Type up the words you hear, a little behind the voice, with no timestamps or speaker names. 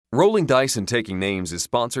Rolling Dice and Taking Names is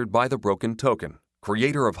sponsored by The Broken Token,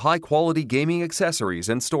 creator of high-quality gaming accessories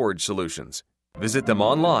and storage solutions. Visit them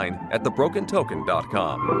online at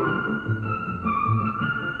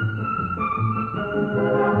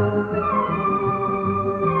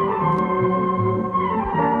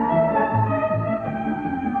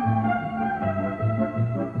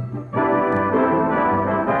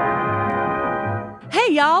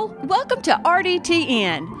Hey y'all, welcome to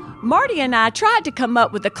RDTN. Marty and I tried to come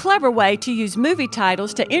up with a clever way to use movie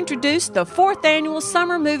titles to introduce the 4th annual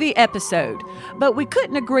summer movie episode, but we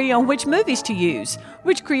couldn't agree on which movies to use,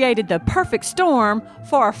 which created the perfect storm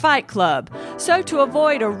for our fight club. So to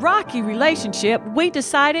avoid a rocky relationship, we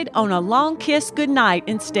decided on A Long Kiss Goodnight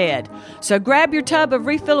instead. So grab your tub of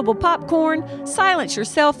refillable popcorn, silence your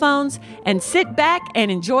cell phones, and sit back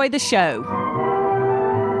and enjoy the show.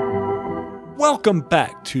 Welcome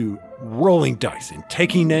back to Rolling Dice and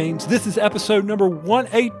Taking Names. This is episode number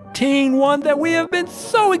 118, one that we have been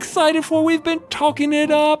so excited for. We've been talking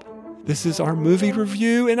it up. This is our movie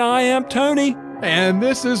review, and I am Tony. And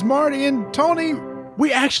this is Marty. And Tony,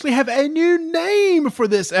 we actually have a new name for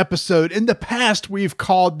this episode. In the past, we've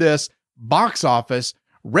called this Box Office,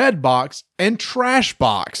 Red Box, and Trash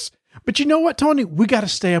Box. But you know what, Tony? We got to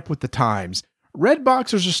stay up with the times. Red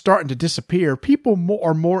Boxers are starting to disappear. People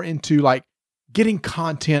are more into like getting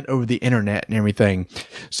content over the internet and everything.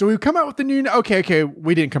 So we've come out with the new... Okay,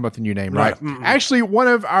 we didn't come up with the new name, right? Mm-mm. Actually, one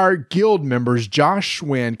of our guild members, Josh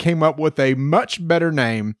Schwinn, came up with a much better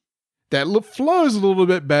name that flows a little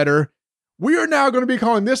bit better. We are now going to be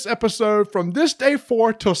calling this episode from this day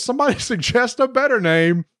forth till somebody suggests a better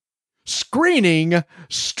name, Screening,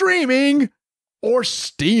 Streaming, or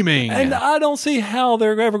Steaming. And I don't see how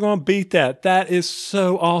they're ever going to beat that. That is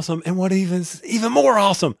so awesome. And what even more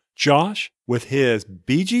awesome, Josh, with his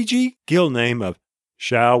BGG guild name of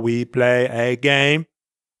Shall We Play a Game?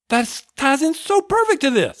 That ties in so perfect to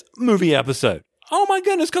this movie episode. Oh my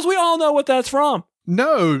goodness, because we all know what that's from.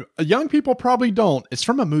 No, young people probably don't. It's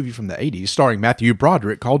from a movie from the 80s starring Matthew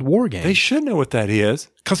Broderick called War Games. They should know what that is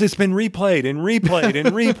because it's been replayed and replayed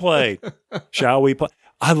and replayed. Shall we play?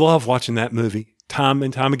 I love watching that movie time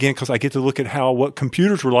and time again because I get to look at what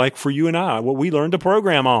computers were like for you and I, what we learned to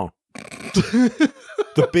program on.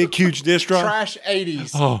 The big, huge disk drive. Trash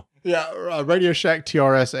 80s. Oh. Yeah, Radio Shack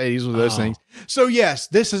TRS 80s with those things. So yes,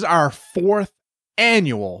 this is our fourth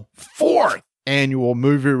annual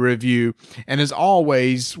movie review. And as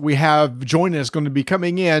always, we have joining us going to be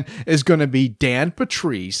coming in is going to be Dan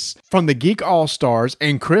Patrice from the Geek All-Stars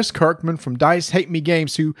and Chris Kirkman from Dice Hate Me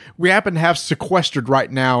Games, who we happen to have sequestered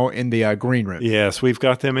right now in the green room. Yes, we've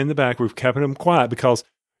got them in the back. We've kept them quiet because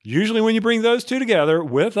usually when you bring those two together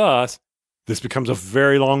with us, this becomes a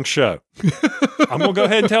very long show. I'm going to go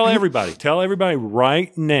ahead and tell everybody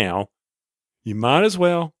right now, you might as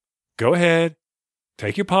well go ahead,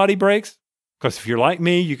 take your potty breaks. Because if you're like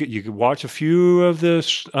me, you could watch a few of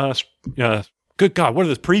this, good God, what are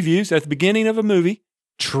those previews at the beginning of a movie?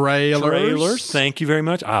 Trailers. Thank you very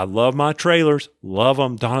much. I love my trailers. Love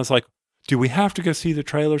them. Donna's like, do we have to go see the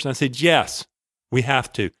trailers? And I said, yes, we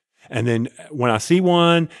have to. And then when I see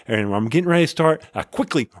one and I'm getting ready to start, I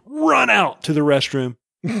quickly run out to the restroom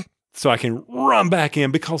so I can run back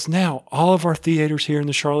in because now all of our theaters here in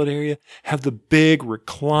the Charlotte area have the big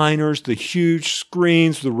recliners, the huge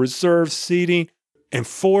screens, the reserved seating. In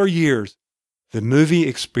 4 years, the movie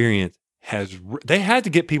experience they had to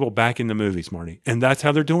get people back in the movies, Marty. And that's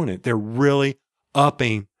how they're doing it. They're really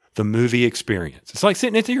upping the movie experience. It's like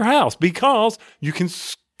sitting at your house because you can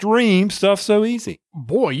stream stuff so easy.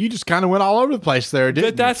 Boy, you just kind of went all over the place there,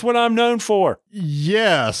 didn't you? That's what I'm known for.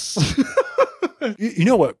 Yes. You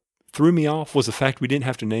know what threw me off was the fact we didn't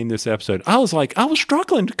have to name this episode. I was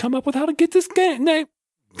struggling to come up with how to get this name.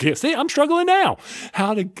 Yeah, see, I'm struggling now.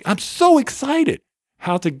 I'm so excited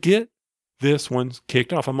how to get this one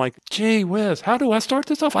kicked off. I'm like, gee whiz, how do I start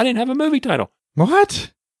this off? I didn't have a movie title.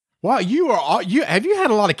 What? Wow, have you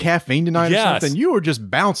had a lot of caffeine tonight or something? You were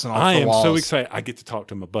just bouncing off the walls. I am so excited. I get to talk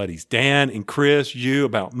to my buddies, Dan and Chris, you,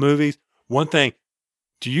 about movies. One thing,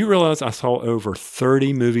 do you realize I saw over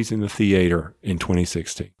 30 movies in the theater in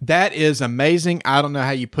 2016? That is amazing. I don't know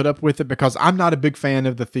how you put up with it because I'm not a big fan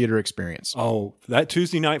of the theater experience. Oh, that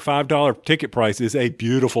Tuesday night $5 ticket price is a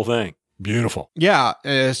beautiful thing. Beautiful. Yeah,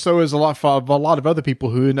 so is a lot of other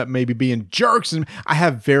people who end up maybe being jerks. And I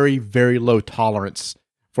have very, very low tolerance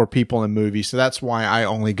for people in movies. So that's why I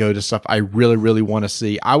only go to stuff I really, really want to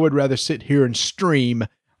see. I would rather sit here and stream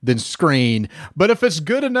than screen. But if it's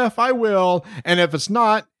good enough, I will. And if it's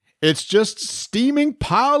not, It's just steaming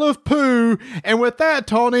pile of poo. And with that,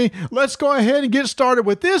 Tony, let's go ahead and get started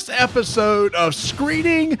with this episode of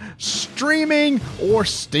Screening, Streaming, or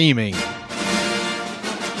Steaming.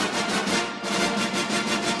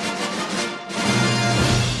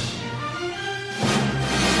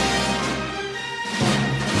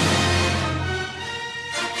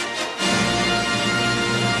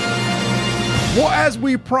 Well, as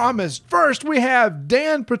we promised, first we have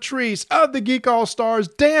Dan Patrice of the Geek All-Stars.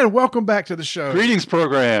 Dan, welcome back to the show. Greetings,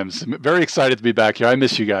 programs. I'm very excited to be back here. I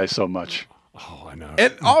miss you guys so much. Oh, I know.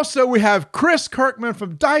 And also we have Chris Kirkman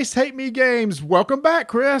from Dice Hate Me Games. Welcome back,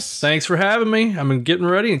 Chris. Thanks for having me. I'm getting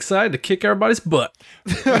ready and excited to kick everybody's butt.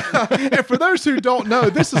 And for those who don't know,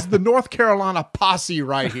 this is the North Carolina posse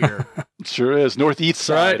right here. Sure is. Northeast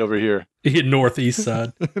side over here. Northeast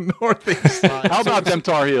side. Northeast side. How about them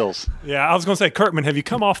Tar Heels? Yeah, I was going to say, Kirkman, have you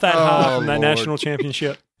come off that high from that Lord. national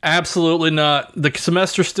championship? Absolutely not. The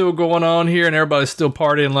semester's still going on here, and everybody's still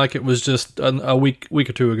partying like it was just a week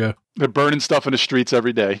or two ago. They're burning stuff in the streets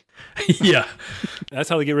every day. Yeah. That's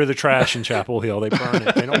how they get rid of the trash in Chapel Hill. They burn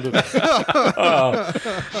it. They don't do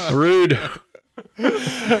that. Rude.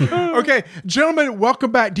 Okay, gentlemen,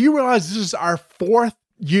 welcome back. Do you realize this is our fourth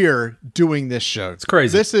year doing this show? It's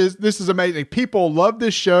crazy. This is amazing. People love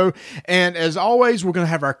this show, and as always, we're going to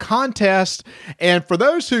have our contest. And for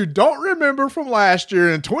those who don't remember from last year,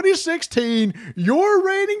 in 2016, your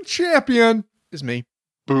reigning champion is me.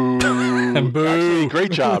 Boo. Boo. Actually,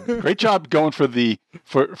 great job. Great job going for the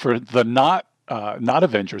not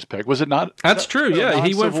Avengers pick. Was it not? That's true. Yeah,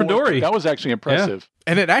 he went for Dory. That was actually impressive.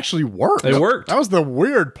 And it actually worked. It worked. That was the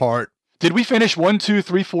weird part. Did we finish 1, 2,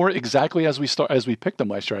 3, 4 exactly as we picked them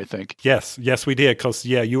last year? I think. Yes, we did. Because,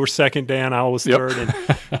 you were second, Dan. I was third. And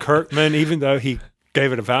Kirkman, even though he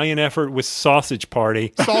gave it a valiant effort with Sausage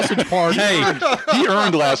Party. Sausage Party. Hey, He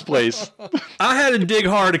earned last place. I had to dig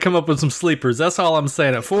hard to come up with some sleepers. That's all I'm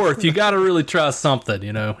saying. At fourth, you got to really try something,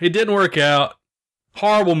 It didn't work out.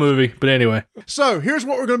 Horrible movie, but anyway. So here's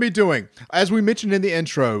what we're going to be doing. As we mentioned in the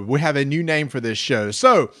intro, we have a new name for this show.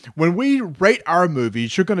 So when we rate our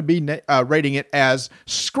movies, you're going to be rating it as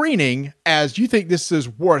screening, as you think this is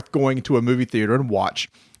worth going to a movie theater and watch.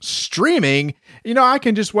 Streaming, I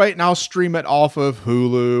can just wait and I'll stream it off of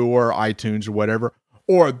Hulu or iTunes or whatever.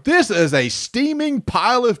 Or this is a steaming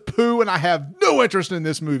pile of poo and I have no interest in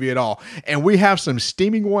this movie at all. And we have some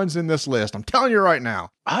steaming ones in this list. I'm telling you right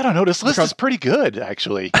now. I don't know. This list is pretty good,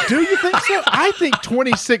 actually. Do you think so? I think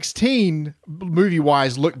 2016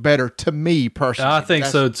 movie-wise looked better to me personally. I think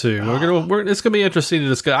so too. It's gonna be interesting to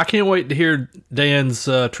discuss. I can't wait to hear Dan's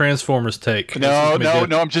Transformers take. No.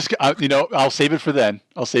 I'm just. I'll save it for then.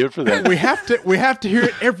 We have to hear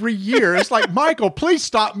it every year. It's like, Michael, please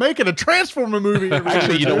stop making a Transformer movie every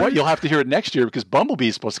Actually, you year. know what? You'll have to hear it next year because Bumblebee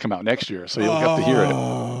is supposed to come out next year, so you'll have to hear it.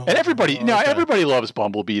 And everybody loves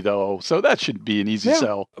Bumblebee though, so that should be an easy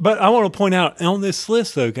sell. But I want to point out on this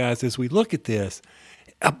list, though, guys, as we look at this,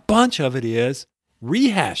 a bunch of it is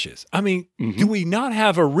rehashes. I mean, do we not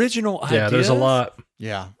have original ideas? Yeah, there's a lot.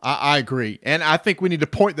 Yeah, I agree. And I think we need to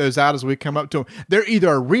point those out as we come up to them. They're either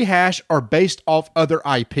a rehash or based off other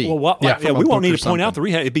IP. Well, we won't need to point out the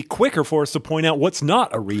rehash. It'd be quicker for us to point out what's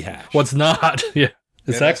not a rehash. What's not? Yeah,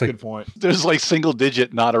 That's exactly. a good point. There's like single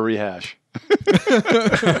digit, not a rehash.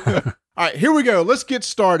 All right, here we go. Let's get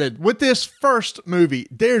started. With this first movie,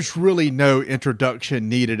 there's really no introduction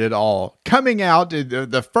needed at all. Coming out,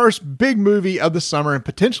 the first big movie of the summer and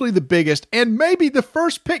potentially the biggest, and maybe the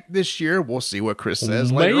first pick this year, we'll see what Chris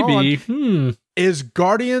says later on, is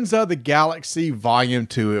Guardians of the Galaxy Volume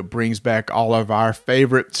 2. It brings back all of our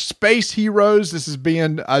favorite space heroes. This is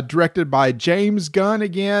being directed by James Gunn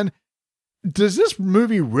again. Does this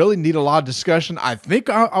movie really need a lot of discussion? I think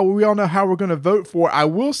we all know how we're going to vote for it. I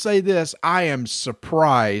will say this. I am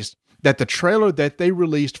surprised that the trailer that they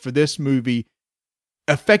released for this movie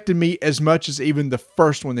affected me as much as even the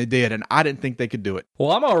first one they did, and I didn't think they could do it.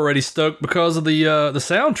 Well, I'm already stoked because of the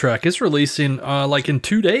soundtrack. It's releasing like in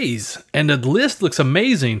 2 days, and the list looks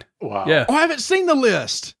amazing. Wow. Yeah. Oh, I haven't seen the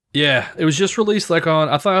list. Yeah, it was just released like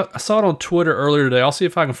I saw it on Twitter earlier today. I'll see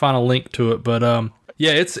if I can find a link to it, but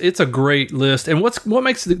yeah, it's a great list. And what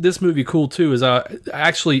makes this movie cool too is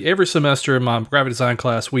actually every semester in my graphic design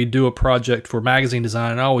class we do a project for magazine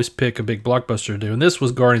design, and I always pick a big blockbuster to do. And this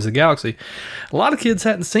was Guardians of the Galaxy. A lot of kids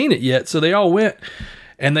hadn't seen it yet, so they all went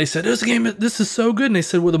and they said, "This is so good." And they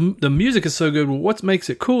said, "Well, the music is so good." Well, what makes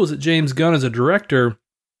it cool is that James Gunn, as a director,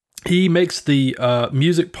 he makes the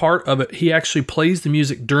music part of it. He actually plays the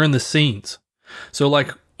music during the scenes. So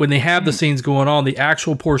like when they have the scenes going on, the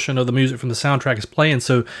actual portion of the music from the soundtrack is playing,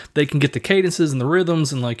 so they can get the cadences and the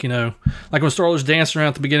rhythms, and like when Starler's dancing around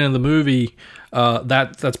at the beginning of the movie,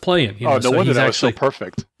 that's playing. No wonder that was so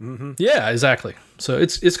perfect. Mm-hmm. Yeah, exactly. So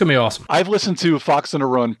it's gonna be awesome. I've listened to Fox on the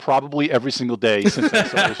Run probably every single day since I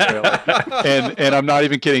saw this trailer, and I'm not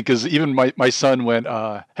even kidding, because even my son went,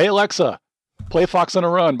 "Hey Alexa, play Fox on a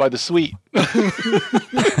Run by The Sweet."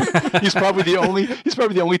 He's probably the only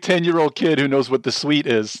 10-year-old kid who knows what The Sweet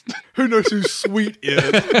is. Who knows who Sweet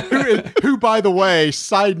is? Who, by the way,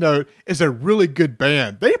 side note, is a really good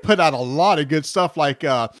band. They put out a lot of good stuff, like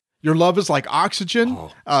Your Love Is Like Oxygen,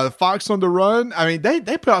 Fox on the Run. I mean, they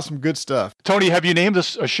put out some good stuff. Tony, have you named a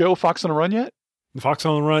show Fox on the Run yet? Fox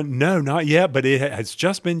on the Run? No, not yet, but it has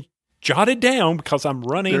just been jotted down because I'm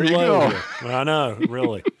running low here. I know,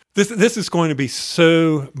 really. This is going to be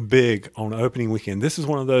so big on opening weekend. This is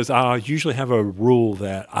one of those, I usually have a rule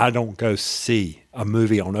that I don't go see a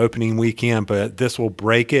movie on opening weekend, but this will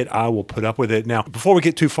break it. I will put up with it. Now, before we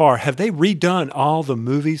get too far, have they redone all the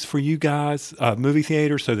movies for you guys, movie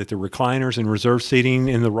theaters, so that the recliners and reserve seating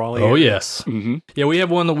in the Raleigh area? Yes. Mm-hmm. Yeah, we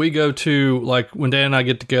have one that we go to, like when Dan and I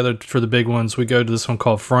get together for the big ones, we go to this one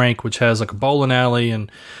called Frank, which has like a bowling alley,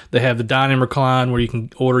 and they have the dining recline where you can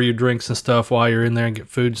order your drinks and stuff while you're in there and get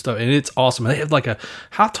food and stuff. And it's awesome. They have like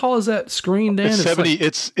how tall is that screen, Dan? It's 70.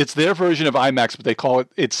 It's their version of IMAX, but they call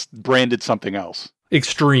it's branded something else.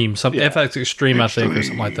 Extreme, FX Extreme, I think, or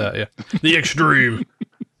something like that. Yeah, the Extreme.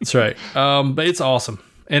 That's right. But it's awesome.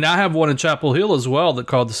 And I have one in Chapel Hill as well that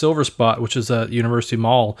called the Silver Spot, which is at University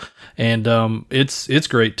Mall, and it's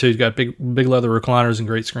great too. It's got big leather recliners and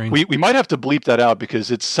great screens. We might have to bleep that out because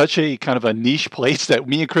it's such a kind of a niche place that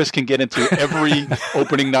me and Chris can get into every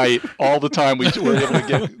opening night all the time. We're able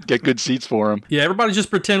to get good seats for them. Yeah, everybody just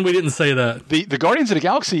pretend we didn't say that. The Guardians of the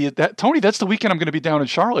Galaxy, Tony, that's the weekend I'm going to be down in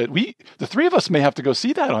Charlotte. The three of us may have to go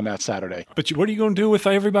see that on that Saturday. But what are you going to do with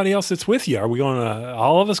everybody else that's with you? Are we going to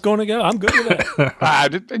all of us going to go? I'm good with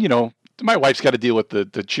that. My wife's got to deal with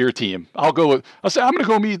the cheer team. I'll say, I'm going to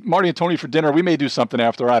go meet Marty and Tony for dinner. We may do something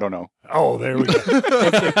after. I don't know. Oh, there we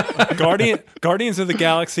go. Guardians of the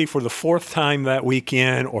Galaxy for the fourth time that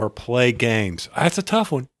weekend, or play games. That's a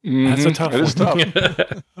tough one. Mm-hmm. That's a tough one. It is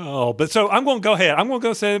tough. But so I'm going to go ahead. I'm going to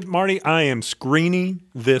go say, Marty, I am screening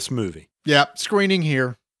this movie. Yeah, screening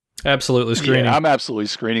here. Absolutely screening. Yeah, I'm absolutely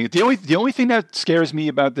screening it. The only thing that scares me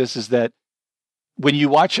about this is that when you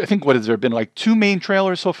watch, I think, what has there been, like 2 main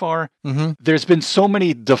trailers so far? Mm-hmm. There's been so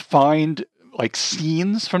many defined like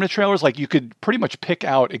scenes from the trailers, like you could pretty much pick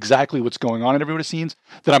out exactly what's going on in every one of the scenes,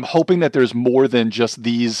 that I'm hoping that there's more than just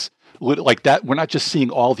these, like that. We're not just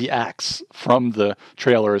seeing all the acts from the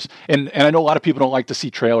trailers. And I know a lot of people don't like to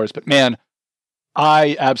see trailers, but man,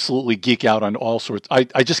 I absolutely geek out on all sorts. I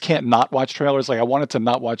just can't not watch trailers. Like I wanted to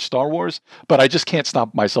not watch Star Wars, but I just can't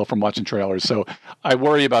stop myself from watching trailers. So I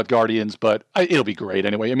worry about Guardians, but it'll be great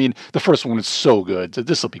anyway. I mean, the first one is so good. So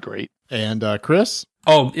this will be great. And Chris?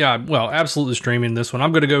 Oh, yeah. Well, absolutely streaming this one.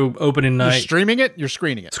 I'm going to go opening night. You're streaming it? You're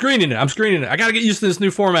screening it? Screening it. I'm screening it. I got to get used to this new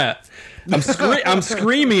format. I'm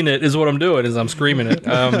screaming it is what I'm doing, is I'm screaming it.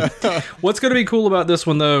 What's going to be cool about this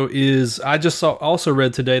one, though, is I just also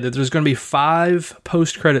read today that there's going to be 5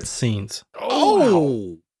 post-credit scenes.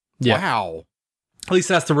 Oh! Yeah. Wow. At least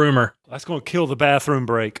that's the rumor. That's going to kill the bathroom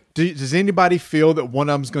break. Does anybody feel that one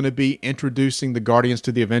of them's going to be introducing the Guardians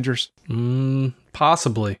to the Avengers?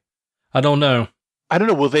 Possibly. I don't know.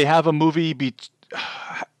 Will they have a movie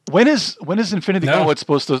when is Infinity War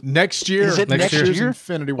supposed to? Next year. Is it next year?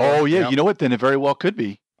 Infinity War. Oh yeah, You know what? Then it very well could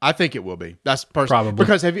be. I think it will be. That's probably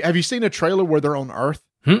because have you seen a trailer where they're on Earth?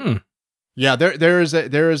 Yeah, there is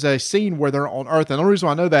a scene where they're on Earth, and the only reason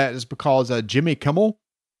I know that is because Jimmy Kimmel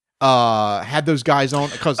had those guys on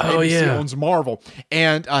because ABC owns Marvel,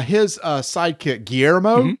 and his sidekick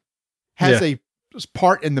Guillermo has a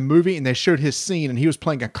part in the movie, and they showed his scene, and he was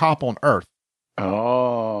playing a cop on Earth.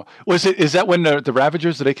 Oh, is that when the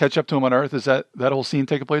Ravagers, did they catch up to him on Earth? Is that whole scene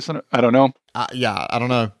taking place on it? I don't know. Yeah, I don't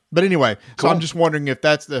know. But anyway, cool. So I'm just wondering if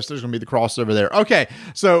there's going to be the crossover there. Okay,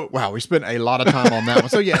 so wow, we spent a lot of time on that one.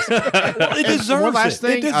 So yes, well, it deserves it.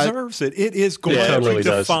 It deserves it. It is going to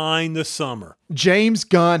define the summer. James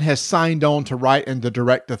Gunn has signed on to write and to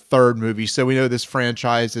direct the 3rd movie, so we know this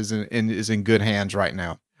franchise is in good hands right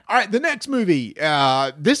now. All right, the next movie.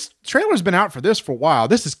 This trailer's been out for a while.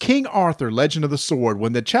 This is King Arthur, Legend of the Sword.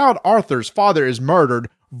 When the child Arthur's father is murdered,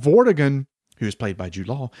 Vortigern, who is played by Jude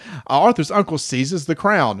Law, Arthur's uncle seizes the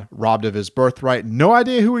crown. Robbed of his birthright, no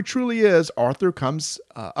idea who he truly is, Arthur comes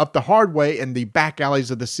up the hard way in the back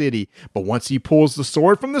alleys of the city. But once he pulls the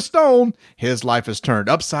sword from the stone, his life is turned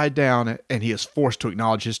upside down, and he is forced to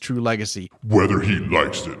acknowledge his true legacy. Whether he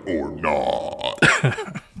likes it or not.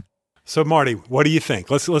 So, Marty, what do you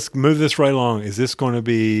think? Let's move this right along. Is this going to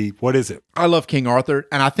be, what is it? I love King Arthur,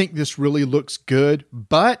 and I think this really looks good,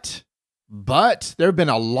 but there have been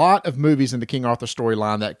a lot of movies in the King Arthur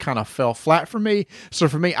storyline that kind of fell flat for me. So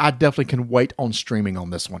for me, I definitely can wait on streaming on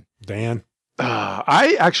this one. Dan?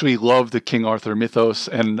 I actually love the King Arthur mythos,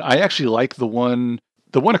 and I actually like the one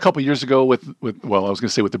a couple years ago with well, I was going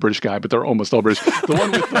to say with the British guy, but they're almost all British. The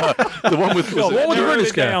one with the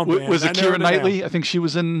British guy? Was it Keira Knightley? I think she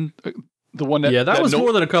was in the one that. Yeah, that was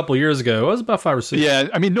more than a couple years ago. It was about 5 or 6. Yeah,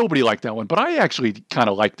 I mean nobody liked that one, but I actually kind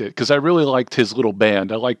of liked it because I really liked his little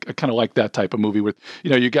band. I kind of like that type of movie with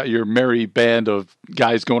you got your merry band of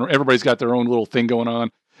guys going. Everybody's got their own little thing going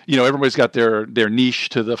on. Everybody's got their niche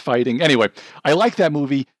to the fighting. Anyway, I like that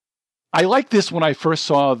movie. I liked this when I first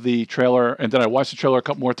saw the trailer, and then I watched the trailer a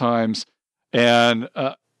couple more times, and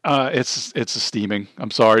it's a steaming.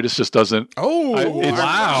 I'm sorry, this just doesn't. Oh,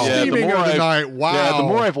 wow! Yeah, Steaming of the night. Wow. Yeah, the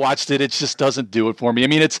more I've watched it, it just doesn't do it for me. I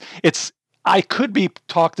mean, it's. I could be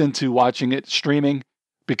talked into watching it streaming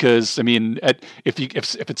because I mean, if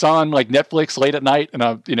it's on like Netflix late at night and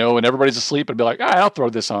and everybody's asleep, I'd be like, I'll throw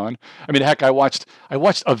this on. I mean, heck, I watched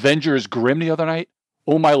Avengers Grimm the other night.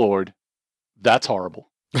 Oh my lord, that's horrible.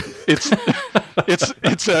 It's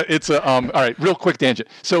all right, real quick tangent.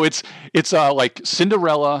 So it's like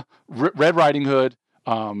Cinderella, Red Riding Hood.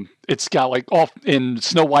 It's got like all in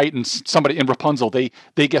Snow White and somebody in Rapunzel. They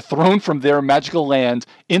get thrown from their magical land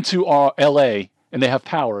into L.A. and they have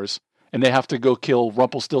powers and they have to go kill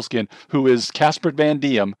Rumpelstiltskin, who is Casper Van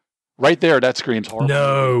Diem. Right there, that screams horrible.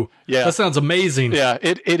 No, yeah, that sounds amazing. Yeah,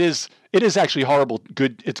 it is. It is actually horrible.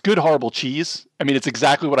 Good. It's good horrible cheese. I mean, it's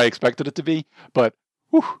exactly what I expected it to be, but.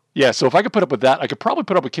 Whew. Yeah, so if I could put up with that, I could probably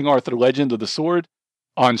put up with King Arthur: Legend of the Sword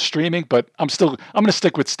on streaming, but I'm going to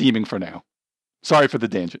stick with steaming for now. Sorry for the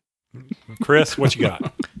tangent. Chris, what you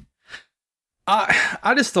got?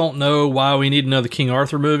 I just don't know why we need another King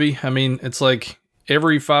Arthur movie. I mean, it's like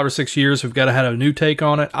every 5 or 6 years we've got to have a new take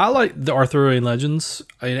on it. I like the Arthurian legends,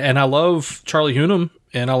 and I love Charlie Hunnam,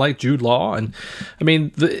 and I like Jude Law, and I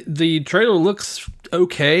mean the trailer looks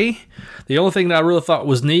okay. The only thing that I really thought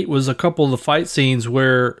was neat was a couple of the fight scenes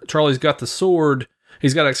where Charlie's got the sword,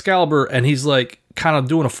 he's got Excalibur, and he's like kind of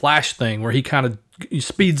doing a flash thing where he kind of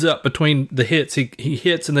speeds up between the hits. He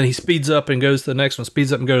hits and then he speeds up and goes to the next one,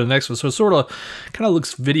 speeds up and go to the next one. So it sort of kind of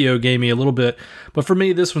looks video gamey a little bit. But for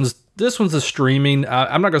me, this one's a streaming.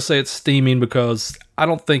 I'm not going to say it's steaming because I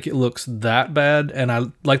don't think it looks that bad, and I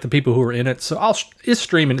like the people who are in it. So it's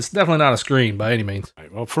streaming. It's definitely not a screen by any means.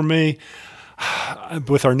 Right, well, for me,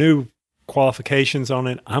 with our new qualifications on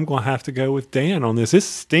it, I'm going to have to go with Dan on this. This is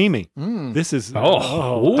steaming. This is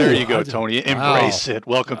there you go, Tony. Embrace it.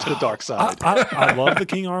 Welcome to the dark side. I love the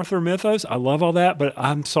King Arthur mythos. I love all that, but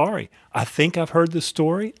I'm sorry. I think I've heard the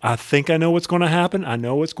story. I think I know what's going to happen. I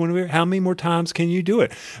know what's going to be. How many more times can you do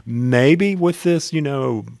it? Maybe with this,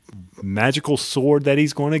 magical sword that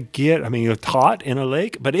he's going to get. I mean, taught in a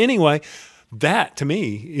lake. But anyway, that to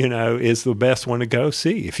me, is the best one to go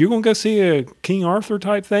see. If you're going to go see a King Arthur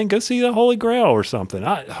type thing, go see the Holy Grail or something.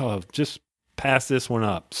 Just pass this one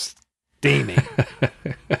up. Steaming.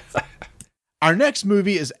 Our next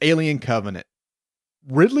movie is Alien Covenant.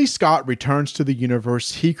 Ridley Scott returns to the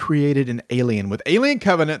universe he created in Alien with Alien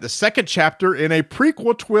Covenant, the second chapter in a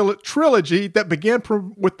prequel trilogy that began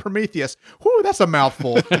with Prometheus. Whew, that's a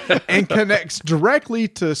mouthful. And connects directly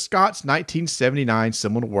to Scott's 1979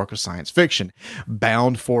 seminal work of science fiction.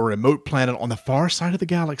 Bound for a remote planet on the far side of the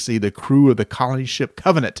galaxy, the crew of the colony ship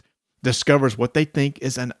Covenant discovers what they think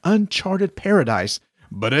is an uncharted paradise,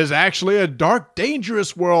 but is actually a dark,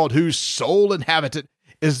 dangerous world whose sole inhabitant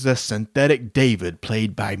is the synthetic David,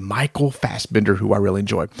 played by Michael Fassbender, who I really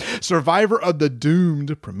enjoy, survivor of the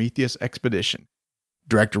doomed Prometheus expedition.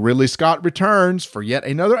 Director Ridley Scott returns for yet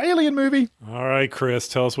another Alien movie. All right, Chris,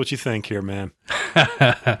 tell us what you think here, man.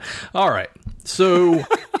 All right. So,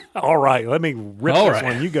 all right, let me rip this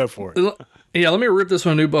one. You go for it. Yeah, let me rip this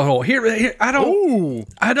one a new butthole. Here, I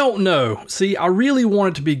don't know. See, I really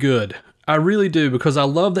want it to be good. I really do, because I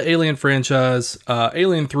love the Alien franchise.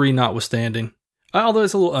 Alien 3 notwithstanding. Although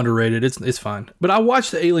it's a little underrated, it's fine. But I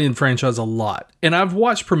watched the Alien franchise a lot, and I've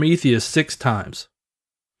watched Prometheus 6 times,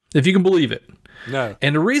 if you can believe it. No.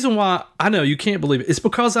 And the reason why I know you can't believe it is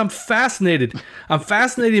because I'm fascinated. I'm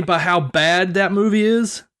fascinated by how bad that movie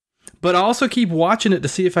is, but I also keep watching it to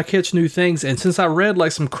see if I catch new things. And since I read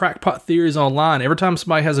like some crackpot theories online, every time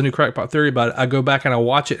somebody has a new crackpot theory about it, I go back and I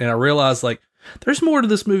watch it, and I realize like there's more to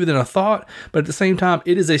this movie than I thought. But at the same time,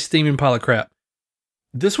 it is a steaming pile of crap.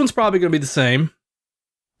 This one's probably going to be the same.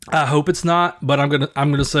 I hope it's not, but I'm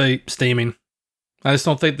gonna say steaming. I just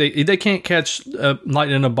don't think they can't catch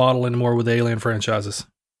lightning in a bottle anymore with the Alien franchises.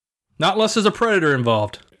 Not unless there's a predator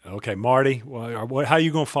involved. Okay, Marty, how are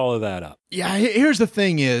you going to follow that up? Yeah, here's the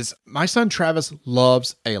thing is, my son Travis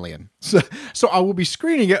loves Alien. So I will be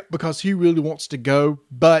screening it because he really wants to go,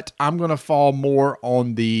 but I'm going to fall more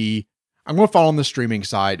on the streaming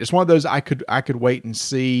side. It's one of those I could wait and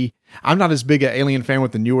see. I'm not as big an Alien fan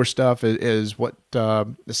with the newer stuff as what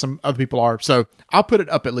some other people are. So I'll put it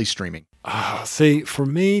up at least streaming. See, for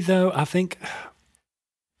me though, I think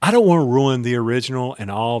I don't want to ruin the original and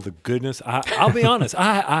all the goodness. I'll be honest.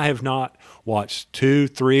 I have not watched 2,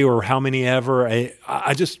 3, or how many ever.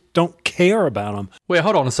 I just don't care about them. Wait,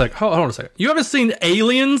 hold on a second. Hold on a second. You haven't seen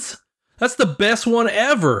Aliens? That's the best one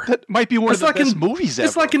ever. That might be one of the best movies ever.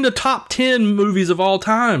 It's like in the top 10 movies of all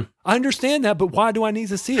time. I understand that, but why do I need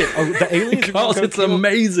to see it? Oh, the aliens because it's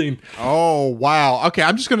amazing. Oh wow! Okay,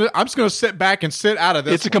 I'm just gonna sit back and sit out of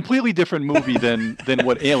this. It's a completely different movie than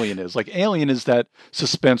what Alien is. Like Alien is that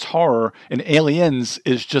suspense horror, and Aliens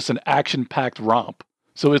is just an action-packed romp.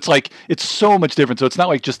 So it's like, it's so much different. So it's not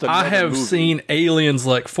like just I have movie. seen Aliens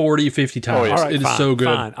like 40, 50 times. All right, it is so good.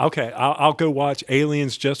 Fine. Okay, I'll go watch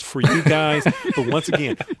Aliens just for you guys. But once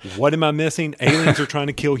again, what am I missing? Aliens are trying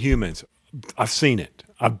to kill humans. I've seen it.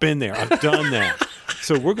 I've been there. I've done that.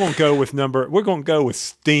 So we're going to go with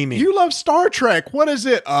steaming. You love Star Trek. What is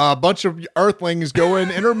it? A bunch of Earthlings going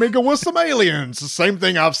intermingle with some aliens. The same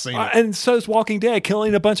thing I've seen. And so is Walking Dead,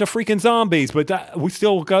 killing a bunch of freaking zombies. But we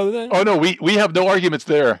still go then? Oh, no, we have no arguments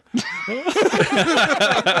there.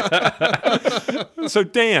 So,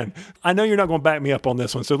 Dan, I know you're not going to back me up on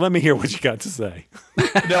this one. So let me hear what you got to say.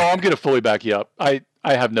 No, I'm going to fully back you up. I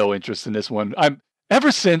have no interest in this one.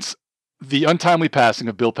 Ever since the untimely passing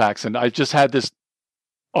of Bill Paxton, I've just had this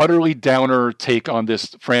utterly downer take on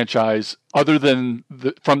this franchise, other than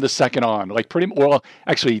from the second on. Like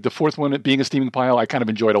actually, the fourth one being a steaming pile, I kind of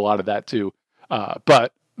enjoyed a lot of that too.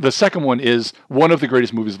 But the second one is one of the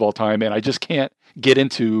greatest movies of all time, and I just can't get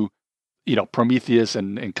into Prometheus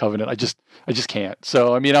and Covenant. I just can't.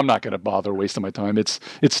 So I mean, I'm not going to bother wasting my time. It's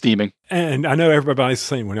steaming. And I know everybody's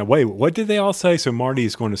saying, well, wait, what did they all say? So Marty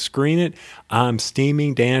is going to screen it. I'm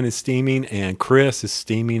steaming. Dan is steaming, and Chris is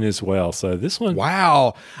steaming as well. So this one,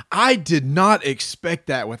 wow, I did not expect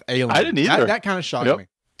that with Alien. I didn't either. That kind of shocked me.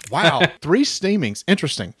 Wow, 3 steamings.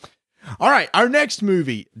 Interesting. All right, our next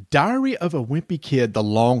movie, Diary of a Wimpy Kid, The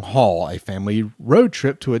Long Haul. A family road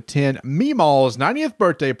trip to attend Meemaw's 90th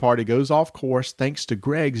birthday party goes off course thanks to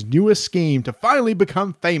Greg's newest scheme to finally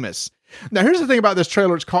become famous. Now, here's the thing about this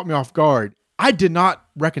trailer that's caught me off guard. I did not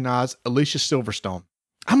recognize Alicia Silverstone.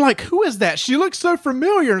 I'm like, who is that? She looks so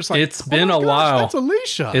familiar. It's like, it's been a while. That's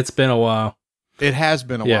Alicia. It's been a while. It has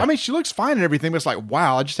been a while. I mean, she looks fine and everything, but it's like,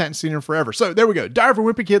 wow, I just hadn't sseen her forever. So there we go. Diary of a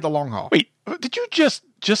Wimpy Kid, The Long Haul. Wait, did you just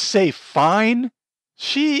say fine?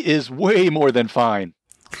 She is way more than fine.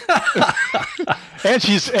 and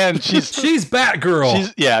she's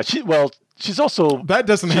Batgirl. She's also, that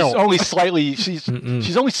doesn't help.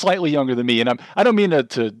 She's only slightly younger than me, and I don't mean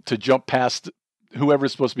to jump past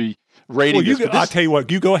whoever's supposed to be rating this. I'll tell you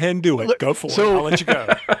what, you go ahead and do it. Go for it. I'll let you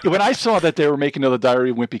go. When I saw that they were making another Diary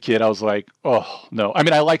of a Wimpy Kid, I was like, oh no. I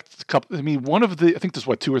mean, I liked a couple. I mean, one of the, I think there's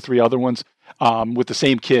 2 or 3 other ones with the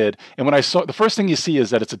same kid. And when I saw, the first thing you see is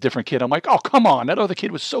that it's a different kid. I'm like, oh come on, that other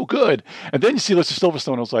kid was so good. And then you see Alicia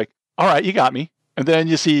Silverstone. I was like, all right, you got me. And then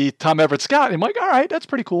you see Tom Everett Scott, and I'm like, all right, that's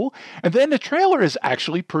pretty cool. And then the trailer is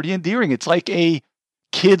actually pretty endearing. It's like a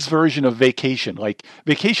kids version of Vacation. Like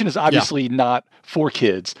Vacation is obviously not for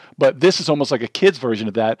kids, but this is almost like a kids version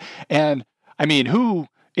of that. And I mean, who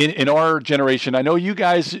in our generation, I know you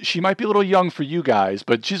guys, she might be a little young for you guys,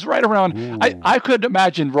 but she's right around. I could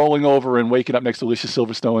imagine rolling over and waking up next to Alicia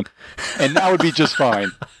Silverstone, and that would be just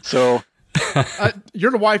fine. So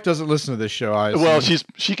your wife doesn't listen to this show. Well,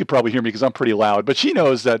 she could probably hear me because I'm pretty loud, but she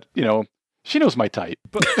knows that, she knows my type.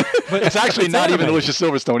 But it's actually not even Alicia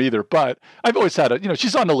Silverstone either. But I've always had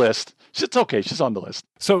she's on the list. It's okay. She's on the list.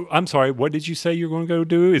 So I'm sorry. What did you say you're going to go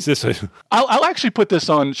do? Is this I'll actually put this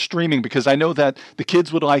on streaming because I know that the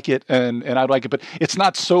kids would like it and I'd like it, but it's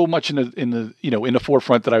not so much in the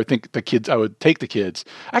forefront that I would think I would take the kids.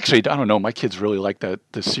 Actually, I don't know. My kids really like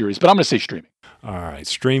this series, but I'm going to say streaming. All right,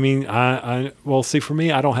 streaming. Well, see, for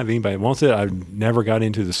me, I don't have anybody that wants it. I've never got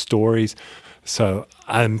into the stories. So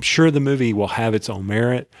I'm sure the movie will have its own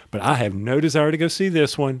merit, but I have no desire to go see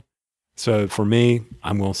this one. So for me,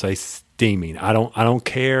 I'm going to say steaming. I don't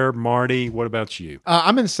care. Marty, what about you?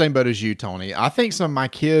 I'm in the same boat as you, Tony. I think some of my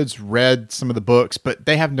kids read some of the books, but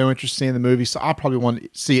they have no interest in seeing the movie, so I probably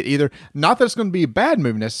won't see it either. Not that it's going to be a bad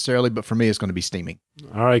movie necessarily, but for me, it's going to be steaming.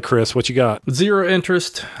 All right, Chris, what you got? 0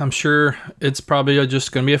 interest. I'm sure it's probably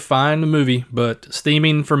just going to be a fine movie, but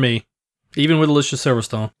steaming for me. Even with Alicia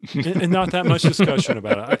Silverstone. and not that much discussion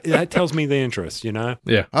about it. That tells me the interest, you know?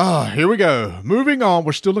 Yeah. Here we go. Moving on.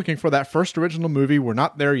 We're still looking for that first original movie. We're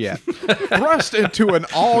not there yet. Thrust into an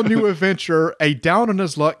all-new adventure, a down on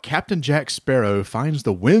his luck Captain Jack Sparrow finds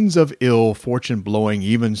the winds of ill fortune blowing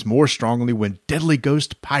even more strongly when deadly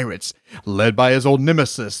ghost pirates, led by his old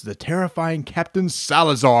nemesis, the terrifying Captain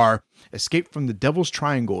Salazar, escaped from the Devil's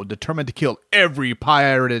Triangle, determined to kill every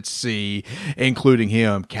pirate at sea, including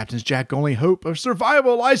him. Captain Jack's only hope of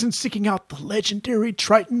survival lies in seeking out the legendary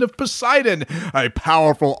Triton of Poseidon, a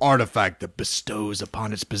powerful artifact that bestows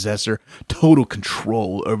upon its possessor total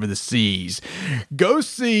control over the seas. Go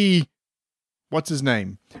see... what's his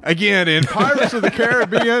name? Again, in Pirates of the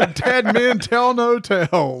Caribbean, Dead Men Tell No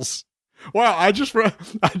Tales. Wow, I just forgot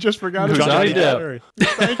about Johnny that. Depp.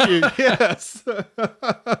 Thank you. Yes.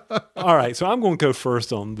 All right, so I'm going to go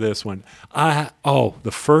first on this one.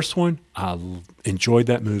 The first one, I enjoyed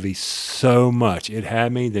that movie so much. It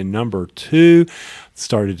had me. Then number 2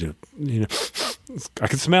 started to, I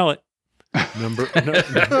could smell it.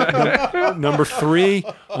 Number 3,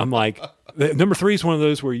 I'm like, number 3 is one of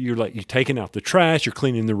those where you're taking out the trash, you're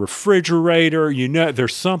cleaning the refrigerator,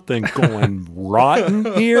 there's something going rotten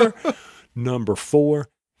here. Number 4,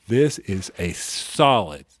 this is a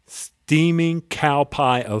solid steaming cow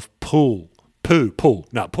pie of poo. So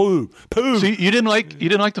you didn't like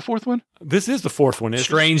the fourth one? This is the fourth one.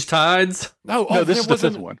 Strange Tides. No, this is the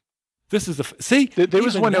fifth one. This is see. There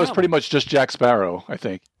was one that was pretty much just Jack Sparrow, I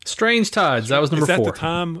think. Strange Tides. That was number 4.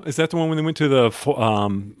 Is that the one when they went to the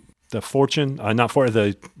Fortune? Not for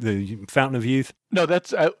the Fountain of Youth. No,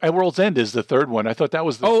 that's At World's End is the third one. I thought that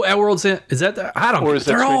was. At World's End. Is that? I don't. Or is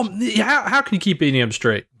that they're all. How can you keep eating them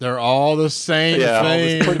straight? They're all the same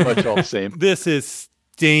thing. It's pretty much all the same. This is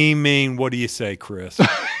steaming. What do you say, Chris?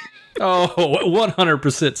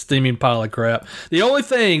 100% steaming pile of crap. The only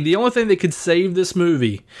thing that could save this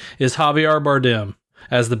movie is Javier Bardem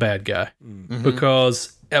as the bad guy,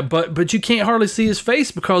 because. But you can't hardly see his face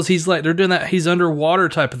because he's like, they're doing that, he's underwater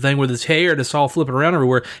type of thing with his hair and it's all flipping around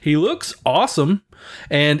everywhere. He looks awesome,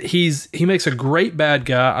 and he makes a great bad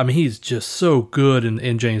guy. I mean, he's just so good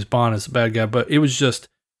in James Bond as a bad guy, but it was just,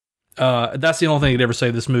 that's the only thing that could ever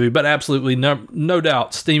save this movie. But absolutely, no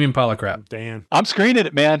doubt, steaming pile of crap. Dan. I'm screening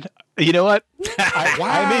it, man. You know what?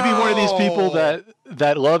 I may be one of these people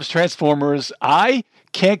that loves Transformers. I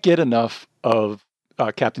can't get enough of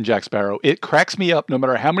Captain Jack Sparrow. It cracks me up no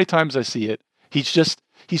matter how many times I see it. He's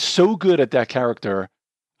so good at that character.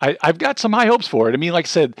 I've got some high hopes for it. I mean, like I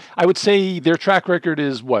said, I would say their track record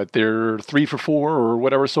is what? They're 3 for 4 or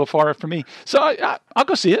whatever so far for me. So I'll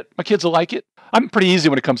go see it. My kids will like it. I'm pretty easy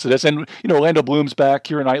when it comes to this. And, Orlando Bloom's back.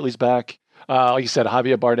 Keira Knightley's back. Like you said,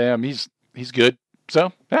 Javier Bardem, he's good.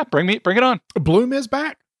 So, yeah, bring it on. Bloom is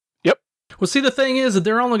back? Well, see, the thing is that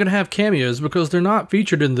they're only going to have cameos because they're not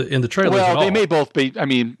featured in the trailers at all. Well, they may both be. I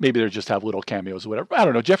mean, maybe they just have little cameos or whatever. I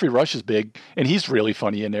don't know. Jeffrey Rush is big, and he's really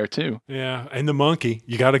funny in there, too. Yeah, and the monkey.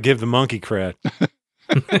 You got to give the monkey cred.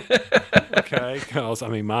 Okay, because,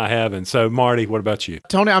 my heaven. So, Marty, what about you?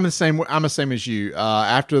 Tony, I'm the same as you.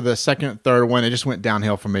 After the second, third one, it just went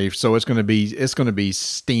downhill for me. So it's going to be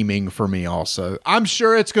steaming for me also. I'm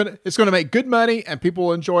sure it's going to make good money and people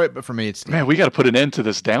will enjoy it, but for me, it's man, we got to put an end to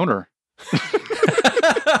this downer.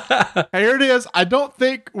 Here it is. I don't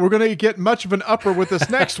think we're going to get much of an upper with this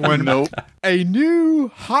next one. Nope. A new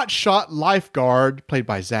hotshot lifeguard, played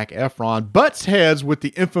by Zac Efron, butts heads with the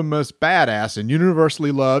infamous badass and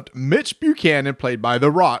universally loved Mitch Buchanan, played by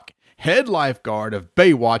The Rock, head lifeguard of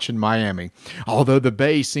Baywatch in Miami. Although the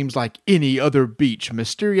bay seems like any other beach,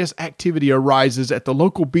 mysterious activity arises at the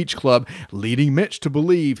local beach club, leading Mitch to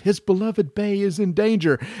believe his beloved bay is in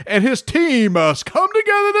danger, and his team must come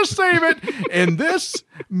together to save it in this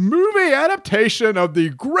movie adaptation of the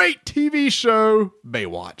great TV show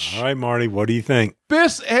Baywatch. All right, Marty, what do you think?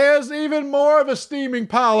 This has even more of a steaming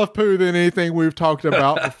pile of poo than anything we've talked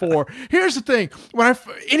about before. Here's the thing.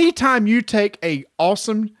 Anytime you take a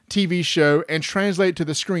awesome TV show and translate it to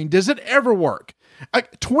the screen, does it ever work?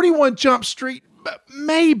 21 Jump Street,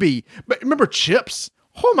 maybe. But remember Chips?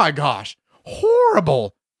 Oh my gosh.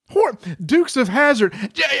 Horrible. Dukes of Hazzard.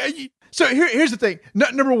 So here's the thing.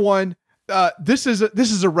 Number one, this is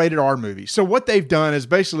a rated R movie. So what they've done is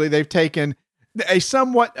basically they've taken a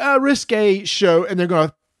somewhat risque show and they're going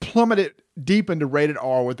to plummet it deep into rated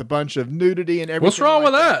R with a bunch of nudity and everything. What's wrong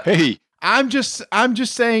with that? Hey, I'm just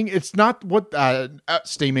saying it's not what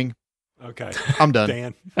steaming. Okay, I'm done.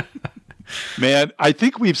 Dan. Man, I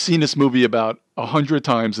think we've seen this movie about 100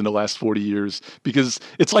 times in the last 40 years because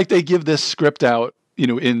it's like they give this script out,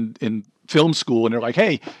 in film school, and they're like,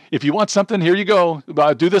 "Hey, if you want something, here you go.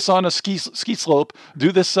 Do this on a ski slope.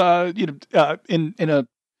 Do this, in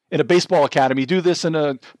a baseball academy. Do this in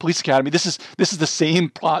a police academy. This is the same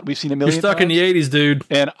plot we've seen a million. You're stuck times. in the 80s, dude.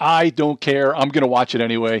 And I don't care. I'm going to watch it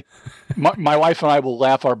anyway. My wife and I will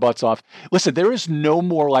laugh our butts off. Listen, there is no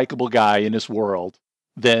more likable guy in this world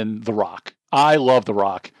than The Rock. I love The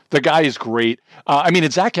Rock. The guy is great.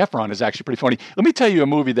 And Zac Efron is actually pretty funny. Let me tell you a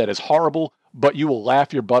movie that is horrible, but you will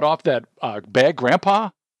laugh your butt off. That Bad Grandpa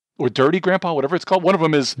or Dirty Grandpa, whatever it's called. One of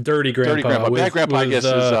them is Dirty Grandpa. Bad Grandpa, I guess,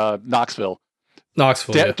 is Knoxville.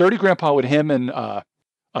 Yeah. Dirty Grandpa with him and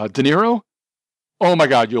De Niro. Oh my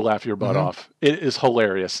God, you'll laugh your butt off. It is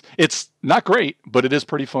hilarious. It's not great, but it is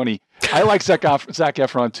pretty funny. I like Zac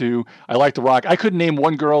Efron too. I like The Rock. I couldn't name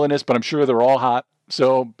one girl in this, but I'm sure they're all hot.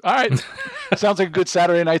 So, all right. Sounds like a good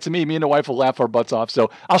Saturday night to me. Me and the wife will laugh our butts off.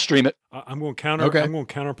 So I'll stream it. I'm going to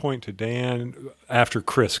counterpoint to Dan after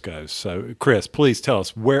Chris goes. So Chris, please tell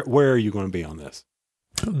us where are you going to be on this?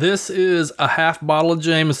 This is a half bottle of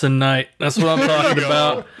Jameson night. That's what I'm talking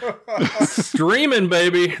about. Streaming,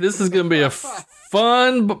 baby. This is going to be a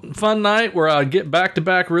fun night where I get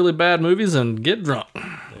back-to-back really bad movies and get drunk.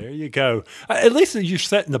 There you go. At least you're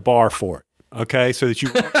setting the bar for it, okay? So that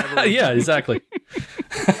you won't ever yeah, exactly.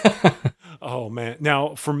 Oh, man.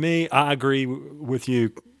 Now, for me, I agree with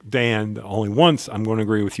you, Dan. Only once I'm going to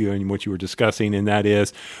agree with you in what you were discussing, and that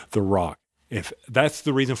is The Rock. If that's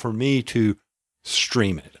the reason for me to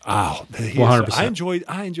stream it. 100%.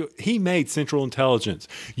 I enjoy. He made Central Intelligence.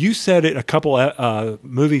 You said it a couple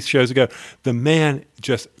movie shows ago. The man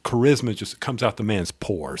charisma just comes out the man's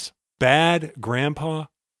pores. Bad Grandpa.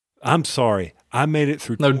 I'm sorry. I made it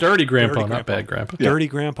through. No, Dirty Grandpa, not Bad Grandpa. Dirty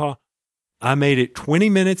Grandpa. I made it 20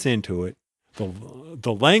 minutes into it.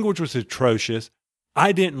 The language was atrocious.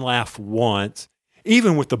 I didn't laugh once,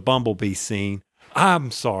 even with the Bumblebee scene. I'm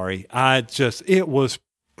sorry. It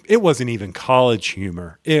wasn't even college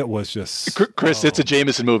humor. It was just Chris. It's a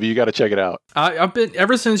Jameson movie. You got to check it out. I've been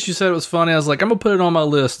ever since you said it was funny. I was like, I'm gonna put it on my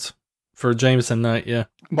list for Jameson night. Yeah,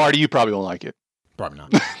 Marty, you probably won't like it. Probably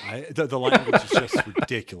not. The language is just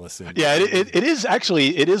ridiculous. Yeah, it is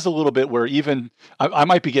actually. It is a little bit where even I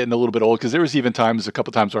might be getting a little bit old because there was even a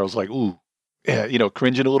couple times where I was like, ooh, yeah,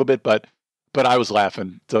 cringing a little bit, but I was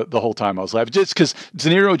laughing the whole time. I was laughing just because De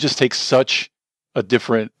Niro just takes such a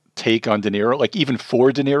different take on De Niro. Like even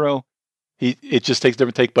for De Niro, it just takes a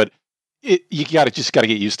different take, but you just gotta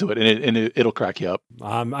get used to it, and it'll crack you up.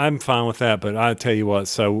 I'm fine with that, but I tell you what.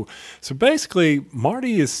 So basically,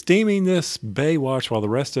 Marty is steaming this Baywatch while the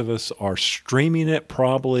rest of us are streaming it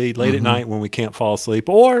probably late at night when we can't fall asleep,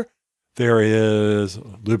 or there is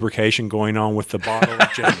lubrication going on with the bottle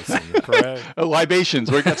of Jameson, correct?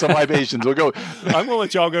 Libations. We've got some libations. We'll go. I'm going to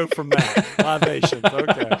let y'all go from that. Libations.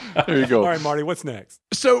 Okay. There you go. All right, Marty, what's next?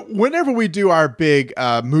 So whenever we do our big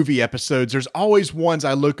movie episodes, there's always ones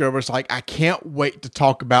I look over. It's like, I can't wait to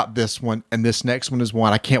talk about this one. And this next one is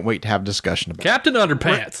one I can't wait to have a discussion about. Captain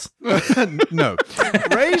Underpants. No.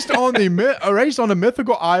 Raised on a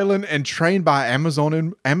mythical island and trained by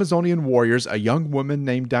Amazonian warriors, a young woman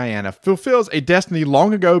named Diana fulfills a destiny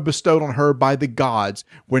long ago bestowed on her by the gods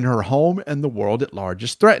when her home and the world at large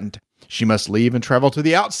is threatened. She must leave and travel to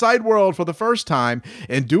the outside world for the first time.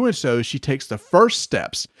 In doing so, she takes the first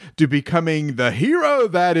steps to becoming the hero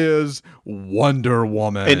that is Wonder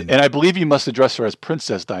Woman. And I believe you must address her as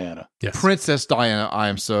Princess Diana. Yes. Princess Diana.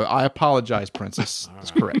 I apologize, Princess. That's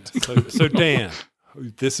correct. So Dan,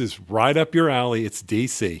 this is right up your alley. It's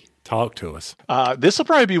DC. Talk to us. This will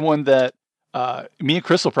probably be one that me and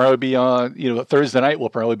Chris will probably be on, Thursday night we'll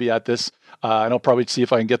probably be at this. And I'll probably see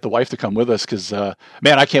if I can get the wife to come with us because,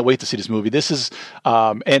 man, I can't wait to see this movie. This is,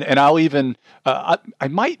 and I'll even, I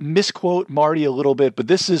might misquote Marty a little bit, but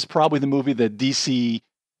this is probably the movie that DC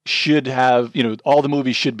should have, all the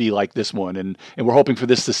movies should be like this one. And we're hoping for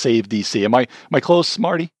this to save DC. Am I close,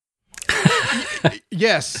 Marty?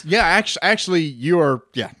 Yes. Yeah. Actually, you are.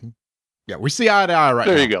 Yeah. Yeah. We see eye to eye right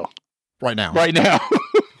now. There you go. Right now.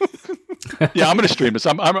 Yeah, I'm going to stream this.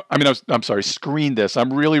 I'm sorry, screen this.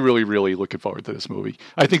 I'm really, really, really looking forward to this movie.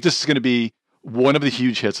 I think this is going to be one of the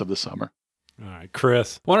huge hits of the summer. All right,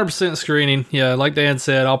 Chris. 100% screening. Yeah, like Dan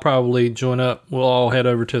said, I'll probably join up. We'll all head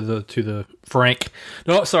over to the Frank.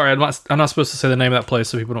 No, sorry, I'm not supposed to say the name of that place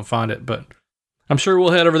so people don't find it, but I'm sure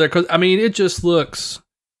we'll head over there because it just looks.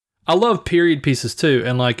 I love period pieces too,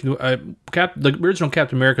 and like the original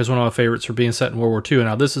Captain America is one of my favorites for being set in World War II. And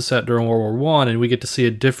now this is set during World War I, and we get to see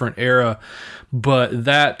a different era. But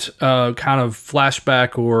that kind of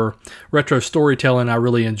flashback or retro storytelling, I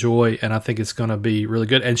really enjoy, and I think it's going to be really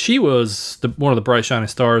good. And she was one of the bright shining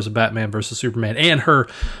stars of Batman versus Superman, and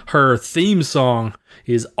her theme song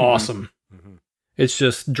is awesome. It's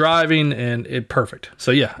just driving and it perfect.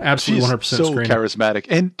 So yeah, absolutely 100% so screen. charismatic.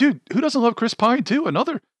 And dude, who doesn't love Chris Pine too?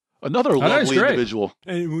 Another lovely individual.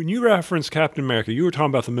 And when you referenced Captain America, you were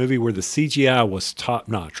talking about the movie where the CGI was top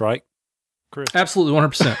notch, right, Chris? Absolutely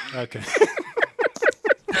 100%. Okay.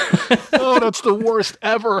 Oh, that's the worst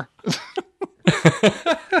ever.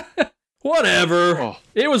 Whatever. Oh.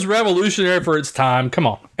 It was revolutionary for its time. Come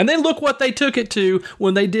on. And then look what they took it to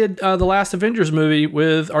when they did the last Avengers movie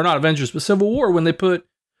or not Avengers, but Civil War, when they put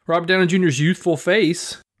Robert Downey Jr.'s youthful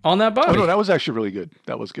face on that body. Oh, no, that was actually really good.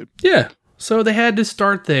 That was good. Yeah. So they had to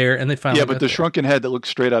start there, and they finally but the shrunken head that looks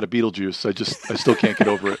straight out of Beetlejuice, I still can't get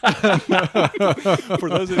over it. For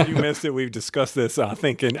those of you who missed it, we've discussed this, I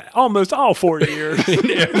think, in almost all 4 years.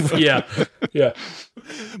 Yeah.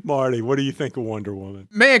 Marty, what do you think of Wonder Woman?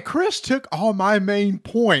 Man, Chris took all my main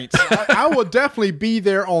points. I will definitely be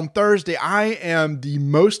there on Thursday. I am the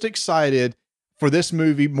most excited for this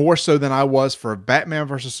movie, more so than I was for Batman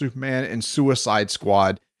vs. Superman and Suicide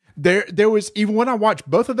Squad. There was, even when I watched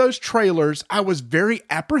both of those trailers, I was very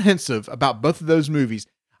apprehensive about both of those movies.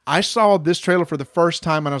 I saw this trailer for the first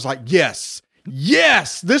time and I was like, yes,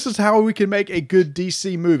 this is how we can make a good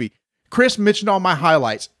DC movie. Chris mentioned all my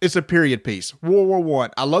highlights. It's a period piece. World War I.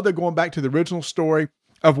 I love that going back to the original story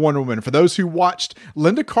of Wonder Woman. For those who watched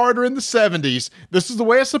Linda Carter in the 70s, this is the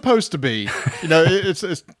way it's supposed to be. You know, it's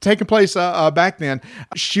taking place back then.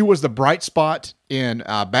 She was the bright spot in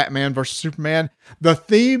Batman versus Superman. The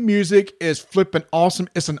theme music is flipping awesome.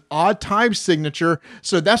 It's an odd time signature.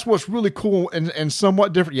 So that's what's really cool and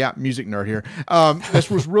somewhat different. Yeah, music nerd here.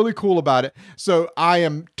 That's what's really cool about it. So I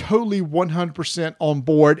am totally 100% on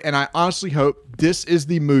board. And I honestly hope this is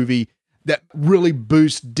the movie that really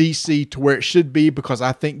boosts DC to where it should be, because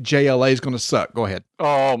I think JLA is going to suck. Go ahead.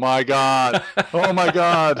 Oh my God.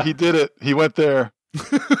 He did it. He went there.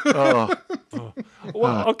 Oh.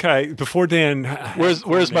 Well, okay. Before Dan,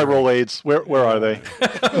 where's my roll aids? Where are they?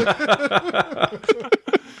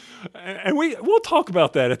 And we'll talk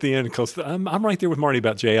about that at the end, because I'm right there with Marty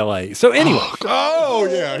about JLA. So anyway,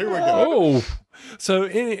 yeah, here we go. So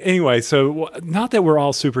anyway, not that we're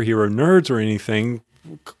all superhero nerds or anything.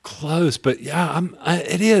 Close, but yeah,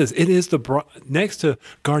 it is the next to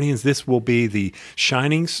Guardians. This will be the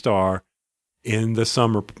shining star in the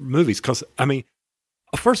summer movies, because I mean,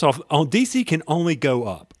 first off, DC can only go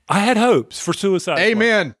up. I had hopes for Suicide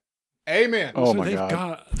Squad. Amen. Oh my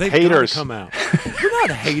God. They've Haters. got to come out. You're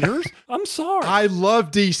not haters. I'm sorry. I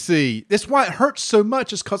love DC. That's why it hurts so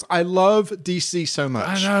much, is because I love DC so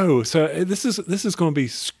much. I know. So this is going to be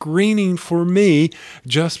screening for me.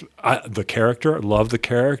 Just the character, love the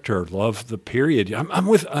character, love the period. I'm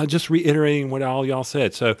with just reiterating what all y'all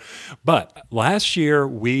said. So, but last year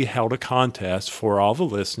we held a contest for all the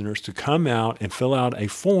listeners to come out and fill out a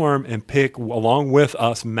form and pick, along with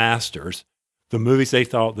us masters, the movies they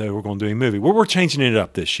thought they were going to do a movie. We're changing it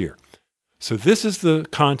up this year. So this is the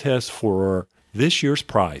contest for this year's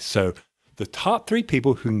prize. So the top 3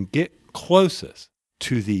 people who can get closest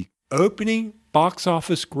to the opening box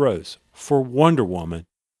office gross for Wonder Woman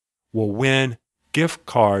will win gift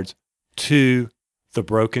cards to the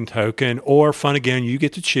Broken Token or Fun Again. You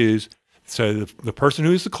get to choose. So the person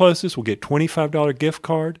who is the closest will get $25 gift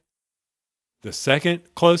card. The second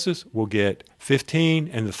closest will get 15,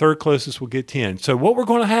 and the third closest will get 10. So what we're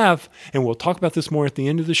going to have, and we'll talk about this more at the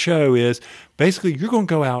end of the show, is basically you're going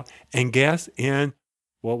to go out and guess in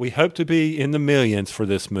what we hope to be in the millions for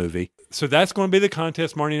this movie. So that's going to be the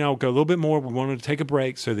contest. Marty and I will go a little bit more. We wanted to take a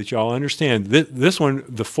break so that y'all understand. This one,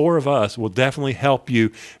 the 4 of us, will definitely help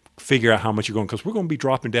you figure out how much you're going, because we're going to be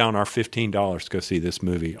dropping down our $15 to go see this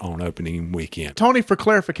movie on opening weekend. Tony, for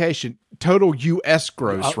clarification, total U.S.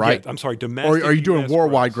 gross, right? Yeah, I'm sorry, domestic. Or are you doing US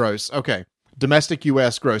worldwide gross? Okay. Domestic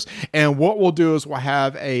U.S. gross. And what we'll do is we'll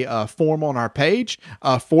have a form on our page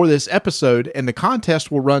for this episode, and the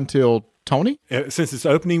contest will run till, Tony? Since it's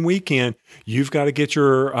opening weekend, you've got to get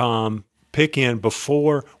your pick in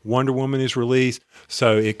before Wonder Woman is released.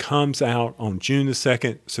 So it comes out on June the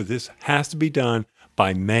 2nd. So this has to be done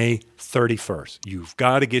by May 31st. You've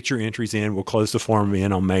got to get your entries in. We'll close the form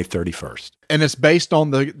in on May 31st. And it's based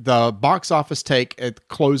on the box office take at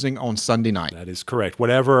closing on Sunday night. That is correct.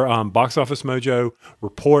 Whatever Box Office Mojo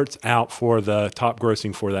reports out for the top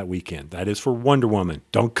grossing for that weekend. That is for Wonder Woman.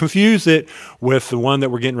 Don't confuse it with the one that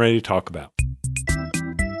we're getting ready to talk about.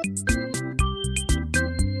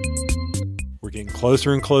 We're getting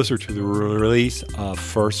closer and closer to the release of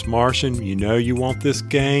First Martian. You know you want this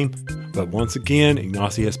game. But once again,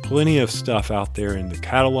 Ignacy has plenty of stuff out there in the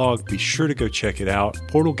catalog. Be sure to go check it out.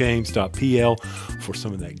 Portalgames.pl for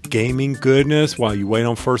some of that gaming goodness while you wait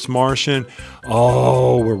on First Martian.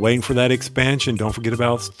 Oh, we're waiting for that expansion. Don't forget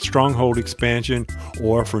about Stronghold expansion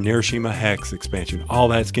or for Hiroshima Hex expansion. All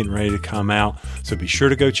that's getting ready to come out. So be sure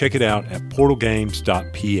to go check it out at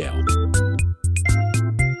portalgames.pl.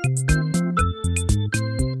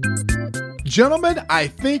 Gentlemen, I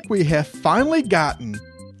think we have finally gotten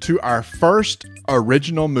to our first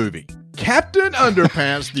original movie. Captain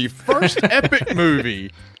Underpants, the first epic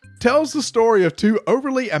movie, tells the story of two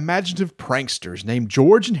overly imaginative pranksters named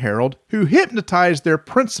George and Harold who hypnotize their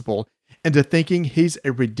principal into thinking he's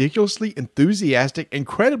a ridiculously enthusiastic,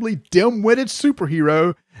 incredibly dim-witted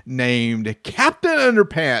superhero named Captain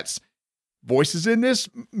Underpants. Voices in this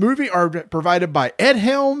movie are provided by Ed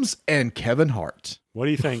Helms and Kevin Hart. What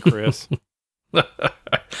do you think, Chris? I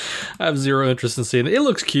have zero interest in seeing it. It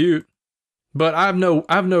looks cute, but I have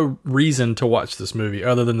no reason to watch this movie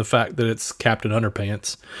other than the fact that it's Captain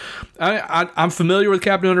Underpants. I'm familiar with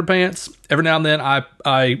Captain Underpants. Every now and then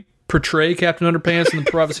I portray Captain Underpants in the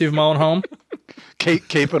privacy of my own home.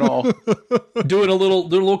 Cape and all. Doing a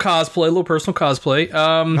little cosplay, a little personal cosplay.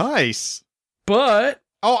 Nice. But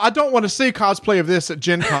oh, I don't want to see cosplay of this at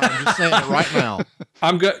Gen Con. I'm just saying it right now.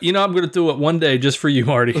 I'm going to do it one day just for you,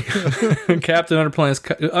 Marty. Captain Underpants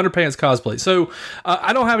cosplay. So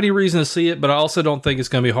I don't have any reason to see it, but I also don't think it's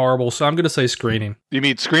going to be horrible. So I'm going to say screening. You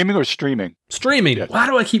mean screaming or streaming? Streaming. Yes. Why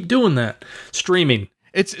do I keep doing that? Streaming.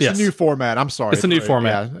 It's a new format. I'm sorry. It's a new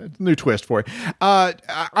format. Yeah, it's a new twist for you.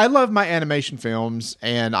 I love my animation films,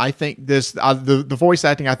 and I think this the voice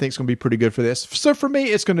acting I think is going to be pretty good for this. So for me,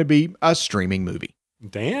 it's going to be a streaming movie.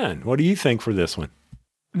 Dan, what do you think for this one?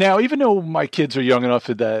 Now, even though my kids are young enough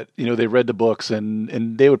that, they read the books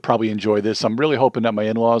and they would probably enjoy this, I'm really hoping that my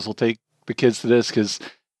in-laws will take the kids to this because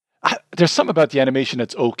there's something about the animation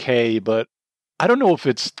that's okay, but I don't know if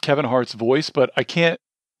it's Kevin Hart's voice, but I can't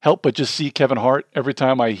help but just see Kevin Hart every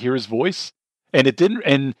time I hear his voice. And it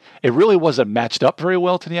really wasn't matched up very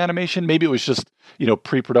well to the animation. Maybe it was just,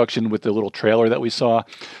 pre-production with the little trailer that we saw.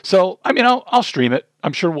 So, I'll stream it.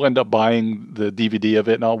 I'm sure we'll end up buying the DVD of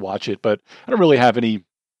it and I'll watch it, but I don't really have any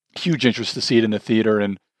huge interest to see it in the theater.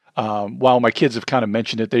 And while my kids have kind of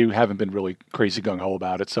mentioned it, they haven't been really crazy gung-ho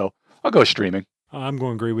about it. So I'll go streaming. I'm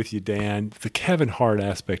going to agree with you, Dan. The Kevin Hart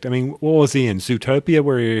aspect. What was he in? Zootopia,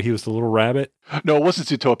 where he was the little rabbit? No, it wasn't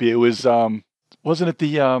Zootopia. It was, wasn't it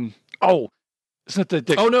the, isn't it the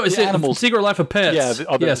it's the animals? Secret Life of Pets.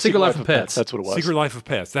 Yeah, Secret Life of Pets. That's what it was. Secret Life of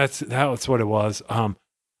Pets. That's what it was.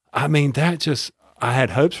 That just, I had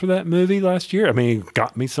hopes for that movie last year. It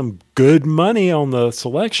got me some good money on the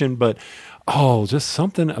selection, but just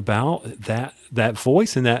something about that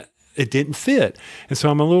voice and that it didn't fit. And so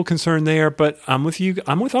I'm a little concerned there, but I'm with you.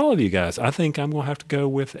 I'm with all of you guys. I think I'm going to have to go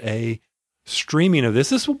with a streaming of this.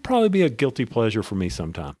 This will probably be a guilty pleasure for me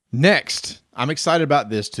sometime. Next, I'm excited about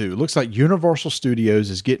this too. It looks like Universal Studios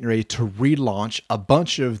is getting ready to relaunch a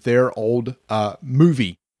bunch of their old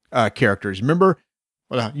movie characters. Remember?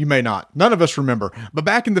 Well, you may not. None of us remember. But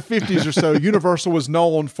back in the 50s or so, Universal was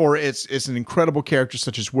known for its an incredible characters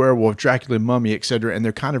such as Werewolf, Dracula, Mummy, etc. And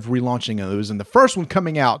they're kind of relaunching those. And the first one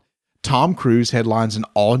coming out, Tom Cruise headlines an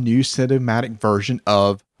all-new cinematic version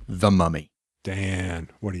of The Mummy. Dan,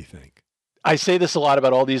 what do you think? I say this a lot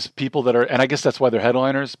about all these people that are, and I guess that's why they're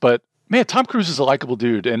headliners, but man, Tom Cruise is a likable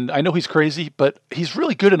dude. And I know he's crazy, but he's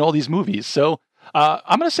really good in all these movies. So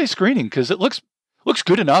I'm going to say screening because it looks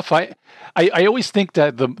good enough. I always think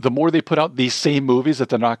that the more they put out these same movies that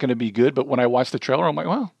they're not going to be good. But when I watch the trailer, I'm like,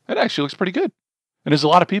 well, it actually looks pretty good. And there's a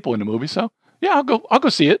lot of people in the movie. So yeah, I'll go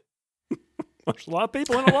see it. There's a lot of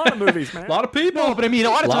people in a lot of movies, man. A lot of people. No, but a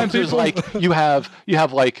lot of times there's like, you have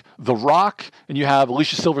like The Rock and you have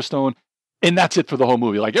Alicia Silverstone. And that's it for the whole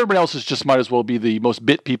movie. Like everybody else is just might as well be the most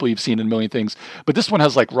bit people you've seen in a million things. But this one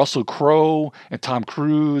has like Russell Crowe and Tom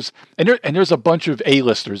Cruise, and there's a bunch of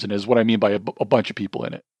A-listers in it. Is what I mean by a bunch of people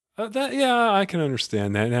in it. I can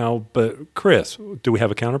understand that now. But Chris, do we have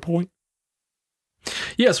a counterpoint?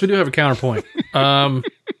 Yes, we do have a counterpoint.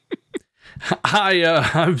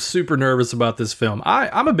 I'm super nervous about this film.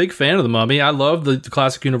 I'm a big fan of The Mummy. I love the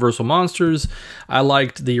classic Universal monsters. I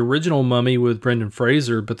liked the original Mummy with Brendan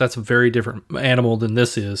Fraser, but that's a very different animal than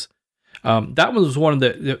this is. That one was one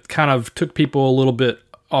that kind of took people a little bit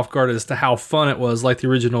off guard as to how fun it was, like the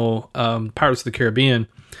original Pirates of the Caribbean.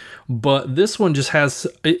 But this one just has...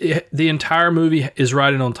 the entire movie is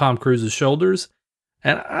riding on Tom Cruise's shoulders.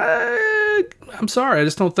 And I'm sorry, I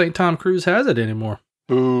just don't think Tom Cruise has it anymore.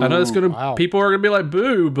 Boo. I know it's gonna. People are gonna be like,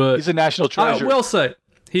 "Boo!" But he's a national treasure. I will say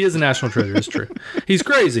he is a national treasure. It's true. He's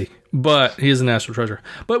crazy, But he is a national treasure.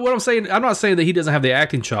 But what I'm saying, I'm not saying that he doesn't have the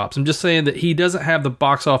acting chops. I'm just saying that he doesn't have the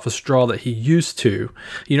box office draw that he used to.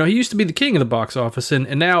 You know, he used to be the king of the box office, and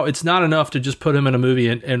now it's not enough to just put him in a movie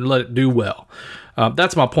and let it do well.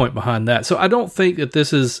 That's my point behind that. So I don't think that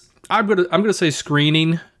this is. I'm gonna say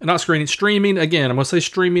streaming. Again, I'm gonna say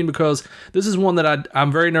streaming because this is one that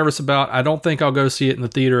I'm very nervous about. I don't think I'll go see it in the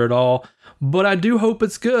theater at all. But I do hope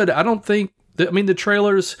it's good. I don't think. The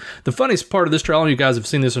trailers, the funniest part of this trailer, I don't know if you guys have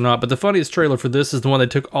seen this or not, but the funniest trailer for this is the one they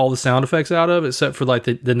took all the sound effects out of, except for like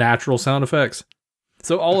the natural sound effects.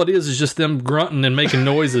 So all it is just them grunting and making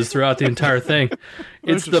noises throughout the entire thing.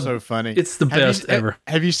 It's so funny. It's the best ever.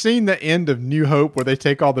 Have you seen the end of New Hope where they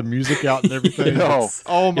take all the music out and everything? No.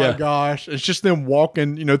 Oh my gosh. It's just them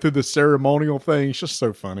walking, through the ceremonial thing. It's just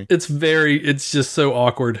so funny. It's just so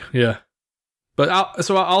awkward. Yeah. But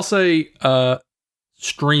I'll say,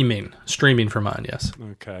 streaming for mine, yes.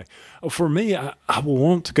 Okay. For me, I will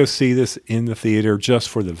want to go see this in the theater just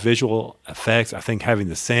for the visual effects. I think having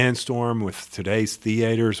the sandstorm with today's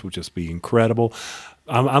theaters would just be incredible.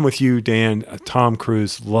 I'm with you, Dan. Tom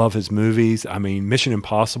Cruise, love his movies. I mean, Mission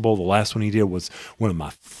Impossible, the last one he did was one of my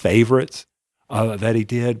favorites that he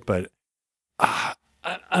did, but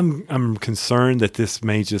I'm concerned that this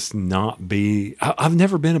may just not be. I've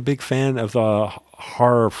never been a big fan of the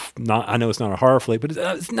horror. I know it's not a horror flick, but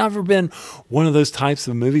it's never been one of those types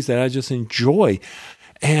of movies that I just enjoy.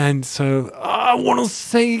 And so I want to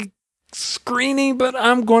say screening, but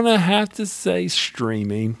I'm going to have to say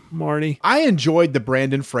streaming. Marty, I enjoyed the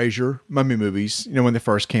Brandon Fraser Mummy movies. When they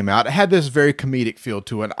first came out, it had this very comedic feel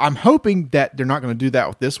to it. I'm hoping that they're not going to do that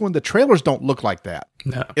with this one. The trailers don't look like that.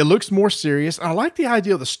 No. It looks more serious. And I like the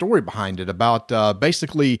idea of the story behind it about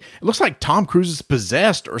basically, it looks like Tom Cruise is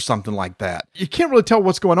possessed or something like that. You can't really tell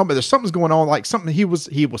what's going on, but there's something's going on, like something he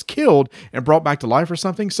was killed and brought back to life or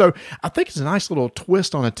something. So I think it's a nice little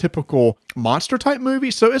twist on a typical monster type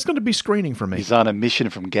movie. So it's going to be screening for me. He's on a mission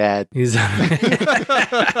from Gad.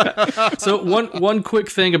 So one quick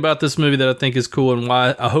thing about this movie that I think is cool and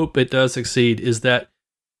why I hope it does succeed is that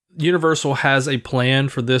Universal has a plan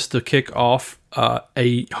for this to kick off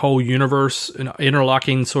a whole universe, an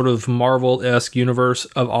interlocking sort of Marvel-esque universe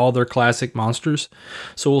of all their classic monsters.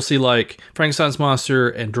 So we'll see like Frankenstein's monster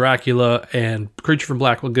and Dracula and Creature from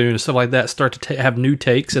Black Lagoon and stuff like that start to have new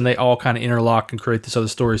takes, and they all kind of interlock and create this other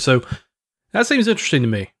story. So that seems interesting to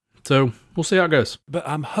me. So we'll see how it goes. But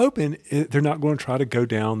I'm hoping they're not going to try to go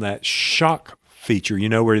down that shock feature,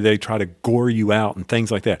 where they try to gore you out and things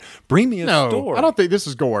like that. Bring me a story. I don't think this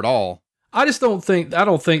is gore at all. I don't think,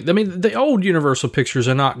 the old Universal pictures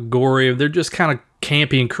are not gory. They're just kind of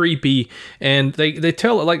campy and creepy. And they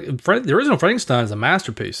tell it like the original Frankenstein is a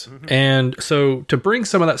masterpiece. Mm-hmm. And so to bring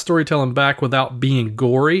some of that storytelling back without being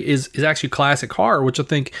gory is actually classic horror, which I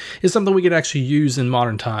think is something we could actually use in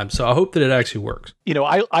modern times. So I hope that it actually works.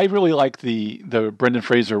 I really like the Brendan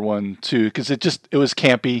Fraser one too, because it was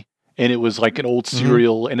campy. And it was like an old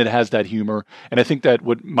serial, and it has that humor. And I think that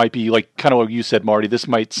might be like kind of what you said, Marty. This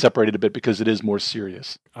might separate it a bit because it is more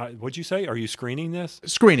serious. What'd you say? Are you screening this?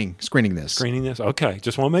 Screening this. Screening this? Okay.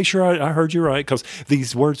 Just want to make sure I heard you right, because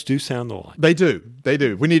these words do sound alike. They do.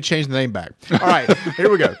 We need to change the name back. All right, here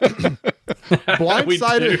we go.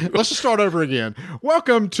 Blindsided. Let's just start over again.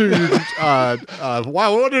 Welcome to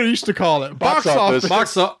what did I used to call it? Box office.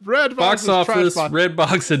 Red box office, red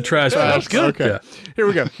box, and trash box. Good. Okay. Yeah. Here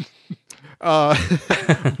we go.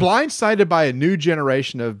 Blindsided by a new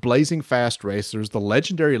generation of blazing fast racers, the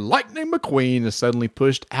legendary Lightning McQueen is suddenly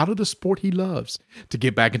pushed out of the sport he loves. To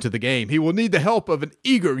get back into the game, he will need the help of an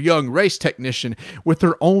eager young race technician with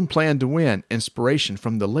their own plan to win, inspiration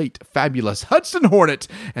from the late fabulous Hudson Hornet,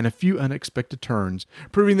 and a few unexpected turns.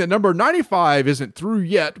 Proving that number 95 isn't through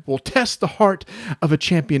yet will test the heart of a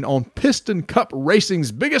champion on Piston Cup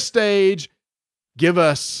Racing's biggest stage. Give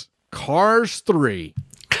us Cars 3.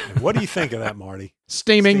 What do you think of that, Marty?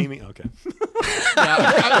 Steaming. Okay.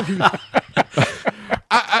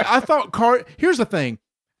 I thought here's the thing.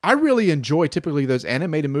 I really enjoy typically those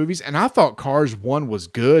animated movies, and I thought Cars 1 was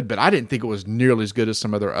good, but I didn't think it was nearly as good as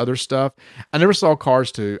some of their other stuff. I never saw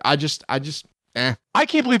Cars 2. I just I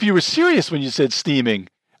can't believe you were serious when you said steaming.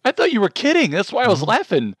 I thought you were kidding. That's why I was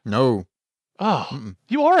laughing. No. Oh,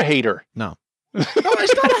 you are a hater. No, it's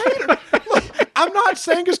not a hater. Look, I'm not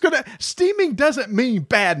saying it's going to... Steaming doesn't mean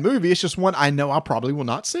bad movie. It's just one I know I probably will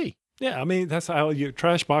not see. Yeah, I mean, that's how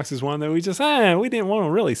Trash Box is one that we just, we didn't want to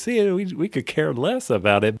really see it. We could care less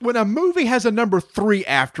about it. When a movie has a number 3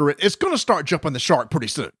 after it, it's going to start jumping the shark pretty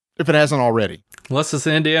soon, if it hasn't already. Unless it's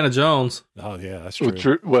Indiana Jones. Oh, yeah, that's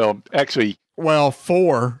true. Well, actually... Well,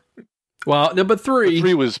 4. Well, no, but 3...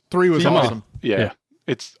 3 was awesome. Yeah.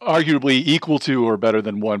 It's arguably equal to or better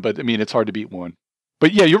than 1, but I mean, it's hard to beat 1.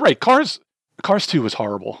 But yeah, you're right. Cars 2 was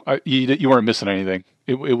horrible. You weren't missing anything.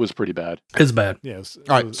 It was pretty bad. It's bad. Yes.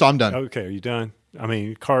 All right, so I'm done. Okay, are you done? I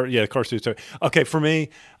mean, Cars 2. Sorry. Okay, for me,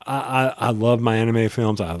 I love my anime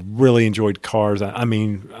films. I really enjoyed Cars. I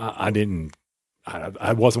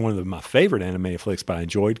wasn't one of my favorite anime flicks, but I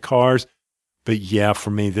enjoyed Cars. But yeah,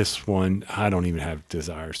 for me, this one, I don't even have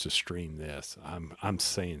desires to stream this. I'm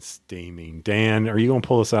saying steaming. Dan, are you going to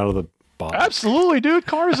pull us out of the box? Absolutely, dude.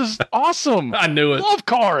 Cars is awesome. I knew it. Love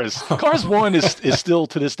Cars. Cars 1 is still,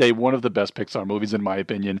 to this day, one of the best Pixar movies, in my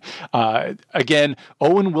opinion. Again,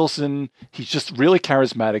 Owen Wilson, he's just really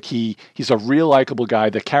charismatic. He's a real likable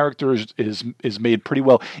guy. The character is made pretty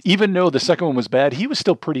well. Even though the second one was bad, he was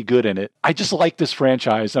still pretty good in it. I just like this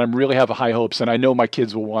franchise, and I really have high hopes, and I know my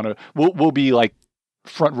kids will be like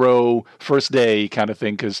front row, first day kind of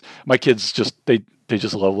thing, because my kids they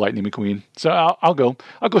just love Lightning McQueen. So I'll go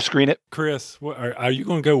screen it. Chris, are you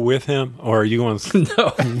going to go with him, or are you going to?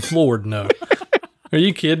 No, Lord, no. Are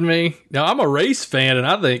you kidding me? Now, I'm a race fan, and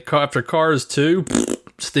I think after Cars 2,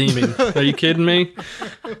 steaming. Are you kidding me?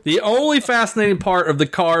 The only fascinating part of the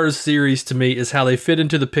Cars series to me is how they fit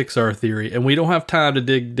into the Pixar theory, and we don't have time to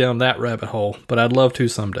dig down that rabbit hole, but I'd love to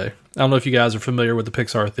someday. I don't know if you guys are familiar with the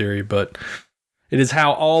Pixar theory, but it is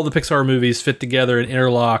how all the Pixar movies fit together and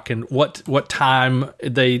interlock, and what era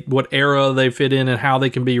they fit in, and how they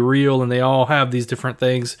can be real, and they all have these different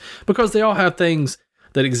things because they all have things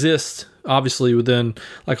that exist obviously within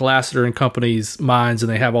like Lasseter and company's minds, and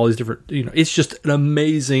they have all these different. It's just an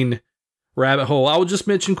amazing rabbit hole. I will just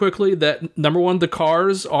mention quickly that number 1, the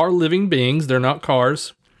cars are living beings; they're not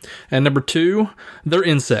cars, and number 2, they're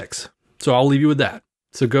insects. So I'll leave you with that.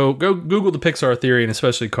 So go Google the Pixar theory, and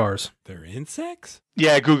especially Cars. They're insects?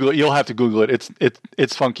 Yeah, Google it. You'll have to Google it.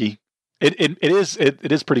 It's funky.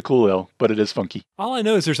 It is pretty cool though, but it is funky. All I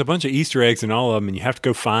know is there's a bunch of Easter eggs in all of them, and you have to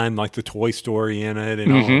go find like the Toy Story in it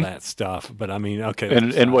and all of that stuff. But I mean, okay.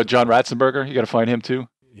 And what, John Ratzenberger? You got to find him too.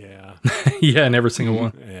 Yeah. Yeah, in every single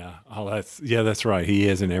one. Yeah. That's right. He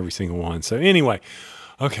is in every single one. So anyway,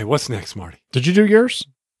 okay, what's next, Marty? Did you do yours?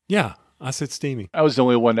 Yeah. I said steaming. I was the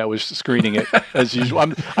only one that was screening it, as usual.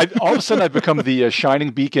 All of a sudden, I've become the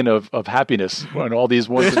shining beacon of happiness on all these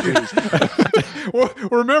ones and twos. Well,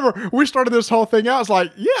 remember, we started this whole thing out. It's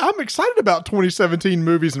like, yeah, I'm excited about 2017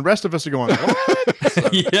 movies, and the rest of us are going,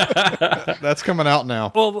 what? Yeah. That's coming out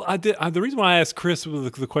now. Well, the reason why I asked Chris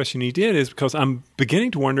the question he did is because I'm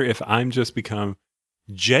beginning to wonder if I'm just become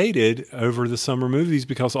jaded over the summer movies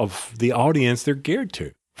because of the audience they're geared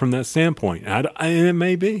to. From that standpoint, and it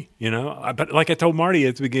may be, but like I told Marty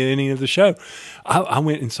at the beginning of the show, I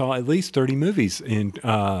went and saw at least 30 movies in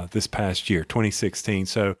this past year, 2016.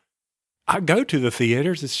 So I go to the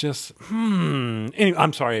theaters. It's just, Anyway,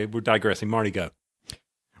 I'm sorry, we're digressing. Marty, go.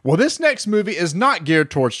 Well, this next movie is not geared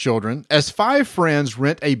towards children, as 5 friends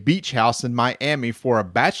rent a beach house in Miami for a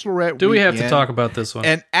bachelorette Do we have weekend to talk about this one?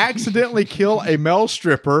 and accidentally kill a male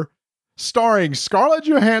stripper. Starring Scarlett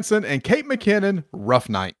Johansson and Kate McKinnon, Rough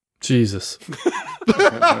Night. Jesus.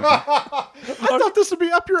 I thought this would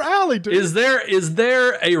be up your alley, dude. Is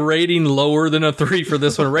there a rating lower than a 3 for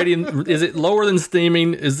this one? Is it lower than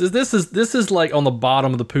steaming? This is like on the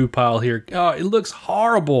bottom of the poo pile here. Oh, it looks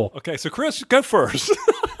horrible. Okay, so Chris, go first.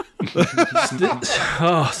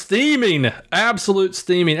 Steaming, absolute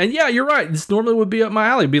steaming. And yeah, you're right. This normally would be up my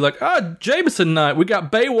alley. It'd be like, Jameson night. We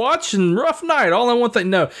got Baywatch and Rough Night all in one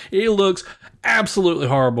thing. No, it looks absolutely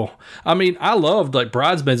horrible. I mean, I loved like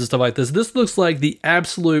Bridesmaids and stuff like this. This looks like the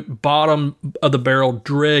absolute bottom of the barrel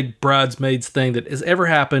dreg Bridesmaids thing that has ever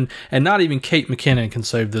happened, and not even Kate McKinnon can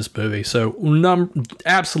save this movie. So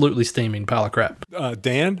absolutely steaming pile of crap.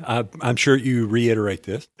 Dan, I'm sure you reiterate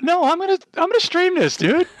this. No, I'm gonna stream this,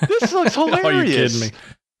 dude. This looks hilarious. Are you kidding me?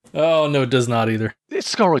 Oh no, it does not either. It's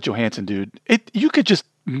Scarlett Johansson, dude. You could just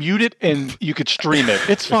mute it and you could stream it.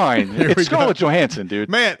 It's fine. It's Scarlett Johansson, dude.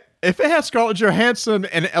 Man, if it had Scarlett Johansson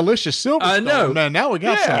and Alicia Silverstone, I know. Man, now we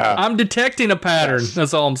got something. I'm detecting a pattern. Yes.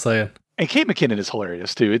 That's all I'm saying. And Kate McKinnon is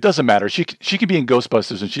hilarious too. It doesn't matter. She can be in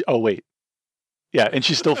Ghostbusters and and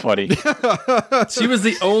she's still funny. She was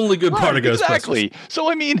the only good part of Ghostbusters. Exactly.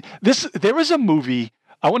 So I mean, there was a movie,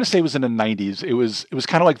 I want to say it was in the 90s. It was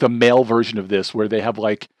kind of like the male version of this, where they have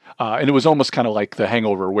like, and it was almost kind of like The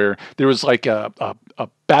Hangover, where there was like a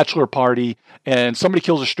bachelor party and somebody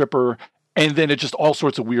kills a stripper, and then it just all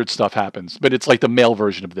sorts of weird stuff happens. But it's like the male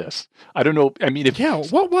version of this. I don't know. I mean,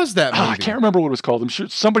 what was that movie? I can't remember what it was called. I'm sure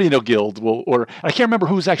somebody in a guild will, or I can't remember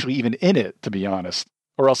who was actually even in it, to be honest.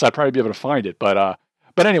 Or else I'd probably be able to find it. But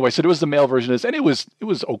anyway, so there was the male version of this, and it was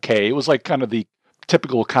okay. It was like kind of the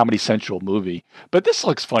typical Comedy Central movie. But this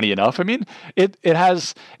looks funny enough. I mean, it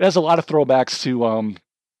has a lot of throwbacks to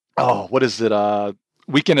what is it?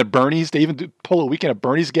 Weekend at Bernie's. They even pull a Weekend at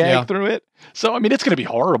Bernie's gag through it. So I mean, it's going to be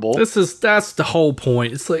horrible. That's the whole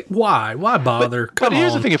point. It's like, why bother? But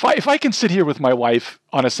here's the thing: if I can sit here with my wife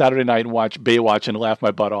on a Saturday night and watch Baywatch and laugh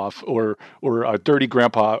my butt off, or Dirty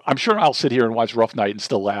Grandpa, I'm sure I'll sit here and watch Rough Night and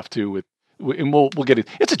still laugh too. And we'll get it.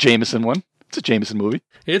 It's a Jameson one. It's a Jameson movie.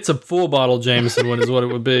 It's a full bottle Jameson one, is what it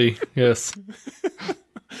would be. Yes.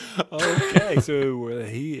 Okay, so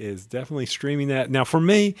he is definitely streaming that. Now, for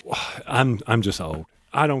me, I'm just old.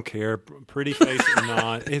 I don't care, pretty face or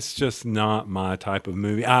not. It's just not my type of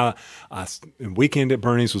movie. Weekend at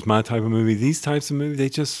Bernie's was my type of movie. These types of movies,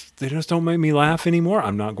 they just don't make me laugh anymore.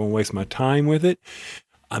 I'm not going to waste my time with it.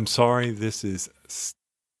 I'm sorry, this is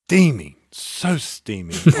steaming. So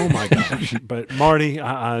steamy. Oh my gosh. But Marty,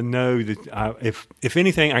 I know that if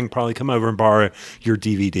anything, I can probably come over and borrow your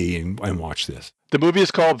DVD and watch this. The movie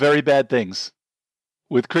is called Very Bad Things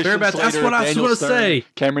with Christian Slater, that's what I was going to say.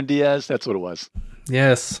 Cameron Diaz. That's what it was.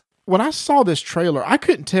 Yes. When I saw this trailer, I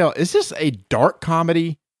couldn't tell, is this a dark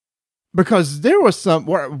comedy? Because there was some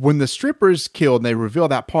when the strippers killed and they reveal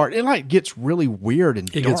that part, it like gets really weird and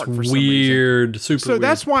dark. It gets for weird, super weird. So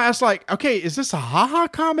that's why I was like, okay, is this a ha-ha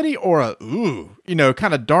comedy or a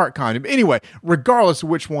kind of dark comedy? But anyway, regardless of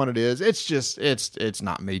which one it is, it's just it's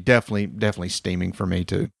not me. Definitely steaming for me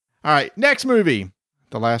too. All right, next movie.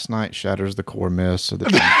 The Last Night shatters the core myths of the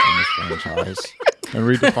Transformers franchise and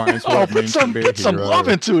redefines what it means to be a hero. Put some love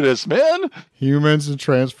into this, man. Humans and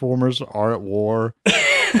Transformers are at war.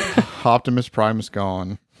 Optimus Prime is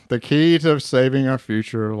gone. The key to saving our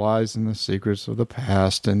future lies in the secrets of the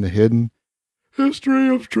past and the hidden history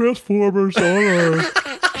of Transformers on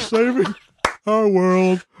Earth, saving our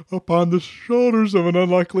world upon the shoulders of an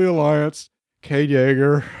unlikely alliance. Cade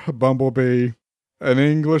Yeager, a Bumblebee, an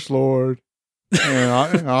English lord,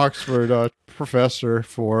 and an Oxford professor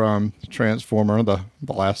for Transformer, the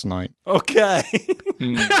Last Night. Okay.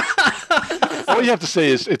 All you have to say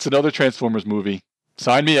is it's another Transformers movie.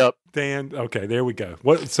 Sign me up. Dan, okay, there we go.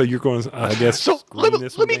 What? So you're going? I guess. So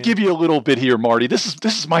let me give you a little bit here, Marty. This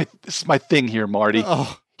is my thing here, Marty.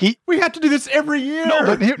 Oh, we have to do this every year.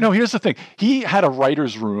 Here's the thing. He had a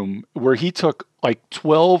writer's room where he took like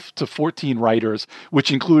 12 to 14 writers, which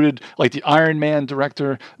included like the Iron Man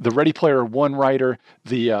director, the Ready Player One writer,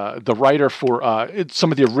 the writer for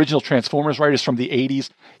some of the original Transformers writers from the 80s.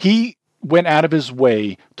 He went out of his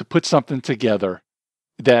way to put something together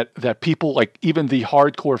that people, like even the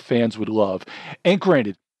hardcore fans, would love. And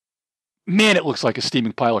granted, man, it looks like a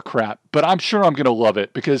steaming pile of crap, but I'm sure I'm going to love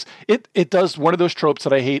it because it does one of those tropes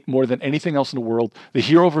that I hate more than anything else in the world. The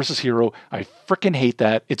hero versus hero. I freaking hate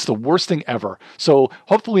that. It's the worst thing ever. So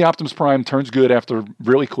hopefully Optimus Prime turns good after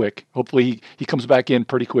really quick. Hopefully he comes back in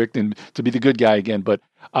pretty quick and to be the good guy again. But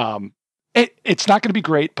it's not going to be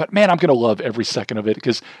great, but man, I'm going to love every second of it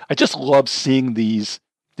because I just love seeing these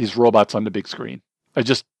robots on the big screen. I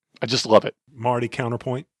just love it. Marty,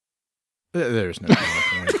 counterpoint? There's no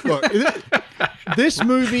counterpoint. Look, this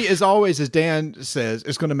movie is always, as Dan says,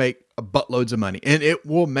 it's going to make buttloads of money, and it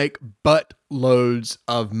will make buttloads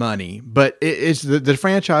of money. But it's the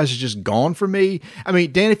franchise is just gone for me. I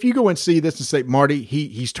mean, Dan, if you go and see this and say, Marty,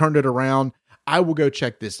 he's turned it around, I will go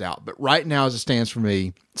check this out. But right now, as it stands for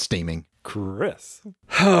me, steaming. Chris.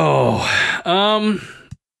 God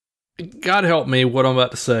help me what I'm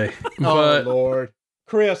about to say. Oh, Lord.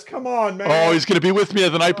 Chris, come on, man. Oh, he's going to be with me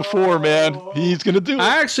the night before, man. He's going to do it.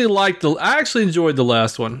 I actually enjoyed the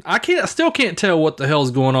last one. I still can't tell what the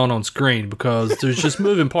hell's going on screen because there's just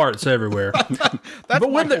moving parts everywhere.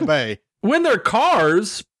 But when they're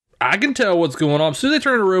cars, I can tell what's going on. As soon as they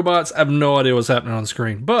turn into robots, I have no idea what's happening on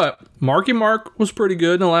screen. But Marky Mark was pretty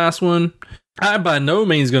good in the last one. I'm by no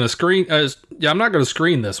means going to screen. I'm not going to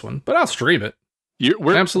screen this one, but I'll stream it.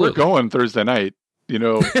 We're going Thursday night. June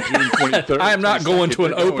 23rd. I am not going to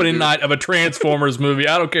an opening night of a Transformers movie.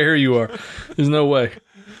 I don't care who you are. There's no way.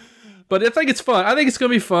 But I think it's fun. I think it's going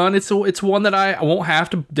to be fun. It's one that I won't have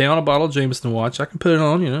to down a bottle of Jameson to watch. I can put it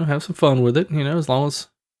on, have some fun with it, as long as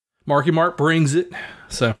Marky Mark brings it.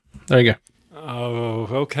 So, there you go. Oh,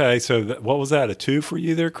 okay. So what was that? A 2 for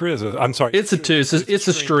you there, Chris? I'm sorry. It's a 2. It's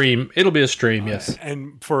a stream. It'll be a stream, yes.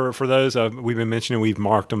 And for those we've been mentioning, we've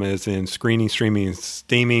marked them as in screening, streaming, and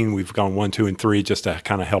steaming. We've gone 1, 2, and 3 just to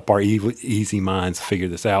kind of help our easy minds figure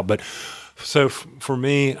this out. But so for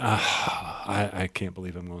me, I can't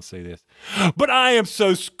believe I'm going to say this, but I am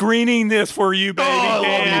so screening this for you, baby. Oh,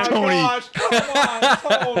 Dan. Tony. Gosh, come on,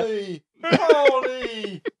 Tony.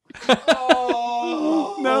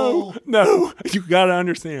 Oh. No, you got to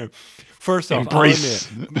understand. First off, Embrace.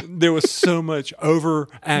 I'll admit, there was so much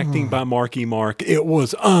overacting by Marky Mark. It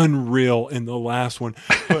was unreal in the last one.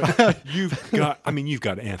 But you've got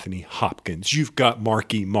Anthony Hopkins. You've got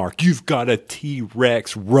Marky Mark. You've got a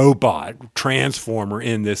T-Rex robot transformer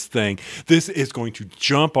in this thing. This is going to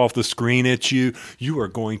jump off the screen at you. You are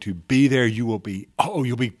going to be there. You'll be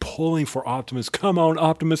pulling for Optimus. Come on,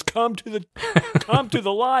 Optimus, come to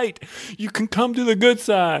the light. You can come to the good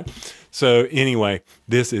side. So anyway,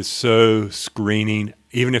 this is so screening.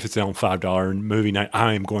 Even if it's on $5 movie night,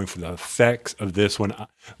 I am going for the effects of this one.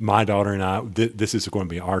 My daughter and I, this is going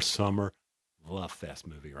to be our summer love fest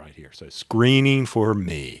movie right here. So screening for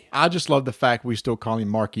me. I just love the fact we still call him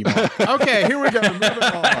Marky Mark. Okay, here we go. Moving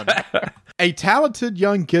on. A talented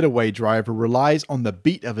young getaway driver relies on the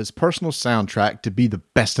beat of his personal soundtrack to be the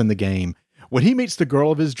best in the game. When he meets the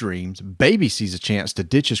girl of his dreams, Baby sees a chance to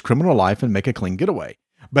ditch his criminal life and make a clean getaway.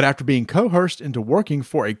 But after being coerced into working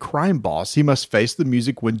for a crime boss, he must face the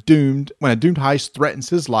music when a doomed heist threatens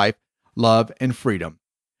his life, love, and freedom.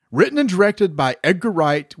 Written and directed by Edgar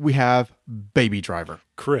Wright, we have Baby Driver.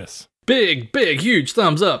 Chris. Big, huge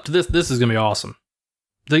thumbs up to this. This is going to be awesome.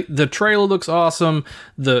 The trailer looks awesome.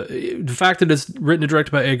 The fact that it's written and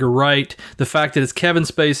directed by Edgar Wright, the fact that it's Kevin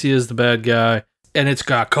Spacey as the bad guy, and it's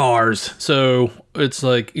got cars. So it's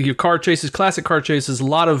like car chases, classic car chases, a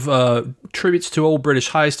lot of tributes to old British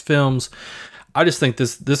heist films. I just think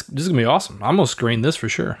this is going to be awesome. I'm going to screen this for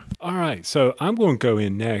sure. All right. So I'm going to go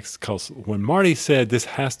in next because when Marty said this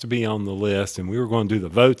has to be on the list and we were going to do the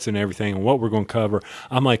votes and everything and what we're going to cover,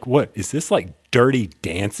 I'm like, what? Is this like Dirty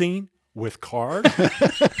Dancing with cars?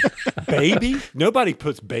 Baby? Nobody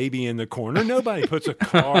puts Baby in the corner. Nobody puts a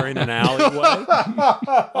car in an alleyway.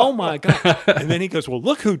 Oh, my God. And then he goes, well,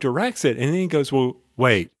 look who directs it. And then he goes, well,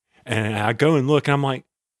 wait. And I go and look and I'm like,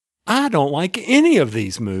 I don't like any of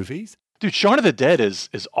these movies. Dude, Shaun of the Dead is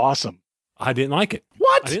awesome. I didn't like it.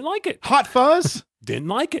 What? I didn't like it. Hot Fuzz? Didn't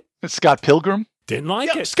like it. It's Scott Pilgrim. Didn't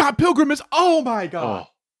like it. Scott Pilgrim is, oh my God.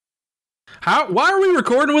 Why are we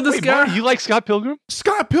recording with this Wait, guy? Marty, you like Scott Pilgrim?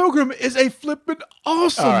 Scott Pilgrim is a flippin'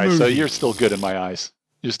 awesome All right, movie. so you're still good in my eyes.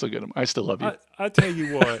 You're still good. I still love you. I tell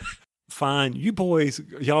you what, fine. You boys,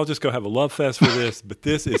 y'all just go have a love fest for this, but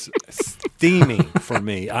this is steaming for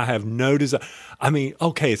me. I have no desire. I mean,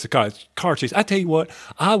 okay, it's a car chase. I tell you what,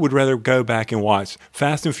 I would rather go back and watch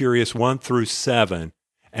Fast and Furious 1 through 7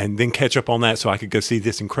 and then catch up on that so I could go see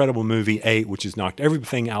this incredible movie 8, which has knocked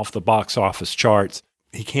everything off the box office charts.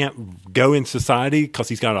 He can't go in society because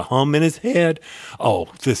he's got a hum in his head. Oh,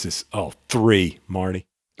 3, Marty.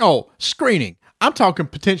 Oh, screening. I'm talking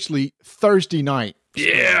potentially Thursday night.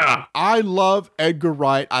 Yeah. I love Edgar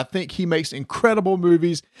Wright. I think he makes incredible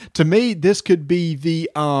movies. To me, this could be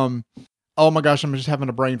the oh my gosh, I'm just having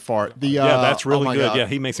a brain fart. That's really good. God. Yeah,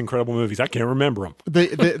 he makes incredible movies. I can't remember them.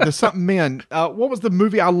 The something men. What was the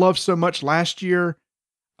movie I loved so much last year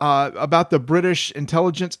about the British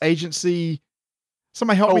intelligence agency?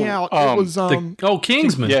 Somebody help me out. It was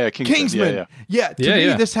Kingsman. Yeah, Kingsman. Yeah, to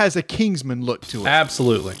me, this has a Kingsman look to it.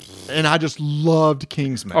 Absolutely. And I just loved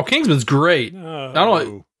Kingsman. Oh, Kingsman's great. No. I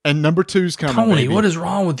don't. And number 2's coming. Tony, baby. what is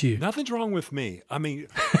wrong with you? Nothing's wrong with me. I mean,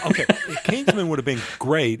 okay, Kingsman would have been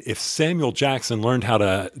great if Samuel Jackson learned how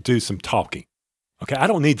to do some talking. Okay, I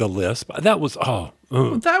don't need the lisp. That was, That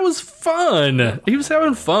was fun. He was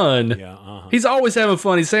having fun. Yeah, He's always having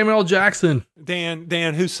fun. He's Samuel L. Jackson.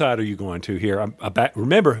 Dan, whose side are you going to here?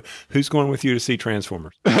 Remember, who's going with you to see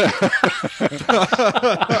Transformers?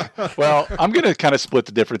 Well, I'm going to kind of split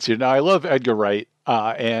the difference here. Now, I love Edgar Wright,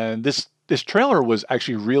 and this trailer was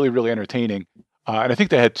actually really, really entertaining. And I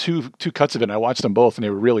think they had two cuts of it, and I watched them both, and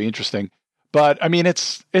they were really interesting. But I mean,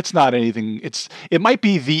 it's not anything. It might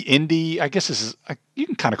be the indie. I guess this is. You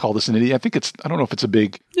can kind of call this an indie. I think it's. I don't know if it's a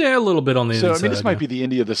big. Yeah, a little bit on the inside. So I mean, this might be the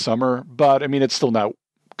indie of the summer, but I mean, it's still not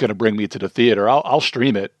going to bring me to the theater. I'll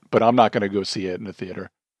stream it, but I'm not going to go see it in the theater.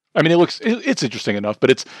 I mean, it's interesting enough, but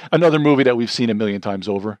it's another movie that we've seen a million times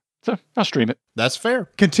over. So I'll stream it. That's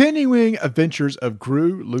fair. Continuing adventures of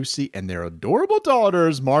Gru, Lucy, and their adorable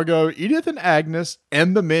daughters, Margot, Edith, and Agnes,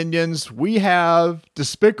 and the Minions, we have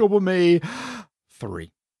Despicable Me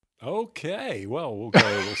 3. Okay, well,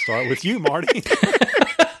 we'll start with you, Marty.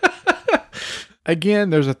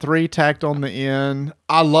 Again, there's a 3 tacked on the end.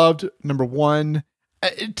 I loved number 1.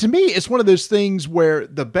 To me, it's one of those things where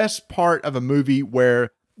the best part of a movie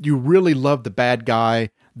where you really love the bad guy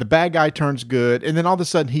turns good, and then all of a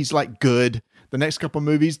sudden he's like good the next couple of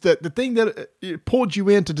movies. The thing that pulled you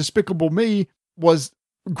into Despicable Me was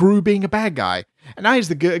Gru being a bad guy, and now he's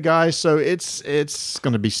the good guy, so it's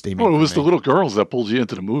going to be steamy. Well, it was the little girls that pulled you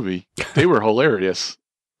into the movie. They were hilarious.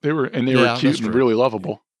 They were cute and really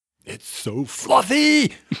lovable. It's so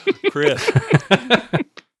fluffy. Chris.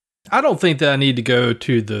 I don't think that I need to go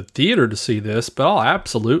to the theater to see this, but I'll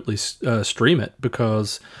absolutely stream it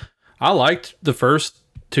because I liked the first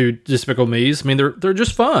two Despicable Me's. I mean, they're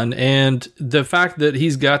just fun, and the fact that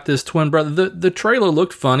he's got this twin brother, the trailer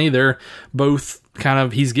looked funny. They're both kind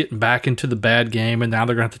of, he's getting back into the bad game, and now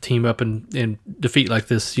they're going to have to team up and defeat like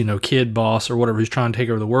this, kid boss or whatever who's trying to take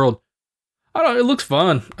over the world. I don't know, it looks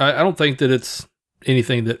fun. I don't think that it's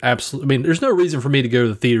anything that absolutely, I mean, there's no reason for me to go to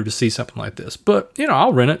the theater to see something like this, but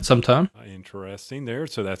I'll rent it sometime. Interesting there.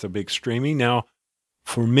 So that's a big streaming. Now,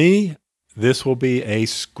 for me, this will be a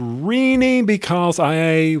screening because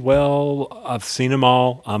I've seen them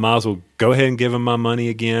all. I might as well go ahead and give them my money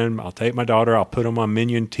again. I'll take my daughter, I'll put on my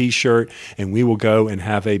Minion t-shirt, and we will go and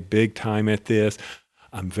have a big time at this.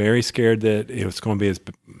 I'm very scared that it's going to be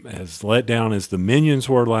as let down as the Minions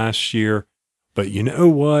were last year. But you know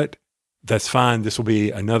what? That's fine. This will be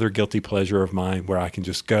another guilty pleasure of mine where I can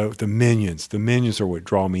just go. The Minions are what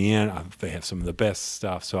draw me in. They have some of the best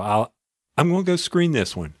stuff. So I'm going to go screen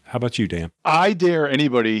this one. How about you, Dan? I dare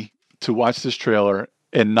anybody to watch this trailer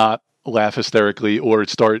and not laugh hysterically or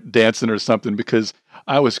start dancing or something, because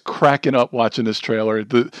I was cracking up watching this trailer.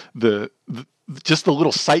 Just the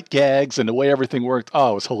little sight gags and the way everything worked.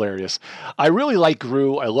 Oh, it was hilarious. I really like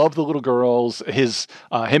Gru. I love the little girls. Him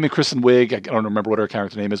and Kristen Wiig. I don't remember what her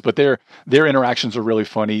character name is, but their interactions are really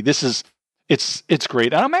funny. It's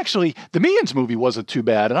great. And I'm actually, the Minions movie wasn't too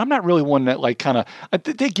bad, and I'm not really one that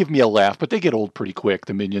they give me a laugh, but they get old pretty quick,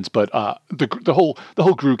 the Minions. But the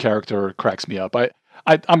whole Gru character cracks me up.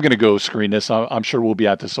 I'm going to go screen this. I'm sure we'll be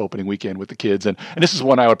at this opening weekend with the kids, and this is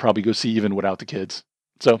one I would probably go see even without the kids.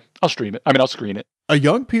 So I'll screen it. A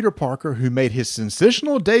young Peter Parker who made his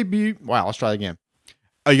sensational debut. Wow, let's try again.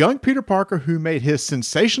 A young Peter Parker who made his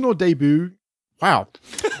sensational debut. Wow.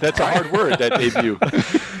 That's a hard word, that debut.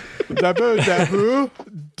 Debut.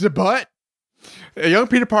 A young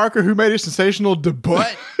Peter Parker who made his sensational debut.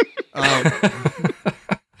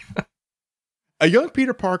 A young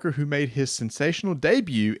Peter Parker who made his sensational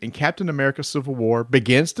debut in Captain America Civil War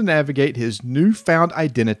begins to navigate his newfound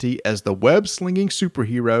identity as the web-slinging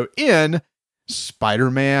superhero in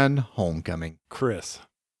Spider-Man Homecoming. Chris.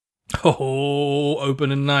 Oh,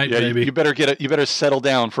 opening night, baby. You better settle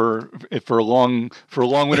down for a long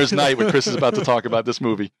winter's night when Chris is about to talk about this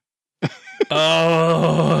movie.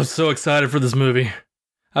 Oh, I'm so excited for this movie.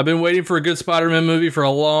 I've been waiting for a good Spider-Man movie for a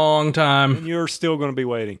long time. And you're still going to be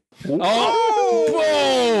waiting. Oh!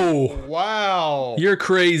 Wow. You're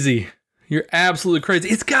crazy. You're absolutely crazy.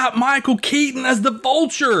 It's got Michael Keaton as the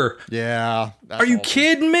Vulture. Yeah. Are you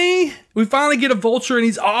kidding me? We finally get a Vulture and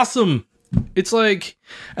he's awesome. It's like,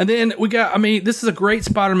 and then this is a great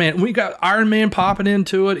Spider-Man. We got Iron Man popping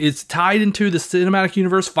into it. It's tied into the cinematic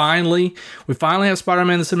universe finally. We finally have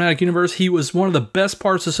Spider-Man in the cinematic universe. He was one of the best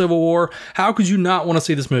parts of Civil War. How could you not want to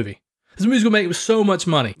see this movie? This movie's going to make so much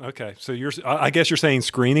money. Okay, so I guess you're saying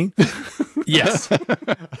screening? Yes.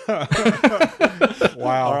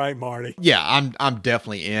 Wow. All right, Marty. Yeah, I'm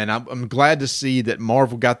definitely in. I'm glad to see that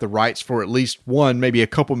Marvel got the rights for at least one, maybe a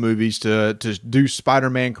couple movies to do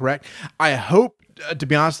Spider-Man correct. I hope, to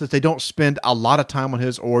be honest, that they don't spend a lot of time on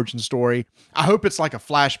his origin story. I hope it's like a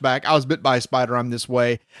flashback. I was bit by a spider. I'm this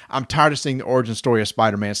way. I'm tired of seeing the origin story of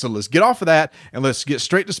Spider-Man. So let's get off of that and let's get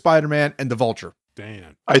straight to Spider-Man and the Vulture.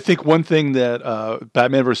 Dan. I think one thing that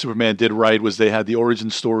Batman vs. Superman did right was they had the origin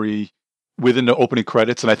story within the opening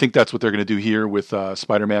credits, and I think that's what they're going to do here with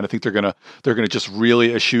Spider-Man. I think they're going to just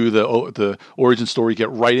really eschew the origin story,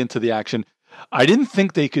 get right into the action. I didn't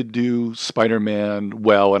think they could do Spider-Man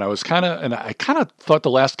well, and I kind of thought the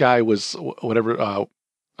last guy was whatever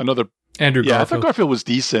another. Andrew Garfield. Yeah, I thought Garfield was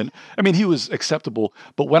decent. I mean, he was acceptable.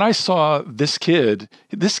 But when I saw this kid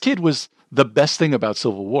was the best thing about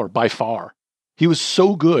Civil War by far. He was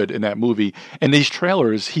so good in that movie. And these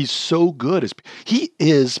trailers, he's so good. He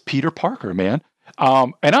is Peter Parker, man.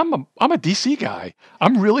 And I'm a DC guy.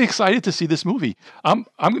 I'm really excited to see this movie. Me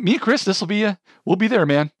and Chris, we'll be there,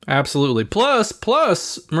 man. Absolutely. Plus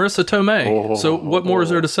Marissa Tomei. So what more is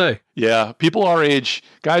there to say? Yeah, people our age,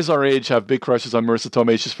 guys our age, have big crushes on Marissa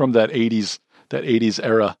Tomei. She's from that '80s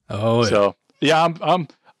era. Oh, yeah. So yeah,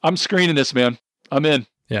 I'm screening this, man. I'm in.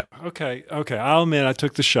 Yeah. Okay. I'll admit I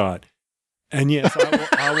took the shot. And yes,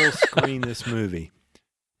 I will screen this movie.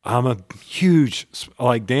 I'm a huge,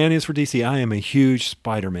 like Dan is for DC, I am a huge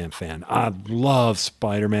Spider-Man fan. I love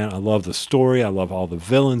Spider-Man. I love the story. I love all the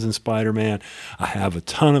villains in Spider-Man. I have a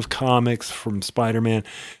ton of comics from Spider-Man.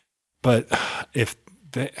 But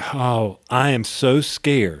I am so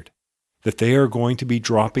scared that they are going to be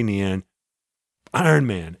dropping in Iron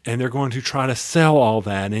Man and they're going to try to sell all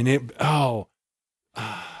that. And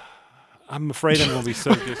I'm afraid I'm going to be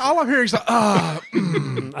so disappointed. All I'm hearing is like, I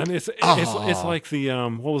mean, it's like the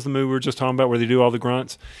what was the movie we were just talking about where they do all the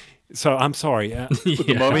grunts? So I'm sorry. With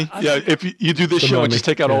the Mummy? Yeah, if you do this show Mummy. and just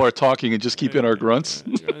take out all our talking and just keep in our grunts.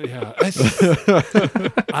 Yeah,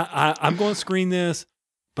 I'm going to screen this,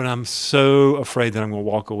 but I'm so afraid that I'm going to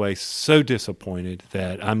walk away so disappointed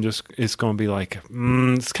that it's going to be like,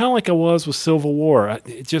 it's kind of like I was with Civil War.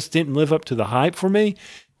 It just didn't live up to the hype for me.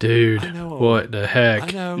 Dude, what the heck? I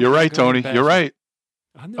know. You're right, Tony. You're right.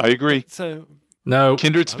 I agree. So No.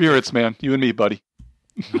 Kindred spirits, man. You and me, buddy.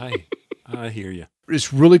 I hear you.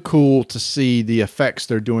 it's really cool to see the effects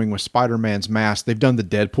they're doing with Spider-Man's mask. They've done the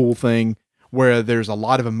Deadpool thing where there's a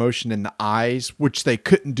lot of emotion in the eyes, which they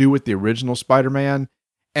couldn't do with the original Spider-Man.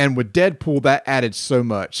 And with Deadpool, that added so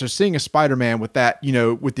much. So seeing a Spider-Man with that,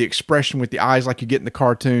 with the expression, with the eyes like you get in the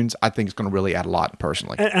cartoons, I think it's going to really add a lot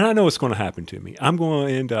personally. And I know what's going to happen to me. I'm going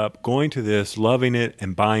to end up going to this, loving it,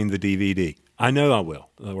 and buying the DVD. I know I will,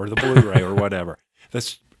 or the Blu-ray or whatever.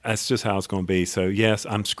 That's just how it's going to be. So yes,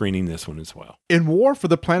 I'm screening this one as well. In War for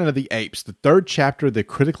the Planet of the Apes, the third chapter of the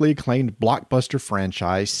critically acclaimed blockbuster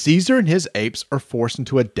franchise, Caesar and his apes are forced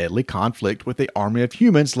into a deadly conflict with an army of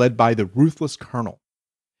humans led by the ruthless Colonel.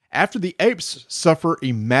 After the apes suffer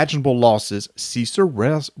imaginable losses, Caesar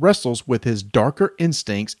wrestles with his darker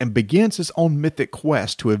instincts and begins his own mythic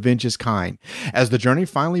quest to avenge his kind. As the journey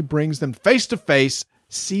finally brings them face to face,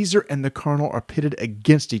 Caesar and the Colonel are pitted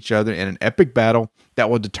against each other in an epic battle that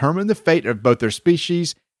will determine the fate of both their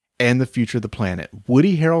species and the future of the planet.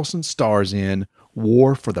 Woody Harrelson stars in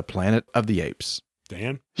War for the Planet of the Apes.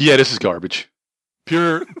 Dan? Yeah, this is garbage.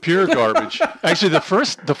 Pure garbage. Actually, the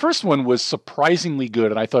first one was surprisingly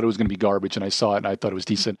good, and I thought it was going to be garbage, and I saw it, and I thought it was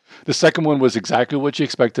decent. The second one was exactly what you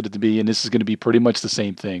expected it to be, and this is going to be pretty much the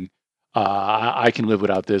same thing. I can live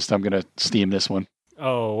without this. I'm going to steam this one.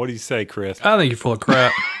 Oh, what do you say, Chris? I think you're full of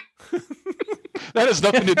crap. That has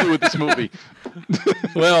nothing to do with this movie.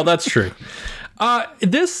 Well, that's true.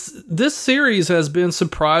 This series has been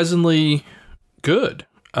surprisingly good.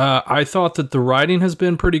 I thought that the writing has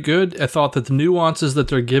been pretty good. I thought that the nuances that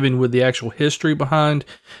they're giving with the actual history behind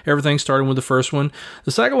everything, starting with the first one.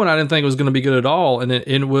 The second one I didn't think was going to be good at all, and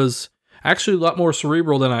it was actually a lot more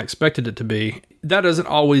cerebral than I expected it to be. That doesn't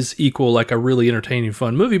always equal like a really entertaining,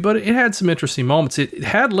 fun movie, but it had some interesting moments. It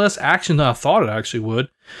had less action than I thought it actually would.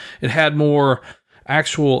 It had more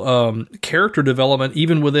actual character development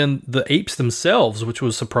even within the apes themselves, which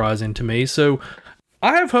was surprising to me. So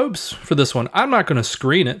I have hopes for this one. I'm not going to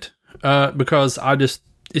screen it because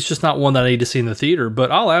it's just not one that I need to see in the theater,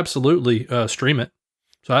 but I'll absolutely stream it.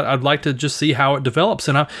 So I'd like to just see how it develops.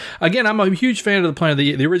 And I'm a huge fan of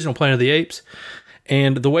the original Planet of the Apes,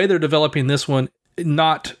 and the way they're developing this one,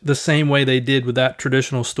 not the same way they did with that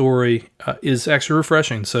traditional story, is actually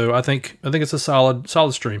refreshing. So I think it's a solid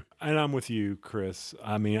stream. And I'm with you, Chris.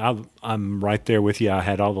 I mean, I'm right there with you. I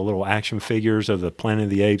had all the little action figures of the Planet of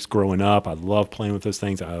the Apes growing up. I love playing with those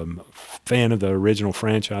things. I'm a fan of the original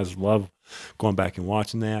franchise. Love going back and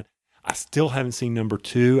watching that. I still haven't seen number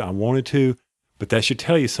 2. I wanted to, but that should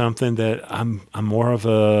tell you something that I'm more of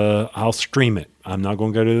I'll stream it. I'm not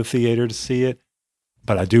going to go to the theater to see it,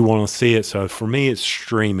 but I do want to see it. So for me, it's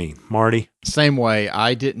streaming. Marty? Same way.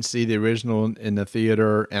 I didn't see the original in the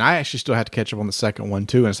theater, and I actually still have to catch up on the second one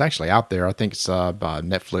too. And it's actually out there. I think it's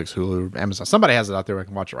Netflix, Hulu, Amazon. Somebody has it out there. I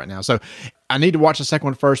can watch it right now. So I need to watch the second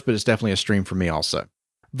one first, but it's definitely a stream for me also.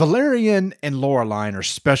 Valerian and Laureline are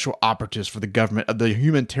special operatives for the government of the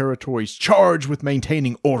human territories charged with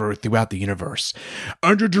maintaining order throughout the universe.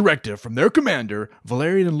 Under directive from their commander,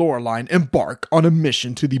 Valerian and Laureline embark on a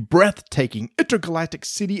mission to the breathtaking intergalactic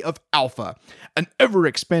city of Alpha, an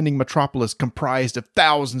ever-expanding metropolis comprised of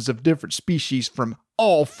thousands of different species from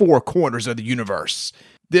all 4 corners of the universe.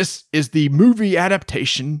 This is the movie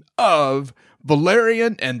adaptation of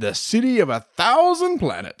Valerian and the City of 1,000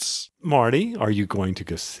 Planets. Marty, are you going to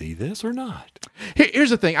go see this or not? Here's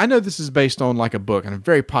the thing. I know this is based on like a book, and a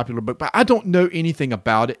very popular book, but I don't know anything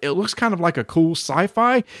about it. It looks kind of like a cool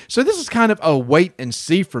sci-fi. So this is kind of a wait and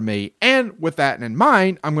see for me. And with that in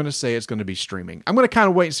mind, I'm going to say it's going to be streaming. I'm going to kind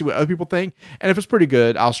of wait and see what other people think. And if it's pretty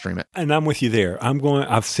good, I'll stream it. And I'm with you there.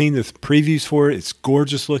 I've seen the previews for it. It's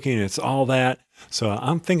gorgeous looking. It's all that. So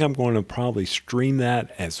I think I'm going to probably stream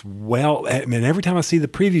that as well. I mean, every time I see the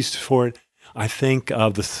previews for it, I think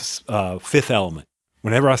of the Fifth Element.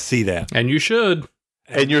 Whenever I see that, and you should,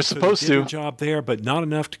 and you're supposed to. Job there, but not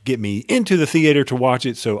enough to get me into the theater to watch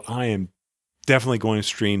it. So I am definitely going to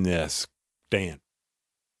stream this. Dan.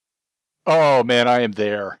 Oh man, I am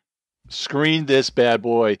there. Screen this bad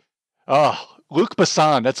boy. Oh, Luc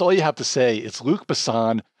Besson. That's all you have to say. It's Luc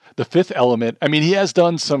Besson, the Fifth Element. I mean, he has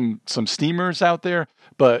done some steamers out there,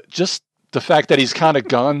 but just the fact that he's kind of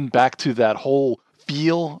gone back to that whole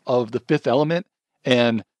feel of the Fifth Element,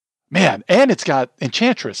 and man, and it's got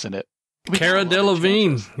Enchantress in it. Cara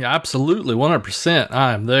Delevingne. Yeah, absolutely. 100%.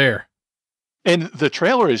 I am there. And the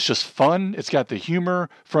trailer is just fun. It's got the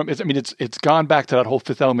humor it's gone back to that whole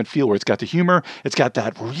Fifth Element feel where it's got the humor. It's got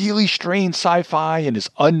that really strange sci-fi and this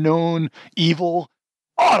unknown evil.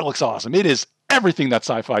 Oh, it looks awesome. It is everything that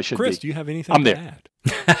sci-fi should be. Chris, do you have anything to add?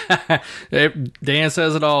 Dan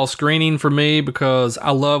says it all. Screening for me because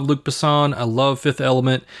I love Luc Besson. I love Fifth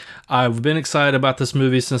Element. I've been excited about this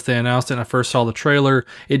movie since they announced it and I first saw the trailer.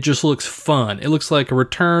 It just looks fun. It looks like a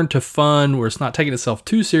return to fun where it's not taking itself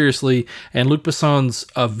too seriously. And Luc Besson's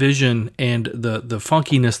vision and the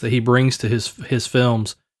funkiness that he brings to his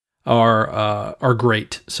films are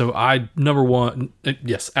great. So number one,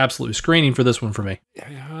 yes, absolutely. Screening for this one for me.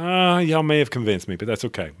 Y'all may have convinced me, but that's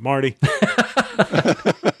okay. Marty.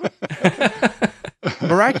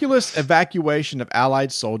 Miraculous evacuation of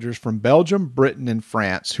Allied soldiers from Belgium, Britain, and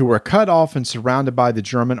France who were cut off and surrounded by the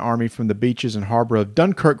German army from the beaches and harbor of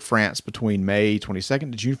Dunkirk, France between May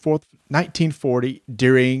 22nd to June 4th, 1940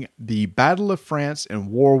 during the Battle of France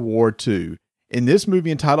and World War II. In this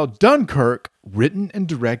movie entitled Dunkirk, written and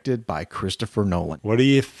directed by Christopher Nolan. What do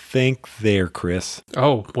you think there, Chris?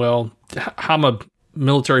 Oh, well, I'm a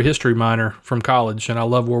military history minor from college and I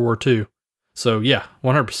love World War II. So yeah,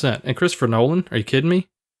 100%. And Christopher Nolan, are you kidding me?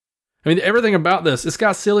 I mean, everything about this, it's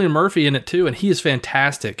got Cillian Murphy in it too, and he is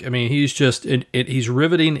fantastic. I mean, he's just, he's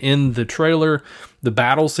riveting in the trailer. The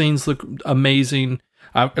battle scenes look amazing.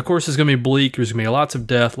 Of course, it's going to be bleak. There's going to be lots of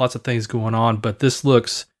death, lots of things going on, but this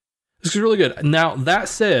looks really good. Now, that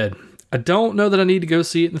said, I don't know that I need to go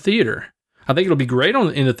see it in the theater. I think it'll be great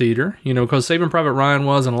in the theater, because Saving Private Ryan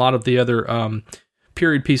was, and a lot of the other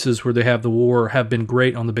period pieces where they have the war have been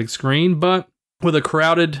great on the big screen, but with a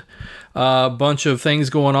crowded bunch of things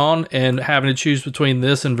going on and having to choose between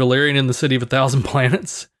this and Valerian in the City of a Thousand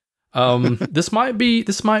Planets, this might be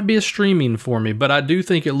a streaming for me, but I do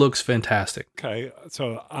think it looks fantastic. Okay,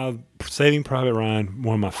 so Saving Private Ryan,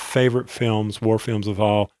 one of my favorite films, war films of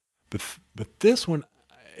all, but this one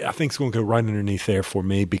I think is going to go right underneath there for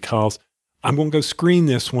me because I'm going to go screen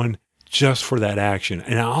this one just for that action.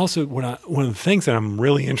 And I also, one of the things that I'm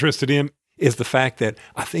really interested in is the fact that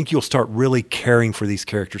I think you'll start really caring for these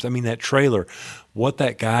characters. I mean, that trailer, what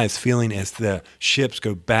that guy is feeling as the ships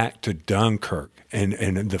go back to Dunkirk and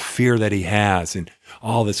the fear that he has and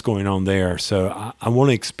all that's going on there. So I want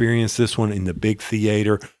to experience this one in the big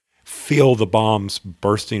theater, feel the bombs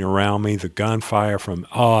bursting around me, the gunfire from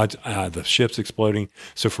the ships exploding.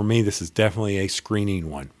 So for me, this is definitely a screening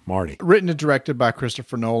one. Marty. Written and directed by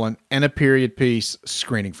Christopher Nolan and a period piece,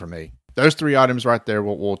 screening for me. Those three items right there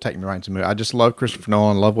will take me right into the movie. I just love Christopher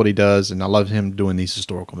Nolan, love what he does, and I love him doing these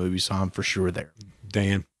historical movies, so I'm for sure there.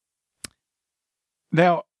 Dan.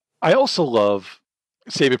 Now, I also love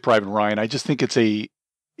Saving Private Ryan. I just think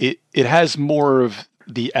it has more of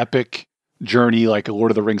the epic journey, like a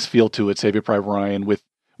Lord of the Rings feel to it, Saving Private Ryan, with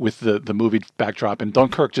the movie backdrop, and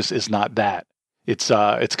Dunkirk just is not that.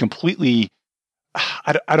 It's completely,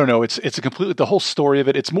 I don't know. It's a completely, the whole story of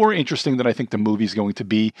it. It's more interesting than I think the movie's going to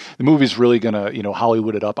be. The movie's really gonna,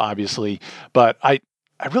 Hollywood it up, obviously, but I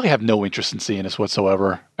really have no interest in seeing this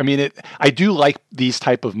whatsoever. I mean, I do like these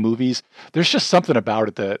type of movies. There's just something about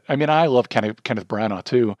it that, I love Kenneth Branagh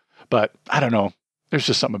too, but I don't know. There's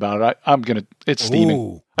just something about it. It's steaming.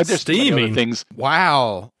 Ooh, there's steaming things.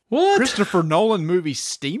 Wow. What? Christopher Nolan movie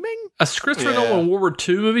steaming? A Christopher Nolan World War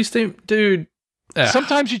II movie steam? Dude.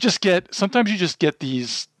 Sometimes you just get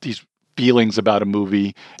these feelings about a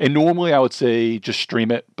movie, and normally I would say just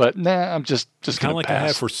stream it, but nah, I'm just kind of like pass. I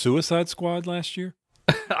had for Suicide Squad last year.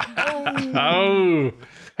 Oh.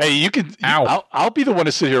 Hey, you can. I'll be the one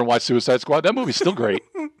to sit here and watch Suicide Squad. That movie's still great.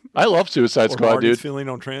 I love Suicide Squad, Marty's dude. Feeling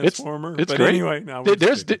on Transformer. It's but great. Anyway, no,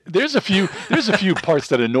 there's a few parts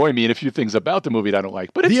that annoy me and a few things about the movie that I don't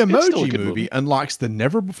like. But the it's still a Emoji good movie unlocks the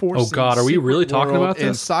never before. Oh God, are we really talking about this?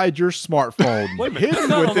 Inside your smartphone,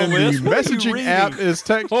 hidden within the messaging app is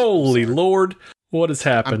text. Holy Lord, what has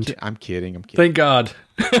happened? I'm kidding. Thank God.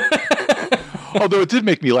 Although it did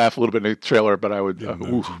make me laugh a little bit in the trailer, but I would.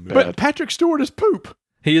 But Patrick Stewart is poop.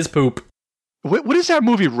 He is poop. What is that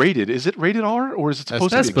movie rated? Is it rated R or is it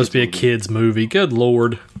supposed to be a kid's movie? Good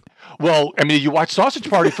Lord. Well, you watch Sausage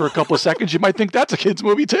Party for a couple of seconds, you might think that's a kid's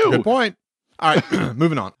movie too. Good point. All right,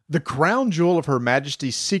 moving on. The crown jewel of Her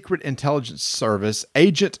Majesty's Secret Intelligence Service,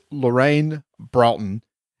 Agent Lorraine Broughton,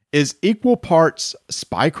 is equal parts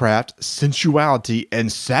spycraft, sensuality,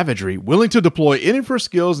 and savagery, willing to deploy any of her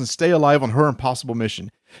skills and stay alive on her impossible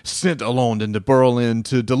mission. Sent alone into Berlin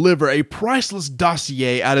to deliver a priceless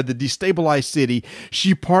dossier out of the destabilized city,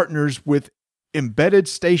 she partners with embedded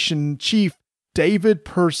station chief David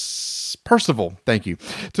Percival, thank you,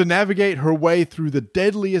 to navigate her way through the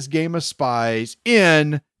deadliest game of spies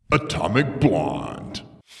in Atomic Blonde.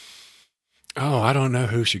 Oh, I don't know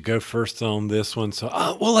who should go first on this one,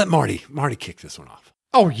 so we'll let Marty kick this one off.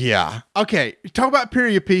 Oh, yeah. Okay, talk about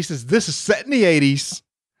period pieces. This is set in the 80s.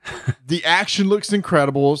 The action looks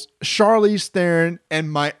incredible. Charlize Theron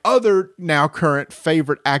and my other now current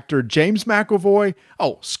favorite actor, James McAvoy.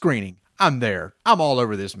 Oh, screening. I'm there. I'm all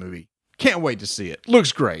over this movie. Can't wait to see it.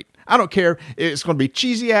 Looks great. I don't care. It's going to be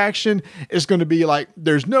cheesy action. It's going to be like,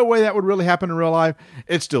 there's no way that would really happen in real life.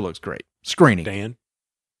 It still looks great. Screening. Dan?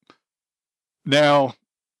 Now,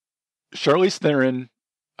 Charlize Theron,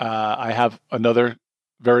 I have another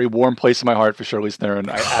very warm place in my heart for Charlize Theron.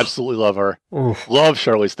 I absolutely love her. Oof. Love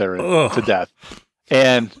Charlize Theron to death.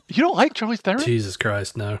 And you don't like Charlize Theron? Jesus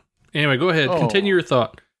Christ, no. Anyway, go ahead. Continue your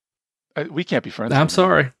thought. We can't be friends. I'm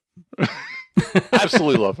sorry.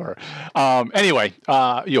 Absolutely love her. Anyway,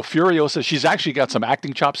 Furiosa, she's actually got some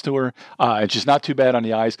acting chops to her, and she's not too bad on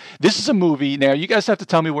the eyes. This is a movie. Now, you guys have to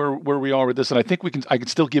tell me where we are with this, and I think I can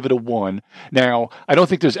still give it a 1. Now, I don't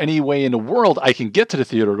think there's any way in the world I can get to the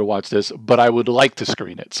theater to watch this, but I would like to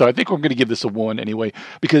screen it. So I think we're going to give this a 1 anyway,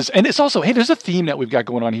 and it's also, hey, there's a theme that we've got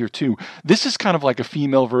going on here too. This is kind of like a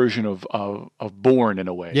female version of Bourne in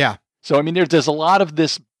a way. Yeah. So, I mean, there's a lot of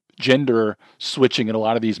this gender switching in a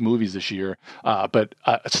lot of these movies this year, but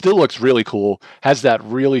it still looks really cool. Has that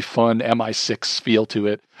really fun MI6 feel to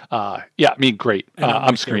it. Great.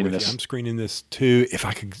 I'm screening this. I'm screening this too. If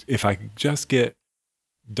I could just get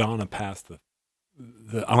Donna past the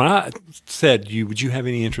when I said would you have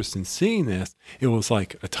any interest in seeing this? It was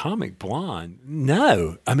like Atomic Blonde.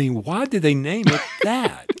 No, I mean, why did they name it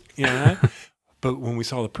that? You know. But when we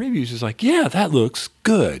saw the previews, it's like, yeah, that looks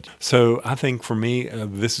good. So I think for me,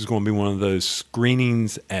 this is going to be one of those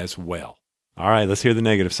screenings as well. All right, let's hear the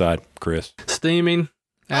negative side, Chris. Steaming.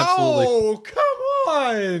 Absolutely. Oh, come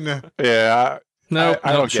on. Yeah. No,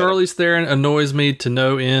 I don't get Charlize Theron annoys me to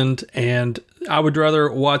no end, and I would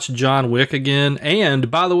rather watch John Wick again.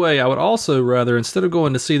 And by the way, I would also rather, instead of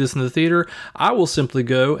going to see this in the theater, I will simply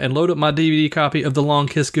go and load up my DVD copy of The Long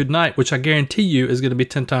Kiss Goodnight, which I guarantee you is going to be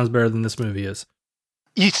 10 times better than this movie is.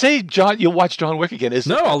 You say you'll watch John Wick again?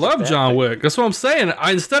 I love John Wick. That's what I'm saying.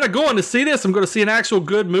 Instead of going to see this, I'm going to see an actual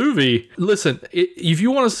good movie. Listen, if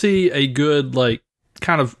you want to see a good,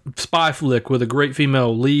 kind of spy flick with a great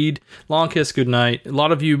female lead, Long Kiss Goodnight. A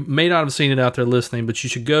lot of you may not have seen it out there listening, but you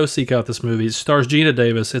should go seek out this movie. It stars Gina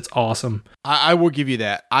Davis. It's awesome. I will give you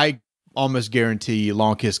that. I almost guarantee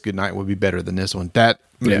Long Kiss Goodnight will be better than this one. That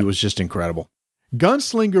movie was just incredible.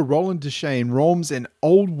 Gunslinger Roland Deschain roams an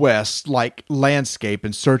Old West-like landscape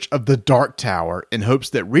in search of the Dark Tower in hopes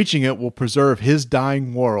that reaching it will preserve his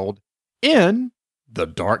dying world in the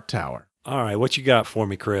Dark Tower. All right, what you got for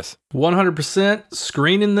me, Chris? 100%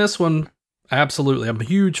 screening this one. Absolutely. I'm a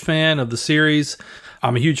huge fan of the series.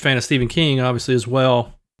 I'm a huge fan of Stephen King, obviously, as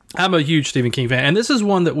well. I'm a huge Stephen King fan. And this is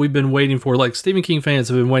one that we've been waiting for. Like, Stephen King fans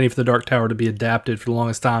have been waiting for the Dark Tower to be adapted for the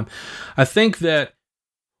longest time. I think that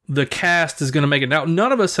the cast is going to make it. Now,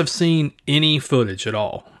 none of us have seen any footage at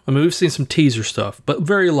all. I mean, we've seen some teaser stuff, but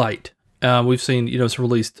very light. We've seen, some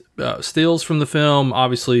released stills from the film,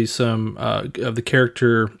 obviously some of the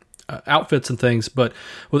character outfits and things, but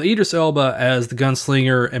with Idris Elba as the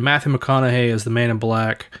gunslinger and Matthew McConaughey as the Man in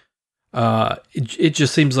Black, it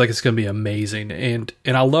just seems like it's going to be amazing. And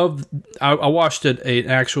I watched an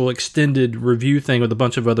actual extended review thing with a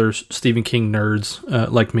bunch of other Stephen King nerds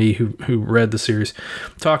like me who read the series,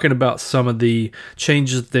 talking about some of the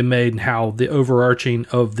changes that they made and how the overarching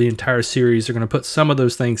of the entire series are going to put some of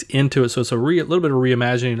those things into it. So it's a little bit of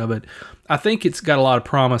reimagining of it. I think it's got a lot of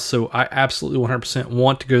promise, so I absolutely 100%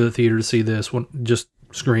 want to go to the theater to see this one. Just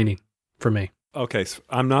screening for me. Okay, so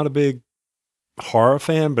I'm not a big horror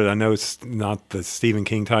fan, but I know it's not the Stephen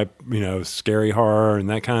King type, scary horror and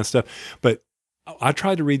that kind of stuff. But I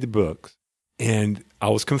tried to read the books and I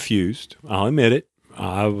was confused. I'll admit it.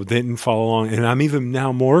 I didn't follow along. And I'm even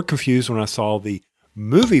now more confused when I saw the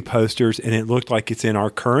movie posters and it looked like it's in our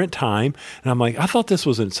current time. And I'm like, I thought this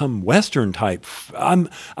was in some Western type. I'm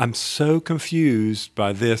so confused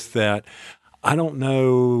by this that I don't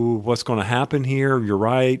know what's going to happen here. You're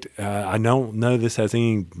right. I don't know this has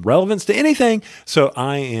any relevance to anything. So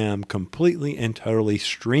I am completely and totally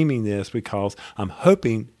streaming this because I'm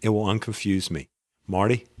hoping it will unconfuse me.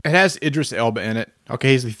 Marty? It has Idris Elba in it.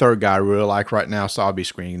 Okay, he's the third guy I really like right now, so I'll be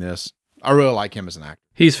screening this. I really like him as an actor.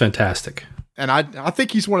 He's fantastic. And I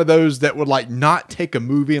think he's one of those that would like not take a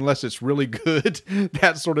movie unless it's really good.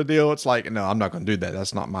 That sort of deal. It's like, no, I'm not going to do that.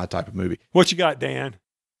 That's not my type of movie. What you got, Dan?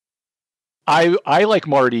 I like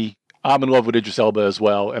Marty. I'm in love with Idris Elba as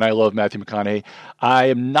well, and I love Matthew McConaughey. I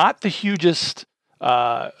am not the hugest.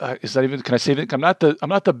 Is that even? Can I say that? I'm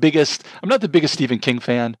not the biggest Stephen King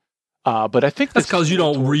fan. But I think that's because you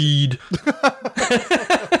don't read.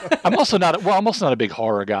 I'm also not a big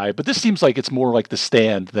horror guy, but this seems like it's more like The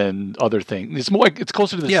Stand than other things. It's more like it's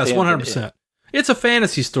closer to The Stand. Yes, 100%. It's a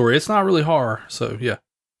fantasy story. It's not really horror. So yeah.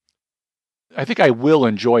 I think I will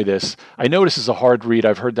enjoy this. I know this is a hard read.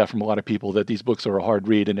 I've heard that from a lot of people that these books are a hard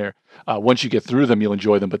read, and they're once you get through them, you'll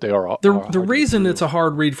enjoy them. But they are the reason it's a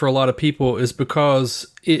hard read for a lot of people is because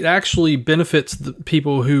it actually benefits the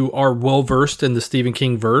people who are well versed in the Stephen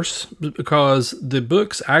King verse, because the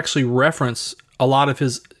books actually reference a lot of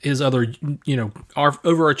his other our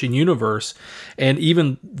overarching universe, and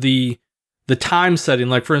even the time setting.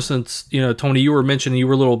 Like, for instance, Tony, you were mentioning you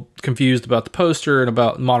were a little confused about the poster and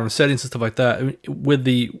about modern settings and stuff like that. I mean, with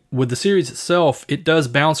the series itself, it does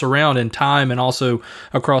bounce around in time and also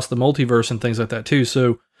across the multiverse and things like that too.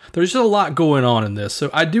 So there's just a lot going on in this. So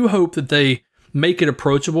I do hope that they make it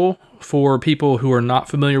approachable for people who are not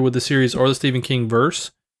familiar with the series or the Stephen King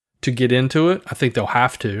verse to get into it. I think they'll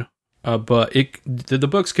have to, but the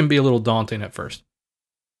books can be a little daunting at first.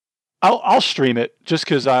 I'll stream it just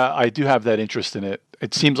because I do have that interest in it.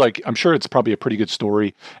 It seems like, I'm sure it's probably a pretty good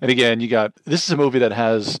story. And again, this is a movie that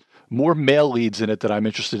has more male leads in it that I'm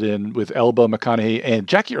interested in, with Elba, McConaughey, and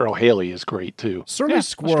Jackie Earle Haley is great too. Surly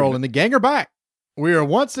Squirrel and the gang are back. We are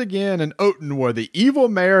once again in Oton, where the evil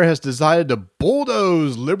mayor has decided to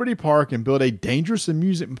bulldoze Liberty Park and build a dangerous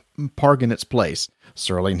amusement park in its place.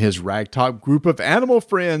 Surly and his ragtop group of animal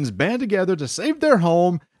friends band together to save their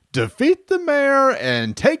home, defeat the mayor,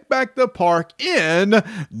 and take back the park in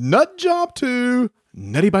Nut Job 2,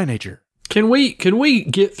 Nutty by Nature. Can we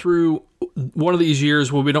get through one of these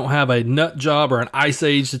years where we don't have a nut job or an ice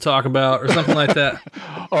age to talk about or something like that?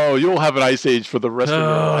 Oh, you'll have an ice age for the rest of your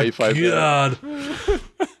life. I God.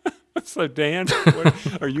 So, Dan,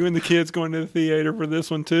 are you and the kids going to the theater for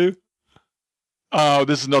this one too? Oh,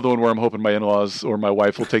 this is another one where I'm hoping my in-laws or my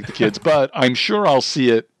wife will take the kids, but I'm sure I'll see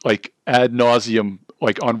it like ad nauseum,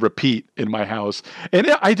 like on repeat in my house.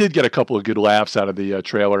 And I did get a couple of good laughs out of the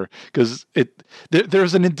trailer, because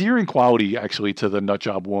there's an endearing quality actually to the Nut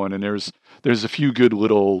Job one, and there's a few good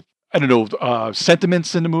little, I don't know,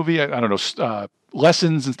 sentiments in the movie. I don't know,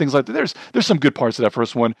 lessons and things like that. There's some good parts of that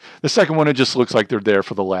first one. The second one, it just looks like they're there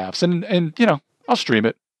for the laughs, and I'll stream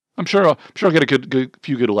it. I'm sure I'll get a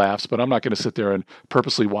few good laughs, but I'm not going to sit there and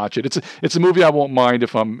purposely watch it. It's a movie I won't mind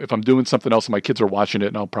if I'm doing something else and my kids are watching it,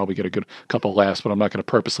 and I'll probably get a good couple of laughs, but I'm not going to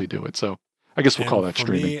purposely do it. So I guess we'll call that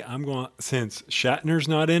streaming. Me, I'm going, since Shatner's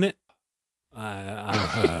not in it,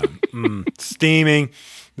 steaming.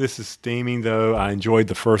 This is steaming, though. I enjoyed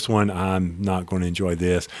the first one. I'm not going to enjoy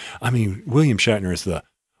this. I mean, William Shatner is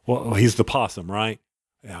he's the possum, right?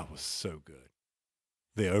 That was so good.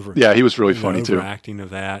 He was really funny too. Acting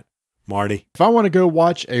of that, Marty. If I want to go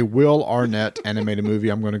watch a Will Arnett animated movie,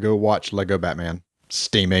 I'm going to go watch Lego Batman.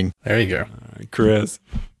 Steaming. There you go. All right, Chris.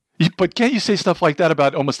 But can't you say stuff like that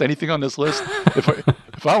about almost anything on this list?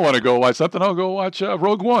 If I want to go watch something, I'll go watch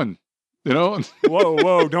Rogue One.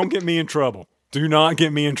 Whoa! Don't get me in trouble. Do not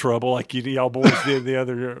get me in trouble like y'all boys did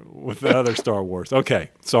with the other Star Wars.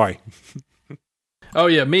 Okay, sorry. Oh,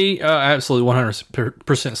 yeah, me, absolutely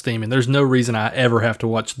 100% steaming. There's no reason I ever have to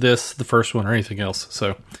watch this, the first one, or anything else.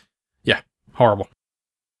 So, yeah, horrible.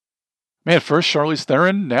 Man, first Charlize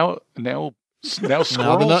Theron, now Squirrels.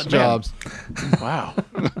 Now the nut jobs. Wow.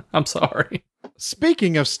 I'm sorry.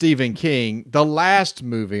 Speaking of Stephen King, the last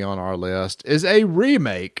movie on our list is a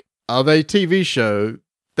remake of a TV show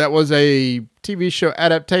that was a TV show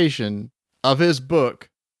adaptation of his book,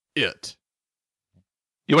 It.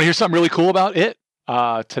 You want to hear something really cool about It?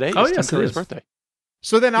 Today is Tim Curry's birthday.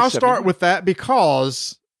 So then I'll start with that,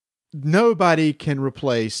 because nobody can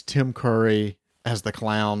replace Tim Curry as the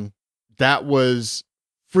clown. That was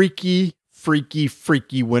freaky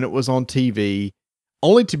when it was on TV,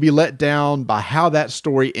 only to be let down by how that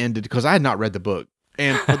story ended, because I had not read the book.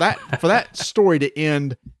 And for that story to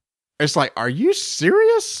end, it's like, are you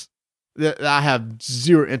serious? That I have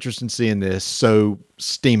zero interest in seeing this. So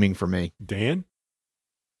steaming for me. Dan?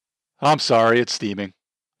 I'm sorry, it's steaming.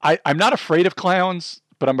 I'm not afraid of clowns,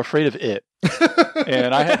 but I'm afraid of It.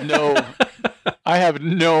 And I have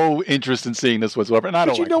no interest in seeing this whatsoever. And I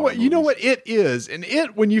don't. But you know what It is, and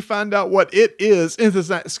It, when you find out what It is, isn't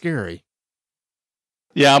that scary?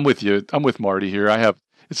 Yeah, I'm with you. I'm with Marty here.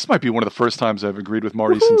 This might be one of the first times I've agreed with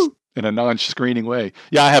Marty since in a non-screening way.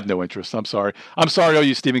 Yeah, I have no interest. I'm sorry. I'm sorry, all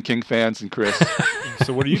you Stephen King fans and Chris.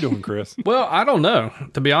 So what are you doing, Chris? Well, I don't know.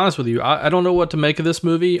 To be honest with you, I don't know what to make of this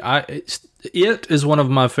movie. It is one of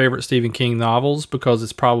my favorite Stephen King novels because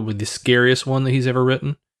it's probably the scariest one that he's ever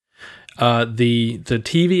written. The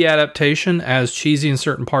TV adaptation, as cheesy in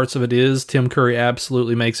certain parts of it is, Tim Curry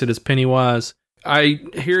absolutely makes it as Pennywise. I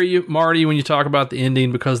hear you, Marty, when you talk about the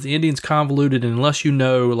ending, because the ending's convoluted, and unless you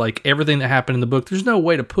know like everything that happened in the book, there's no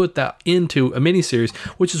way to put that into a miniseries,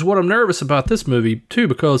 which is what I'm nervous about this movie too,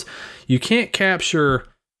 because you can't capture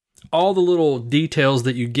all the little details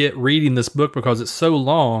that you get reading this book because it's so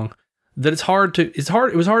long that it was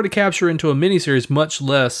hard to capture into a miniseries, much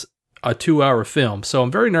less a 2-hour film. So I'm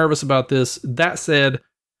very nervous about this. That said,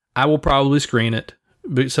 I will probably screen it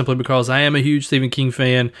simply because I am a huge Stephen King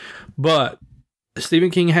fan, but Stephen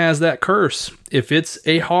King has that curse. If it's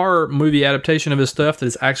a horror movie adaptation of his stuff that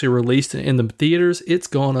is actually released in the theaters, it's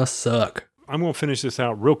gonna suck. I'm gonna finish this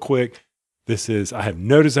out real quick. I have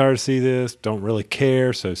no desire to see this, don't really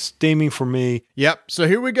care, so steaming for me. Yep, so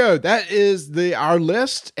here we go. That is our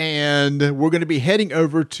list, and we're going to be heading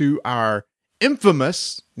over to our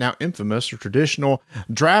infamous or traditional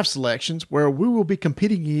draft selections, where we will be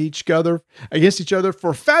competing against each other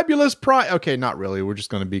for fabulous prize. Okay, not really. We're just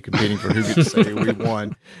going to be competing for who gets to say we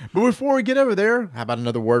won. But before we get over there, how about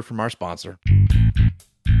another word from our sponsor?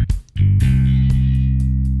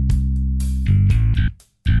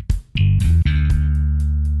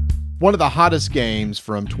 One of the hottest games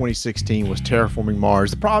from 2016 was Terraforming Mars.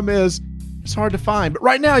 The problem is it's hard to find, but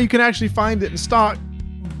right now you can actually find it in stock.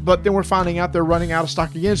 But then we're finding out they're running out of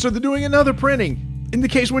stock again, so they're doing another printing. In the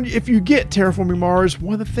case if you get Terraforming Mars,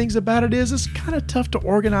 one of the things about it is it's kind of tough to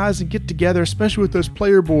organize and get together, especially with those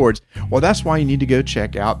player boards. Well, that's why you need to go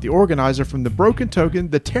check out the organizer from the Broken Token,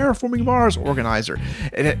 the Terraforming Mars organizer.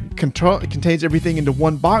 And it contains everything into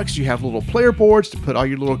one box. You have little player boards to put all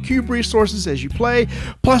your little cube resources as you play.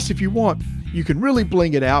 Plus, if you want, you can really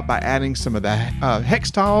bling it out by adding some of the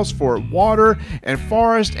hex tiles for water and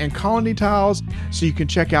forest and colony tiles. So you can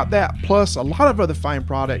check out that, plus a lot of other fine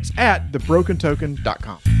products at thebrokentoken.com.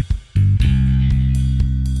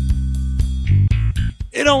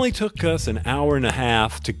 It only took us an hour and a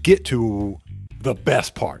half to get to the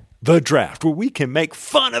best part, the draft, where we can make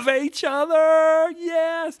fun of each other.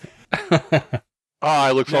 Yes.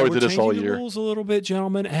 I look forward to this all year. We're changing the rules a little bit,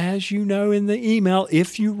 gentlemen. As you know in the email,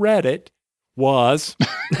 if you read it, was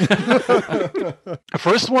the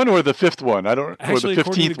first one or the fifth one? Actually, or the 15th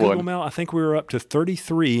according to Google one. Mail, I think we were up to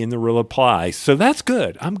 33 in the replies. So that's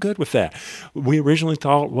good. I'm good with that. We originally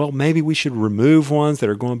thought, well, maybe we should remove ones that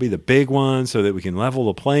are going to be the big ones so that we can level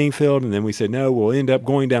the playing field. And then we said, no, we'll end up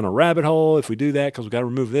going down a rabbit hole if we do that because we've got to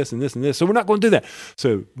remove this and this and this. So we're not going to do that.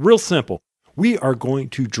 So real simple. We are going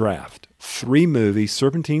to draft 3 movies,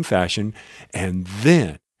 serpentine fashion, and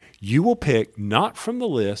then you will pick, not from the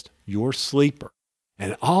list, your sleeper.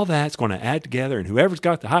 And all that's going to add together, and whoever's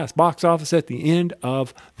got the highest box office at the end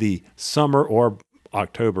of the summer or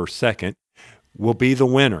October 2nd will be the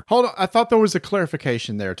winner. Hold on. I thought there was a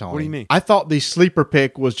clarification there, Tony. What do you mean? I thought the sleeper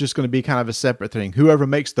pick was just going to be kind of a separate thing. Whoever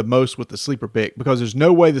makes the most with the sleeper pick, because there's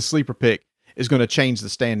no way the sleeper pick is going to change the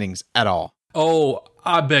standings at all. Oh,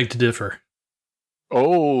 I beg to differ.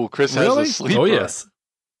 Oh, Chris has a sleeper. Oh, yes.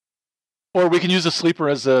 Or we can use a sleeper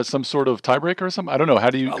as some sort of tiebreaker or something. I don't know. How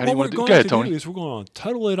do you want to do? Go ahead, Tony. We're going to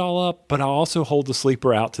total it all up, but I'll also hold the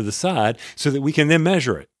sleeper out to the side so that we can then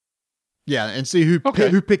measure it. Yeah, and see who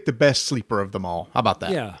picked the best sleeper of them all. How about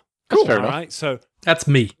that? Yeah, cool. Fair enough. All right, so that's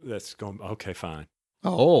me. That's going. Okay, fine.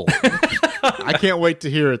 Oh, I can't wait to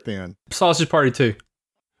hear it then. Sausage Party 2.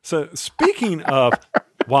 So speaking of,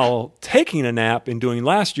 while taking a nap and doing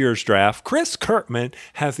last year's draft, Chris Kirkman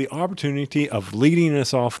has the opportunity of leading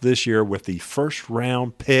us off this year with the first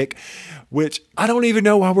round pick, which I don't even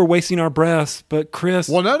know why we're wasting our breaths, but Chris.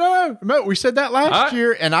 Well, no. We said that last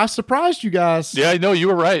year, and I surprised you guys. Yeah, I know you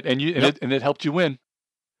were right, and it helped you win.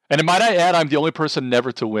 And might I add, I'm the only person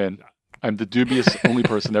never to win. I'm the dubious only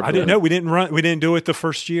person ever. I didn't know we didn't do it the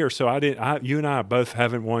first year, so you and I both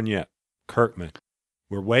haven't won yet. Kirkman.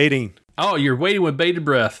 We're waiting. Oh, you're waiting with bated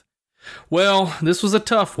breath. Well, this was a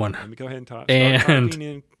tough one. Let me go ahead and talk.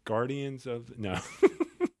 And Guardians of no.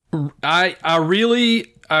 I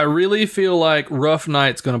really feel like Rough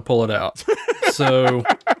Knight's going to pull it out. So,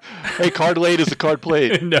 hey, card laid is a card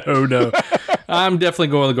played. No. I'm definitely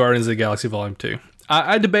going with Guardians of the Galaxy Volume 2.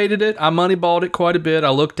 I debated it. I moneyballed it quite a bit. I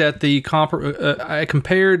looked at I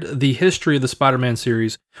compared the history of the Spider-Man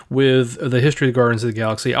series with the history of the Guardians of the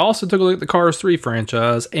Galaxy. I also took a look at the Cars 3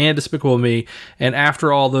 franchise and Despicable Me. And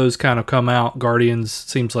after all those kind of come out, Guardians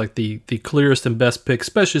seems like the clearest and best pick,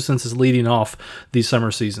 especially since it's leading off the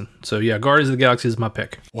summer season. So yeah, Guardians of the Galaxy is my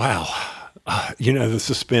pick. Wow. The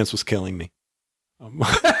suspense was killing me.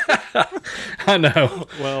 I know.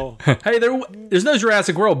 Well, hey, there's no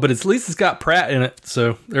Jurassic World, but at least it's got Pratt in it.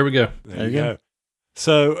 So there we go. There you go.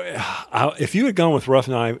 So if you had gone with Rough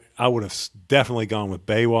Night, I would have definitely gone with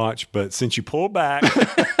Baywatch. But since you pulled back,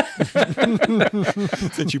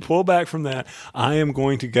 from that, I am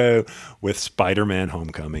going to go with Spider-Man: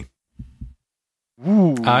 Homecoming.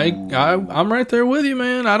 Ooh. I'm right there with you,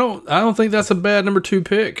 man. I don't think that's a bad number 2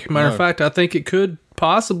 pick. Matter of fact, I think it could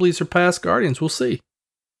possibly surpass Guardians. We'll see.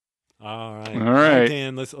 All right.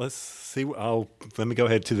 Dan, let's see. Let me go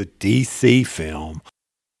ahead to the DC film.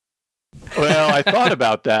 Well, I thought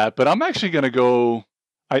about that, but I'm actually going to go.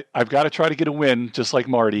 I've got to try to get a win, just like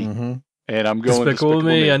Marty, and I'm going Despicable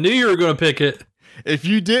Me. I knew you were going to pick it. If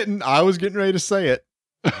you didn't, I was getting ready to say it.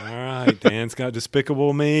 All right, Dan's got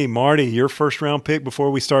Despicable Me. Marty, your first round pick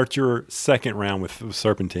before we start your second round with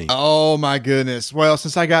Serpentine. Oh, my goodness. Well,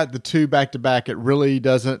 since I got the 2 back-to-back, it really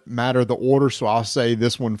doesn't matter the order, so I'll say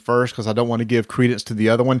this one first because I don't want to give credence to the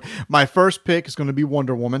other one. My first pick is going to be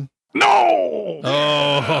Wonder Woman. No!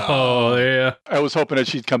 Oh, yeah. I was hoping that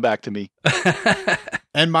she'd come back to me.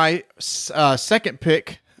 And my second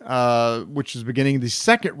pick, which is beginning the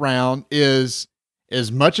second round, is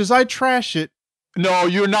as much as I trash it, No,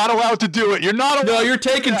 you're not allowed to do it. You're not allowed. No, you're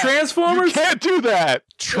taking Transformers? You can't do that.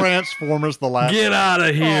 Transformers the last. Get out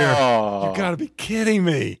of here. Oh, You got to be kidding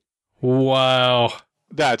me. Wow.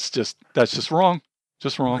 that's just wrong.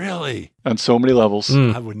 Just wrong. Really? On so many levels.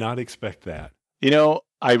 I would not expect that.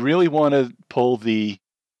 I really want to pull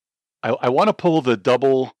I want to pull the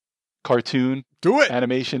double cartoon Do it.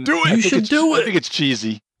 animation. Do it. You should do I it. think it's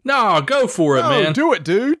cheesy. No, go for it, man. Do it,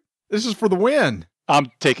 dude. This is for the win.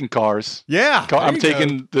 I'm taking Cars. Yeah. I'm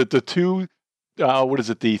taking the 2, what is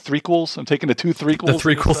it, the threequels? I'm taking the 2 threequels.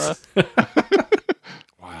 The threequels.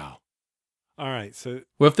 Wow. All right. So,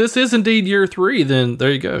 Well, if this is indeed year 3, then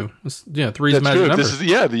there you go. 3 is That's magic true. number. This is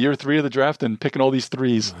the year 3 of the draft and picking all these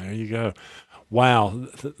 3s. there you go. Wow.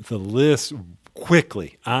 The list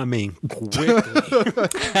quickly. I mean, quickly.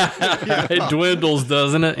 It dwindles,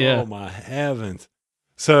 doesn't it? Yeah. Oh, my heavens.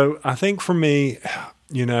 So I think for me,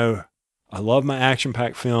 I love my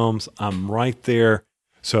action-packed films. I'm right there.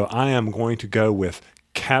 So I am going to go with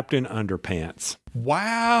Captain Underpants.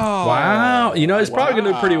 Wow. It's probably going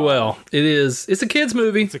to do pretty well. It's a kid's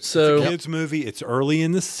movie. It's a kids movie. It's early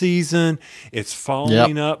in the season. It's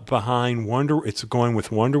following up behind it's going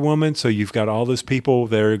with Wonder Woman. So you've got all those people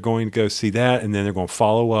that are going to go see that. And then they're going to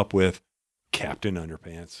follow up with Captain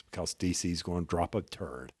Underpants because DC's going to drop a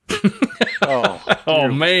turd. Oh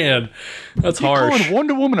man. That's You harsh. calling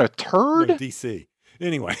Wonder Woman a turd? No, DC.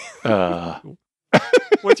 Anyway, Uh,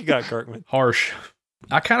 what you got, Kirkman? Harsh.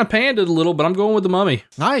 I kind of panned it a little, but I'm going with the Mummy.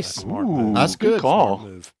 Nice. Smart ooh, move. That's good. call.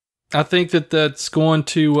 Smart move. I think that's going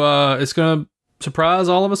to it's going to surprise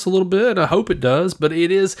all of us a little bit. I hope it does, but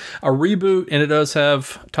it is a reboot and it does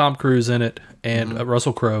have Tom Cruise in it and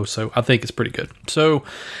Russell Crowe, so I think it's pretty good. So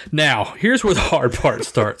now, here's where the hard part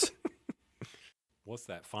starts. What's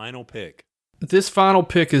that final pick? This final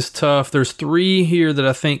pick is tough. There's 3 here that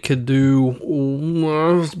I think could do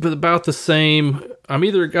about the same. I've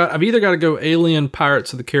either got to go Alien,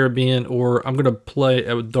 Pirates of the Caribbean, or I'm going to play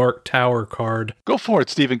a Dark Tower card. Go for it,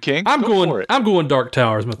 Stephen King. I'm Go for it. going Dark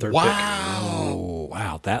Tower as my third pick. Oh,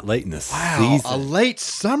 wow. That late in the Wow. season. A late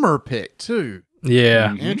summer pick, too.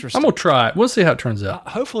 Yeah. Interesting. I'm going to try it. We'll see how it turns out.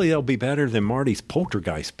 Hopefully it'll be better than Marty's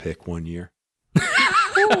Poltergeist pick one year.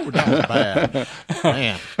 Ooh, that was bad.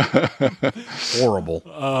 Man. Horrible.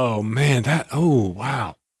 Oh, man.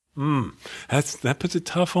 Wow. That puts it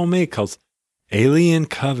tough on me because Alien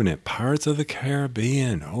Covenant, Pirates of the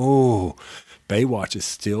Caribbean. Oh, Baywatch is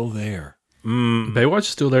still there. Baywatch is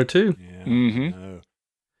still there, too. Yeah. Mhm.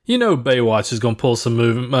 No. Baywatch is going to pull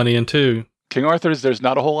some money in, too. King Arthur's, there's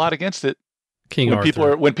not a whole lot against it. King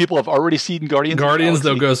Arthur. When people have already seen Guardians of the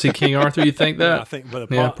they'll Galaxy. go see King Arthur. You think Yeah, that? I think, but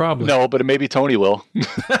Yeah, probably. No, but maybe Tony will.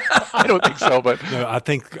 I don't think so, but No, I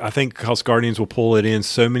think because Guardians will pull it in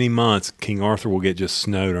so many months, King Arthur will get just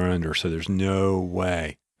snowed under. So there's no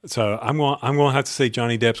way. So I'm going to have to say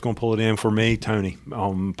Johnny Depp's going to pull it in for me, Tony.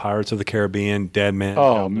 Pirates of the Caribbean, Dead Man.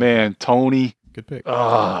 oh man, Tony. Good pick.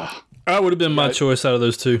 That would have been my choice out of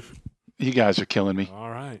those 2. You guys are killing me. All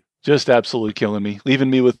right. Just absolutely killing me. Leaving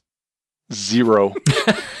me with 0.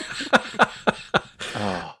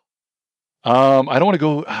 I don't want to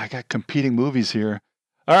go. I got competing movies here.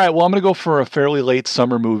 All right. Well, I'm going to go for a fairly late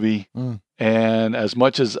summer movie. And as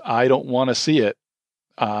much as I don't want to see it,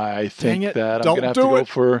 I think that I'm going to have to go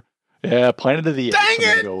for Planet of the Apes. Dang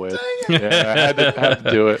it! Go with. Dang it! Yeah, I had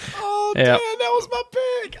to do it. Oh, Dan, that was my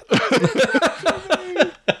pick.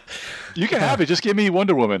 You can have it. Just give me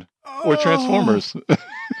Wonder Woman or Transformers. I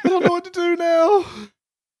don't know what to do now.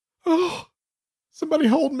 Oh, somebody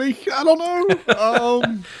hold me. I don't know.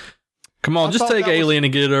 Come on, just take Alien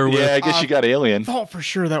and get it over with. Yeah, I guess you got Alien. I thought for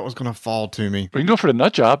sure that was going to fall to me. Or you can go for The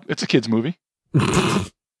Nut Job. It's a kid's movie.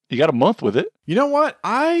 You got a month with it. You know what?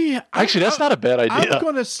 Actually, that's not a bad idea.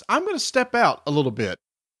 I'm gonna step out a little bit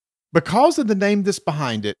because of the name that's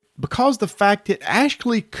behind it. Because the fact it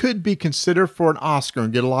actually could be considered for an Oscar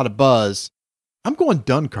and get a lot of buzz. I'm going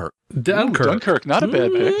Dunkirk. Dunkirk, not a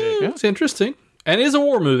bad pick. Yeah. It's interesting, and it is a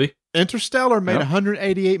war movie. Interstellar made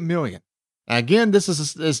 188 million. Now, again, this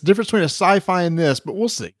is a difference between a sci-fi and this, but we'll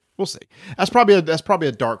see. We'll see. That's probably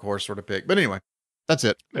a dark horse sort of pick. But anyway, that's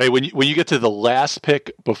it. Hey, when you get to the last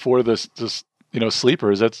pick before this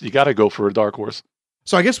sleepers, you got to go for a dark horse.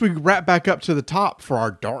 So I guess we wrap back up to the top for our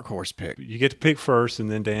dark horse pick. You get to pick first, and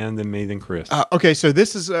then Dan, then me, then Chris. Okay, so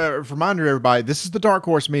this is a reminder to everybody. This is the dark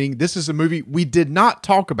horse, meaning this is a movie we did not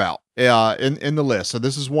talk about in the list. So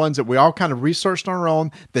this is ones that we all kind of researched on our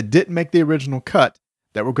own that didn't make the original cut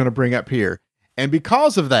that we're going to bring up here. And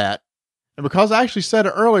because of that, and because I actually said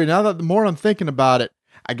it earlier, now that the more I'm thinking about it,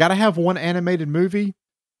 I got to have one animated movie.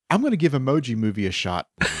 I'm going to give Emoji Movie a shot.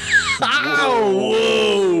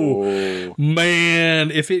 Whoa.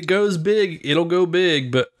 Man, if it goes big, it'll go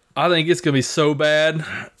big, but I think it's going to be so bad.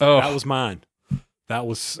 Oh, that was mine. That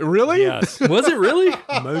was really? Yes. Was it really?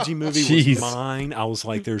 Emoji Movie was mine. I was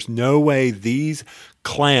like, there's no way these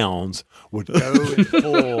clowns would go in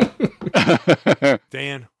full.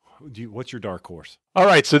 Dan, what's your dark horse? All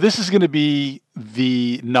right, so this is going to be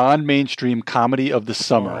the non-mainstream comedy of the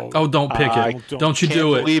summer. Oh, don't pick it. Don't you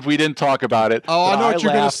do it. I can't believe we didn't talk about it. Oh, I know what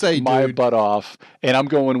you're going to say, dude. My butt off, and I'm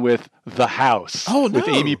going with The House. Oh, no. With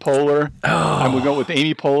Amy Poehler. I'm going to go with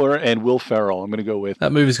Amy Poehler and Will Ferrell. I'm going to go with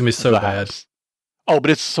that movie's going to be so bad. House. Oh,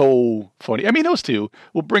 but it's so funny. I mean, those two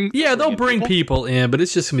will bring... Yeah, they'll bring people in, but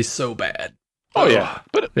it's just going to be so bad. Oh, yeah.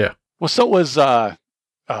 But yeah. Well, so was...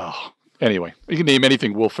 Anyway, you can name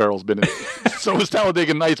anything Will Ferrell's been in. So was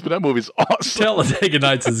Talladega Nights, but that movie's awesome. Talladega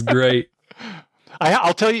Nights is great.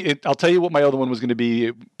 I'll tell you what my other one was going to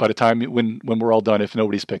be by the time when we're all done, if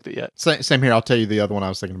nobody's picked it yet. Same here. I'll tell you the other one I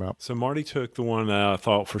was thinking about. So Marty took the one that I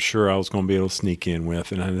thought for sure I was going to be able to sneak in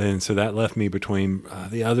with, and then so that left me between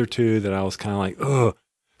the other two that I was kind of like, ugh.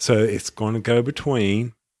 So it's going to go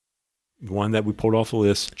between one that we pulled off the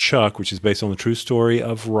list, Chuck, which is based on the true story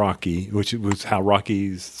of Rocky, which was how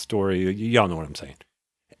Rocky's story, y'all know what I'm saying.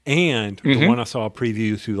 And the one I saw a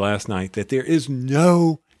preview to last night, that there is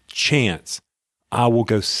no chance I will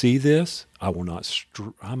go see this. I will not,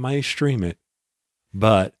 I may stream it,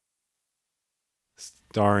 but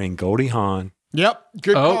starring Goldie Hawn. Yep.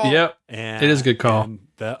 Good call. Oh, yep. And, it is a good call. And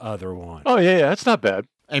the other one. Oh, yeah, that's not bad.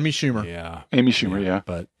 Amy Schumer. Yeah. Amy Schumer, yeah.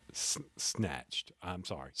 But snatched. I'm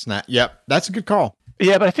sorry. Yep. That's a good call.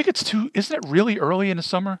 Yeah, but I think isn't it really early in the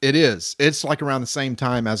summer? It is. It's like around the same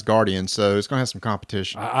time as Guardian, so it's going to have some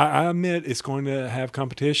competition. I admit it's going to have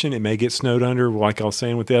competition. It may get snowed under, like I was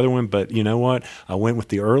saying with the other one, but you know what? I went with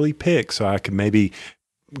the early pick so I could maybe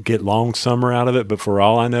get long summer out of it, but for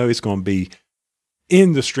all I know, it's going to be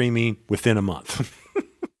in the streaming within a month.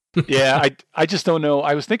 Yeah, I just don't know.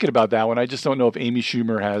 I was thinking about that one. I just don't know if Amy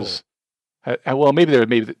Schumer has... Well, maybe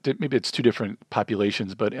it's two different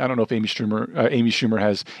populations, but I don't know if Amy Schumer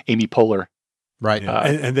has Amy Poehler, right?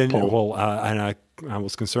 And then, and I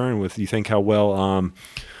was concerned with, you think how well,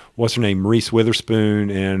 what's her name, Reese Witherspoon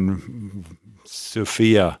and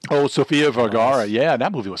Sofia. Oh, Sofia Vergara. Yeah,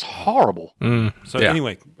 that movie was horrible.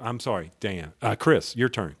 Anyway, I'm sorry, Dan. Chris, your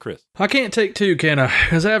turn, Chris. I can't take two, can I?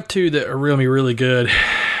 Because I have two that are really good.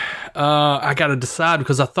 I got to decide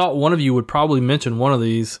because I thought one of you would probably mention one of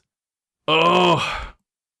these. Oh,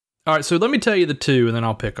 all right. So let me tell you the two, and then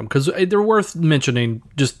I'll pick them because they're worth mentioning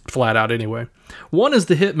just flat out anyway. One is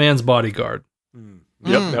The Hitman's Bodyguard.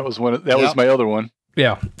 Yep, that was one. That was my other one.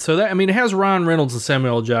 Yeah. So that, I mean, it has Ryan Reynolds and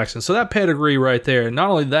Samuel L. Jackson. So that pedigree right there. And not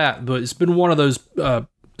only that, but it's been one of those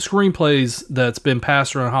screenplays that's been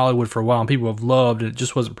passed around Hollywood for a while and people have loved, and it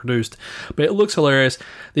just wasn't produced. But it looks hilarious.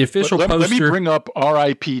 The official poster... Let me bring up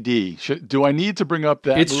R.I.P.D. Do I need to bring up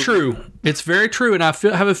that It's movie? True. It's very true, and I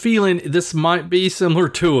have a feeling this might be similar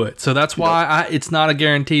to it. So that's why it's not a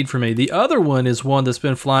guaranteed for me. The other one is one that's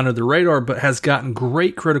been flying under the radar but has gotten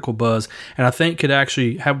great critical buzz, and I think could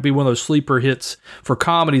actually be one of those sleeper hits for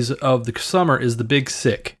comedies of the summer, is The Big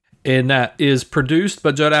Sick. and that is produced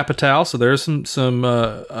by Judd Apatow. So there's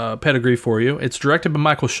some pedigree for you. It's directed by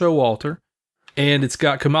Michael Showalter, and it's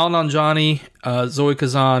got Kumail Nanjiani, Zoe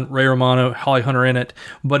Kazan, Ray Romano, Holly Hunter in it.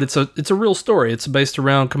 But it's a real story. It's based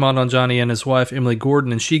around Kumail Nanjiani and his wife Emily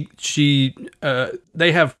Gordon, and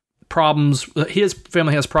they have problems. His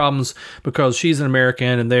family has problems because she's an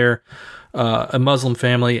American and they're a Muslim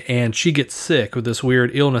family, and she gets sick with this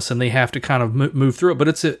weird illness, and they have to kind of move through it. But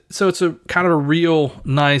it's a kind of a real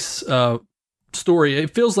nice story.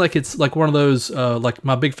 It feels like it's like one of those like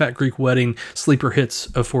My Big Fat Greek Wedding sleeper hits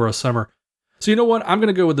for a summer. So you know what? I'm going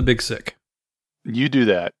to go with The Big Sick. You do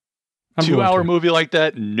that. 2-hour movie like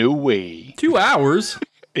that? No way. 2 hours?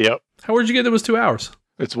 Yep. Where'd you get that was 2 hours?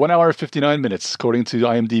 It's 1 hour and 59 minutes, according to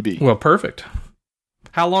IMDb. Well, perfect.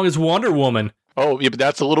 How long is Wonder Woman? Oh, yeah, but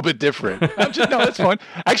that's a little bit different. No, that's fine.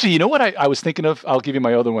 Actually, you know what I was thinking of? I'll give you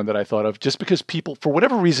my other one that I thought of. Just because people, for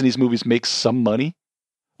whatever reason, these movies make some money.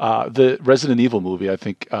 The Resident Evil movie, I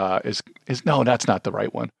think, is no, that's not the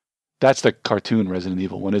right one. That's the cartoon Resident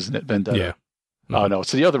Evil one, isn't it? Vendetta. Yeah. Oh, no.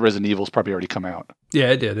 So the other Resident Evil's probably already come out. Yeah,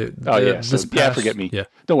 it did. Forget me. Yeah.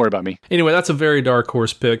 Don't worry about me. Anyway, that's a very dark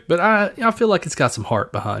horse pick, but I feel like it's got some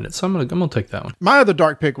heart behind it, so I'm gonna take that one. My other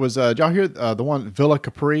dark pick was, did y'all hear the one Villa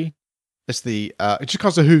Capri? It's it's just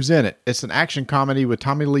because of who's in it. It's an action comedy with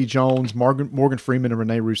Tommy Lee Jones, Morgan Freeman, and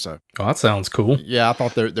Rene Russo. Oh, that sounds cool. Yeah, I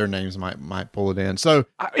thought their names might pull it in. So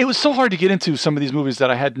it was so hard to get into some of these movies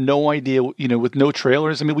that I had no idea, with no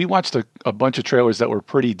trailers. I mean, we watched a bunch of trailers that were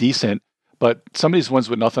pretty decent, but some of these ones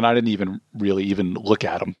with nothing, I didn't even really look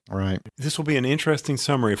at them. All right. This will be an interesting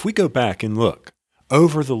summary. If we go back and look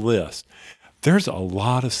over the list, there's a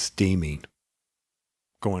lot of steaming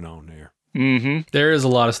going on there. Mm-hmm. There is a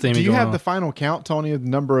lot of steaming going on. Do you have the final count, Tony, of the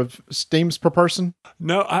number of steams per person?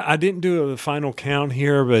 No, I didn't do a final count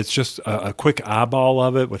here, but it's just a quick eyeball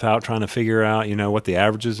of it without trying to figure out, what the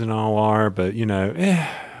averages and all are. But,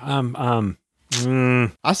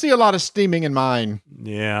 I see a lot of steaming in mine.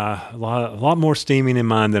 Yeah, a lot more steaming in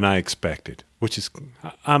mine than I expected, which is,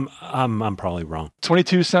 I'm probably wrong.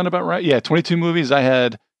 22 sound about right? Yeah, 22 movies. I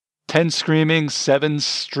had 10 screaming, 7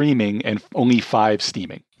 streaming, and only 5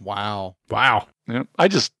 steaming. Wow. Yeah, I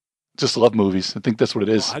just love movies. I think that's what it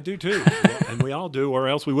is. Well, I do too. And we all do, or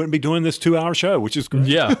else we wouldn't be doing this 2-hour show, which is great.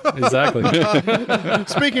 Yeah, exactly.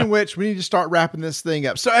 Speaking of which, we need to start wrapping this thing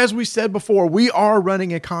up. So as we said before, we are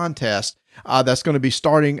running a contest that's going to be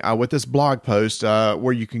starting with this blog post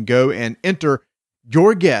where you can go and enter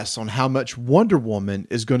your guess on how much Wonder Woman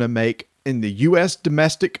is going to make in the U.S.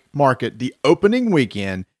 domestic market the opening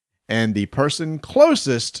weekend, and the person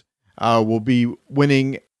closest will be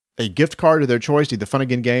winning a gift card of their choice, either Fun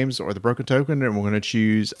Again Games or the Broken Token, and we're going to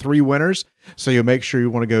choose 3 winners. So you'll make sure you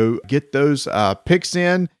want to go get those picks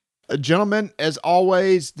in. Gentlemen, as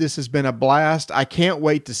always, this has been a blast. I can't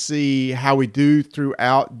wait to see how we do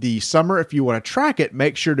throughout the summer. If you want to track it,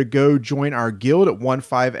 make sure to go join our guild at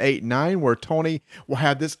 1589, where Tony will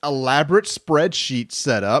have this elaborate spreadsheet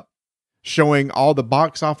set up showing all the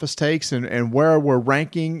box office takes and where we're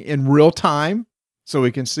ranking in real time, so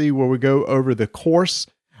we can see where we go over the course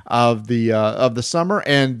of the summer.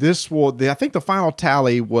 And this will, I think the final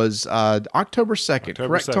tally was October 2nd,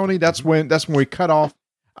 correct, 2nd. Tony? That's when we cut off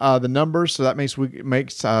the numbers. So that makes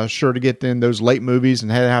sure to get in those late movies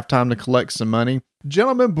and have time to collect some money.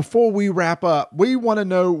 Gentlemen, before we wrap up, we want to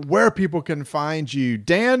know where people can find you.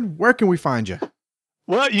 Dan, where can we find you?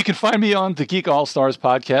 Well, you can find me on the Geek All-Stars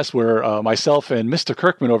podcast, where myself and Mr.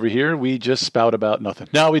 Kirkman over here, we just spout about nothing.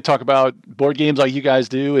 Now we talk about board games like you guys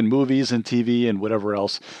do, and movies and TV and whatever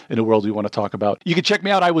else in the world we want to talk about. You can check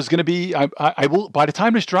me out. I was going to be, I will, by the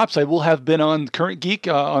time this drops, I will have been on Current Geek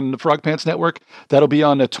on the Frog Pants Network. That'll be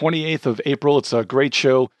on the 28th of April. It's a great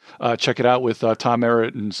show. Check it out with Tom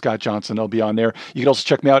Merritt and Scott Johnson. They'll be on there. You can also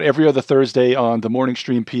check me out every other Thursday on the Morning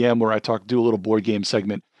Stream PM, where I do a little board game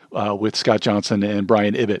segment with Scott Johnson and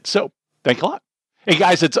Brian Ibbett. So thank you a lot. Hey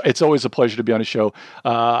guys, it's always a pleasure to be on the show.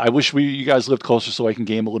 I wish you guys lived closer so I can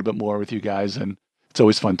game a little bit more with you guys, and it's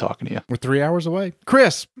always fun talking to you. We're 3 hours away.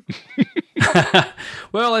 Chris.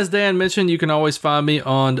 Well, as Dan mentioned, you can always find me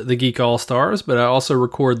on the Geek All-Stars, but I also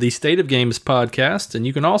record the State of Games podcast, and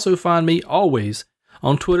you can also find me always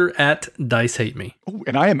on Twitter at Dice Hate Me. Oh,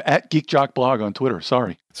 and I am at Geek Jock Blog on Twitter.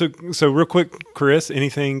 Sorry. So real quick, Chris,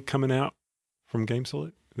 anything coming out from Game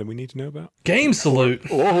Salute that we need to know about? Game Salute.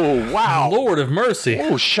 Oh, wow. Lord of mercy.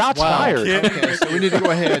 Oh, shots fired. Okay, so we need to go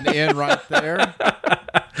ahead and end right there.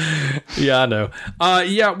 Yeah, I know.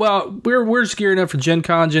 Yeah, well, we're just gearing up for Gen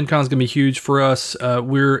Con. Gen Con's gonna be huge for us.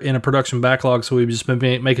 We're in a production backlog, so we've just been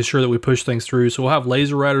making sure that we push things through. So we'll have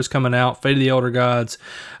Laser Riders coming out, Fate of the Elder Gods.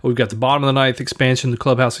 We've got the Bottom of the Ninth expansion, the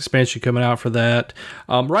Clubhouse expansion coming out for that.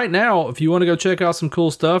 Right now, if you want to go check out some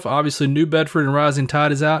cool stuff, obviously New Bedford and Rising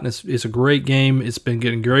Tide is out, and it's a great game. It's been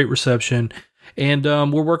getting great reception. And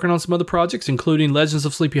we're working on some other projects, including Legends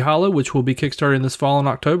of Sleepy Hollow, which will be kickstarting this fall in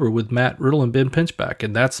October with Matt Riddle and Ben Pinchback.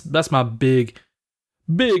 And that's my big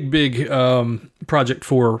project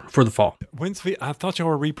for the fall. I thought y'all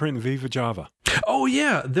were reprinting Viva Java. Oh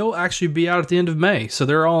yeah, they'll actually be out at the end of May, so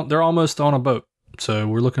they're almost on a boat. So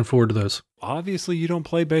we're looking forward to those. Obviously, you don't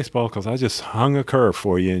play baseball because I just hung a curve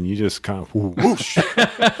for you, and you just kind of whoosh.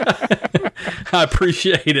 I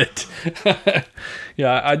appreciate it.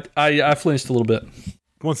 Yeah, I flinched a little bit.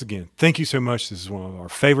 Once again, thank you so much. This is one of our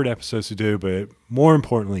favorite episodes to do, but more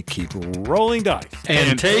importantly, keep rolling dice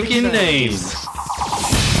and taking names.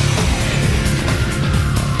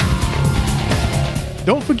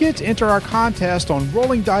 Don't forget to enter our contest on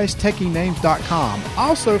rollingdicetaking.names.com.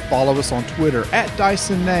 Also follow us on Twitter at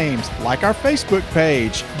Dyson Names, like our Facebook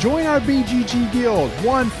page, join our BGG Guild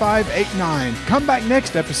 1589. Come back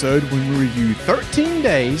next episode when we review 13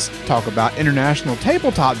 Days, talk about International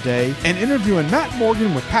Tabletop Day, and interviewing Matt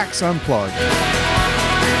Morgan with PAX Unplugged.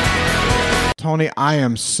 Tony, I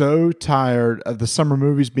am so tired of the summer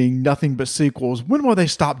movies being nothing but sequels. When will they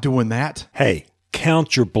stop doing that? Hey,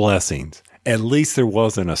 count your blessings. At least there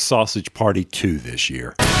wasn't a Sausage Party 2 this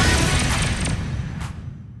year.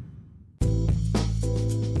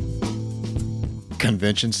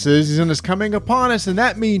 Convention season is coming upon us, and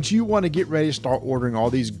that means you want to get ready to start ordering all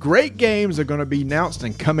these great games that are going to be announced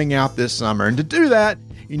and coming out this summer. And to do that,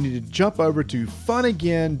 you need to jump over to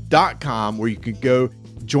funagain.com, where you can go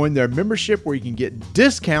join their membership, where you can get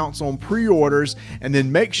discounts on pre-orders, and then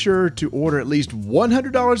make sure to order at least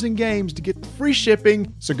 $100 in games to get free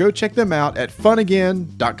shipping. So go check them out at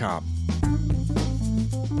funagain.com.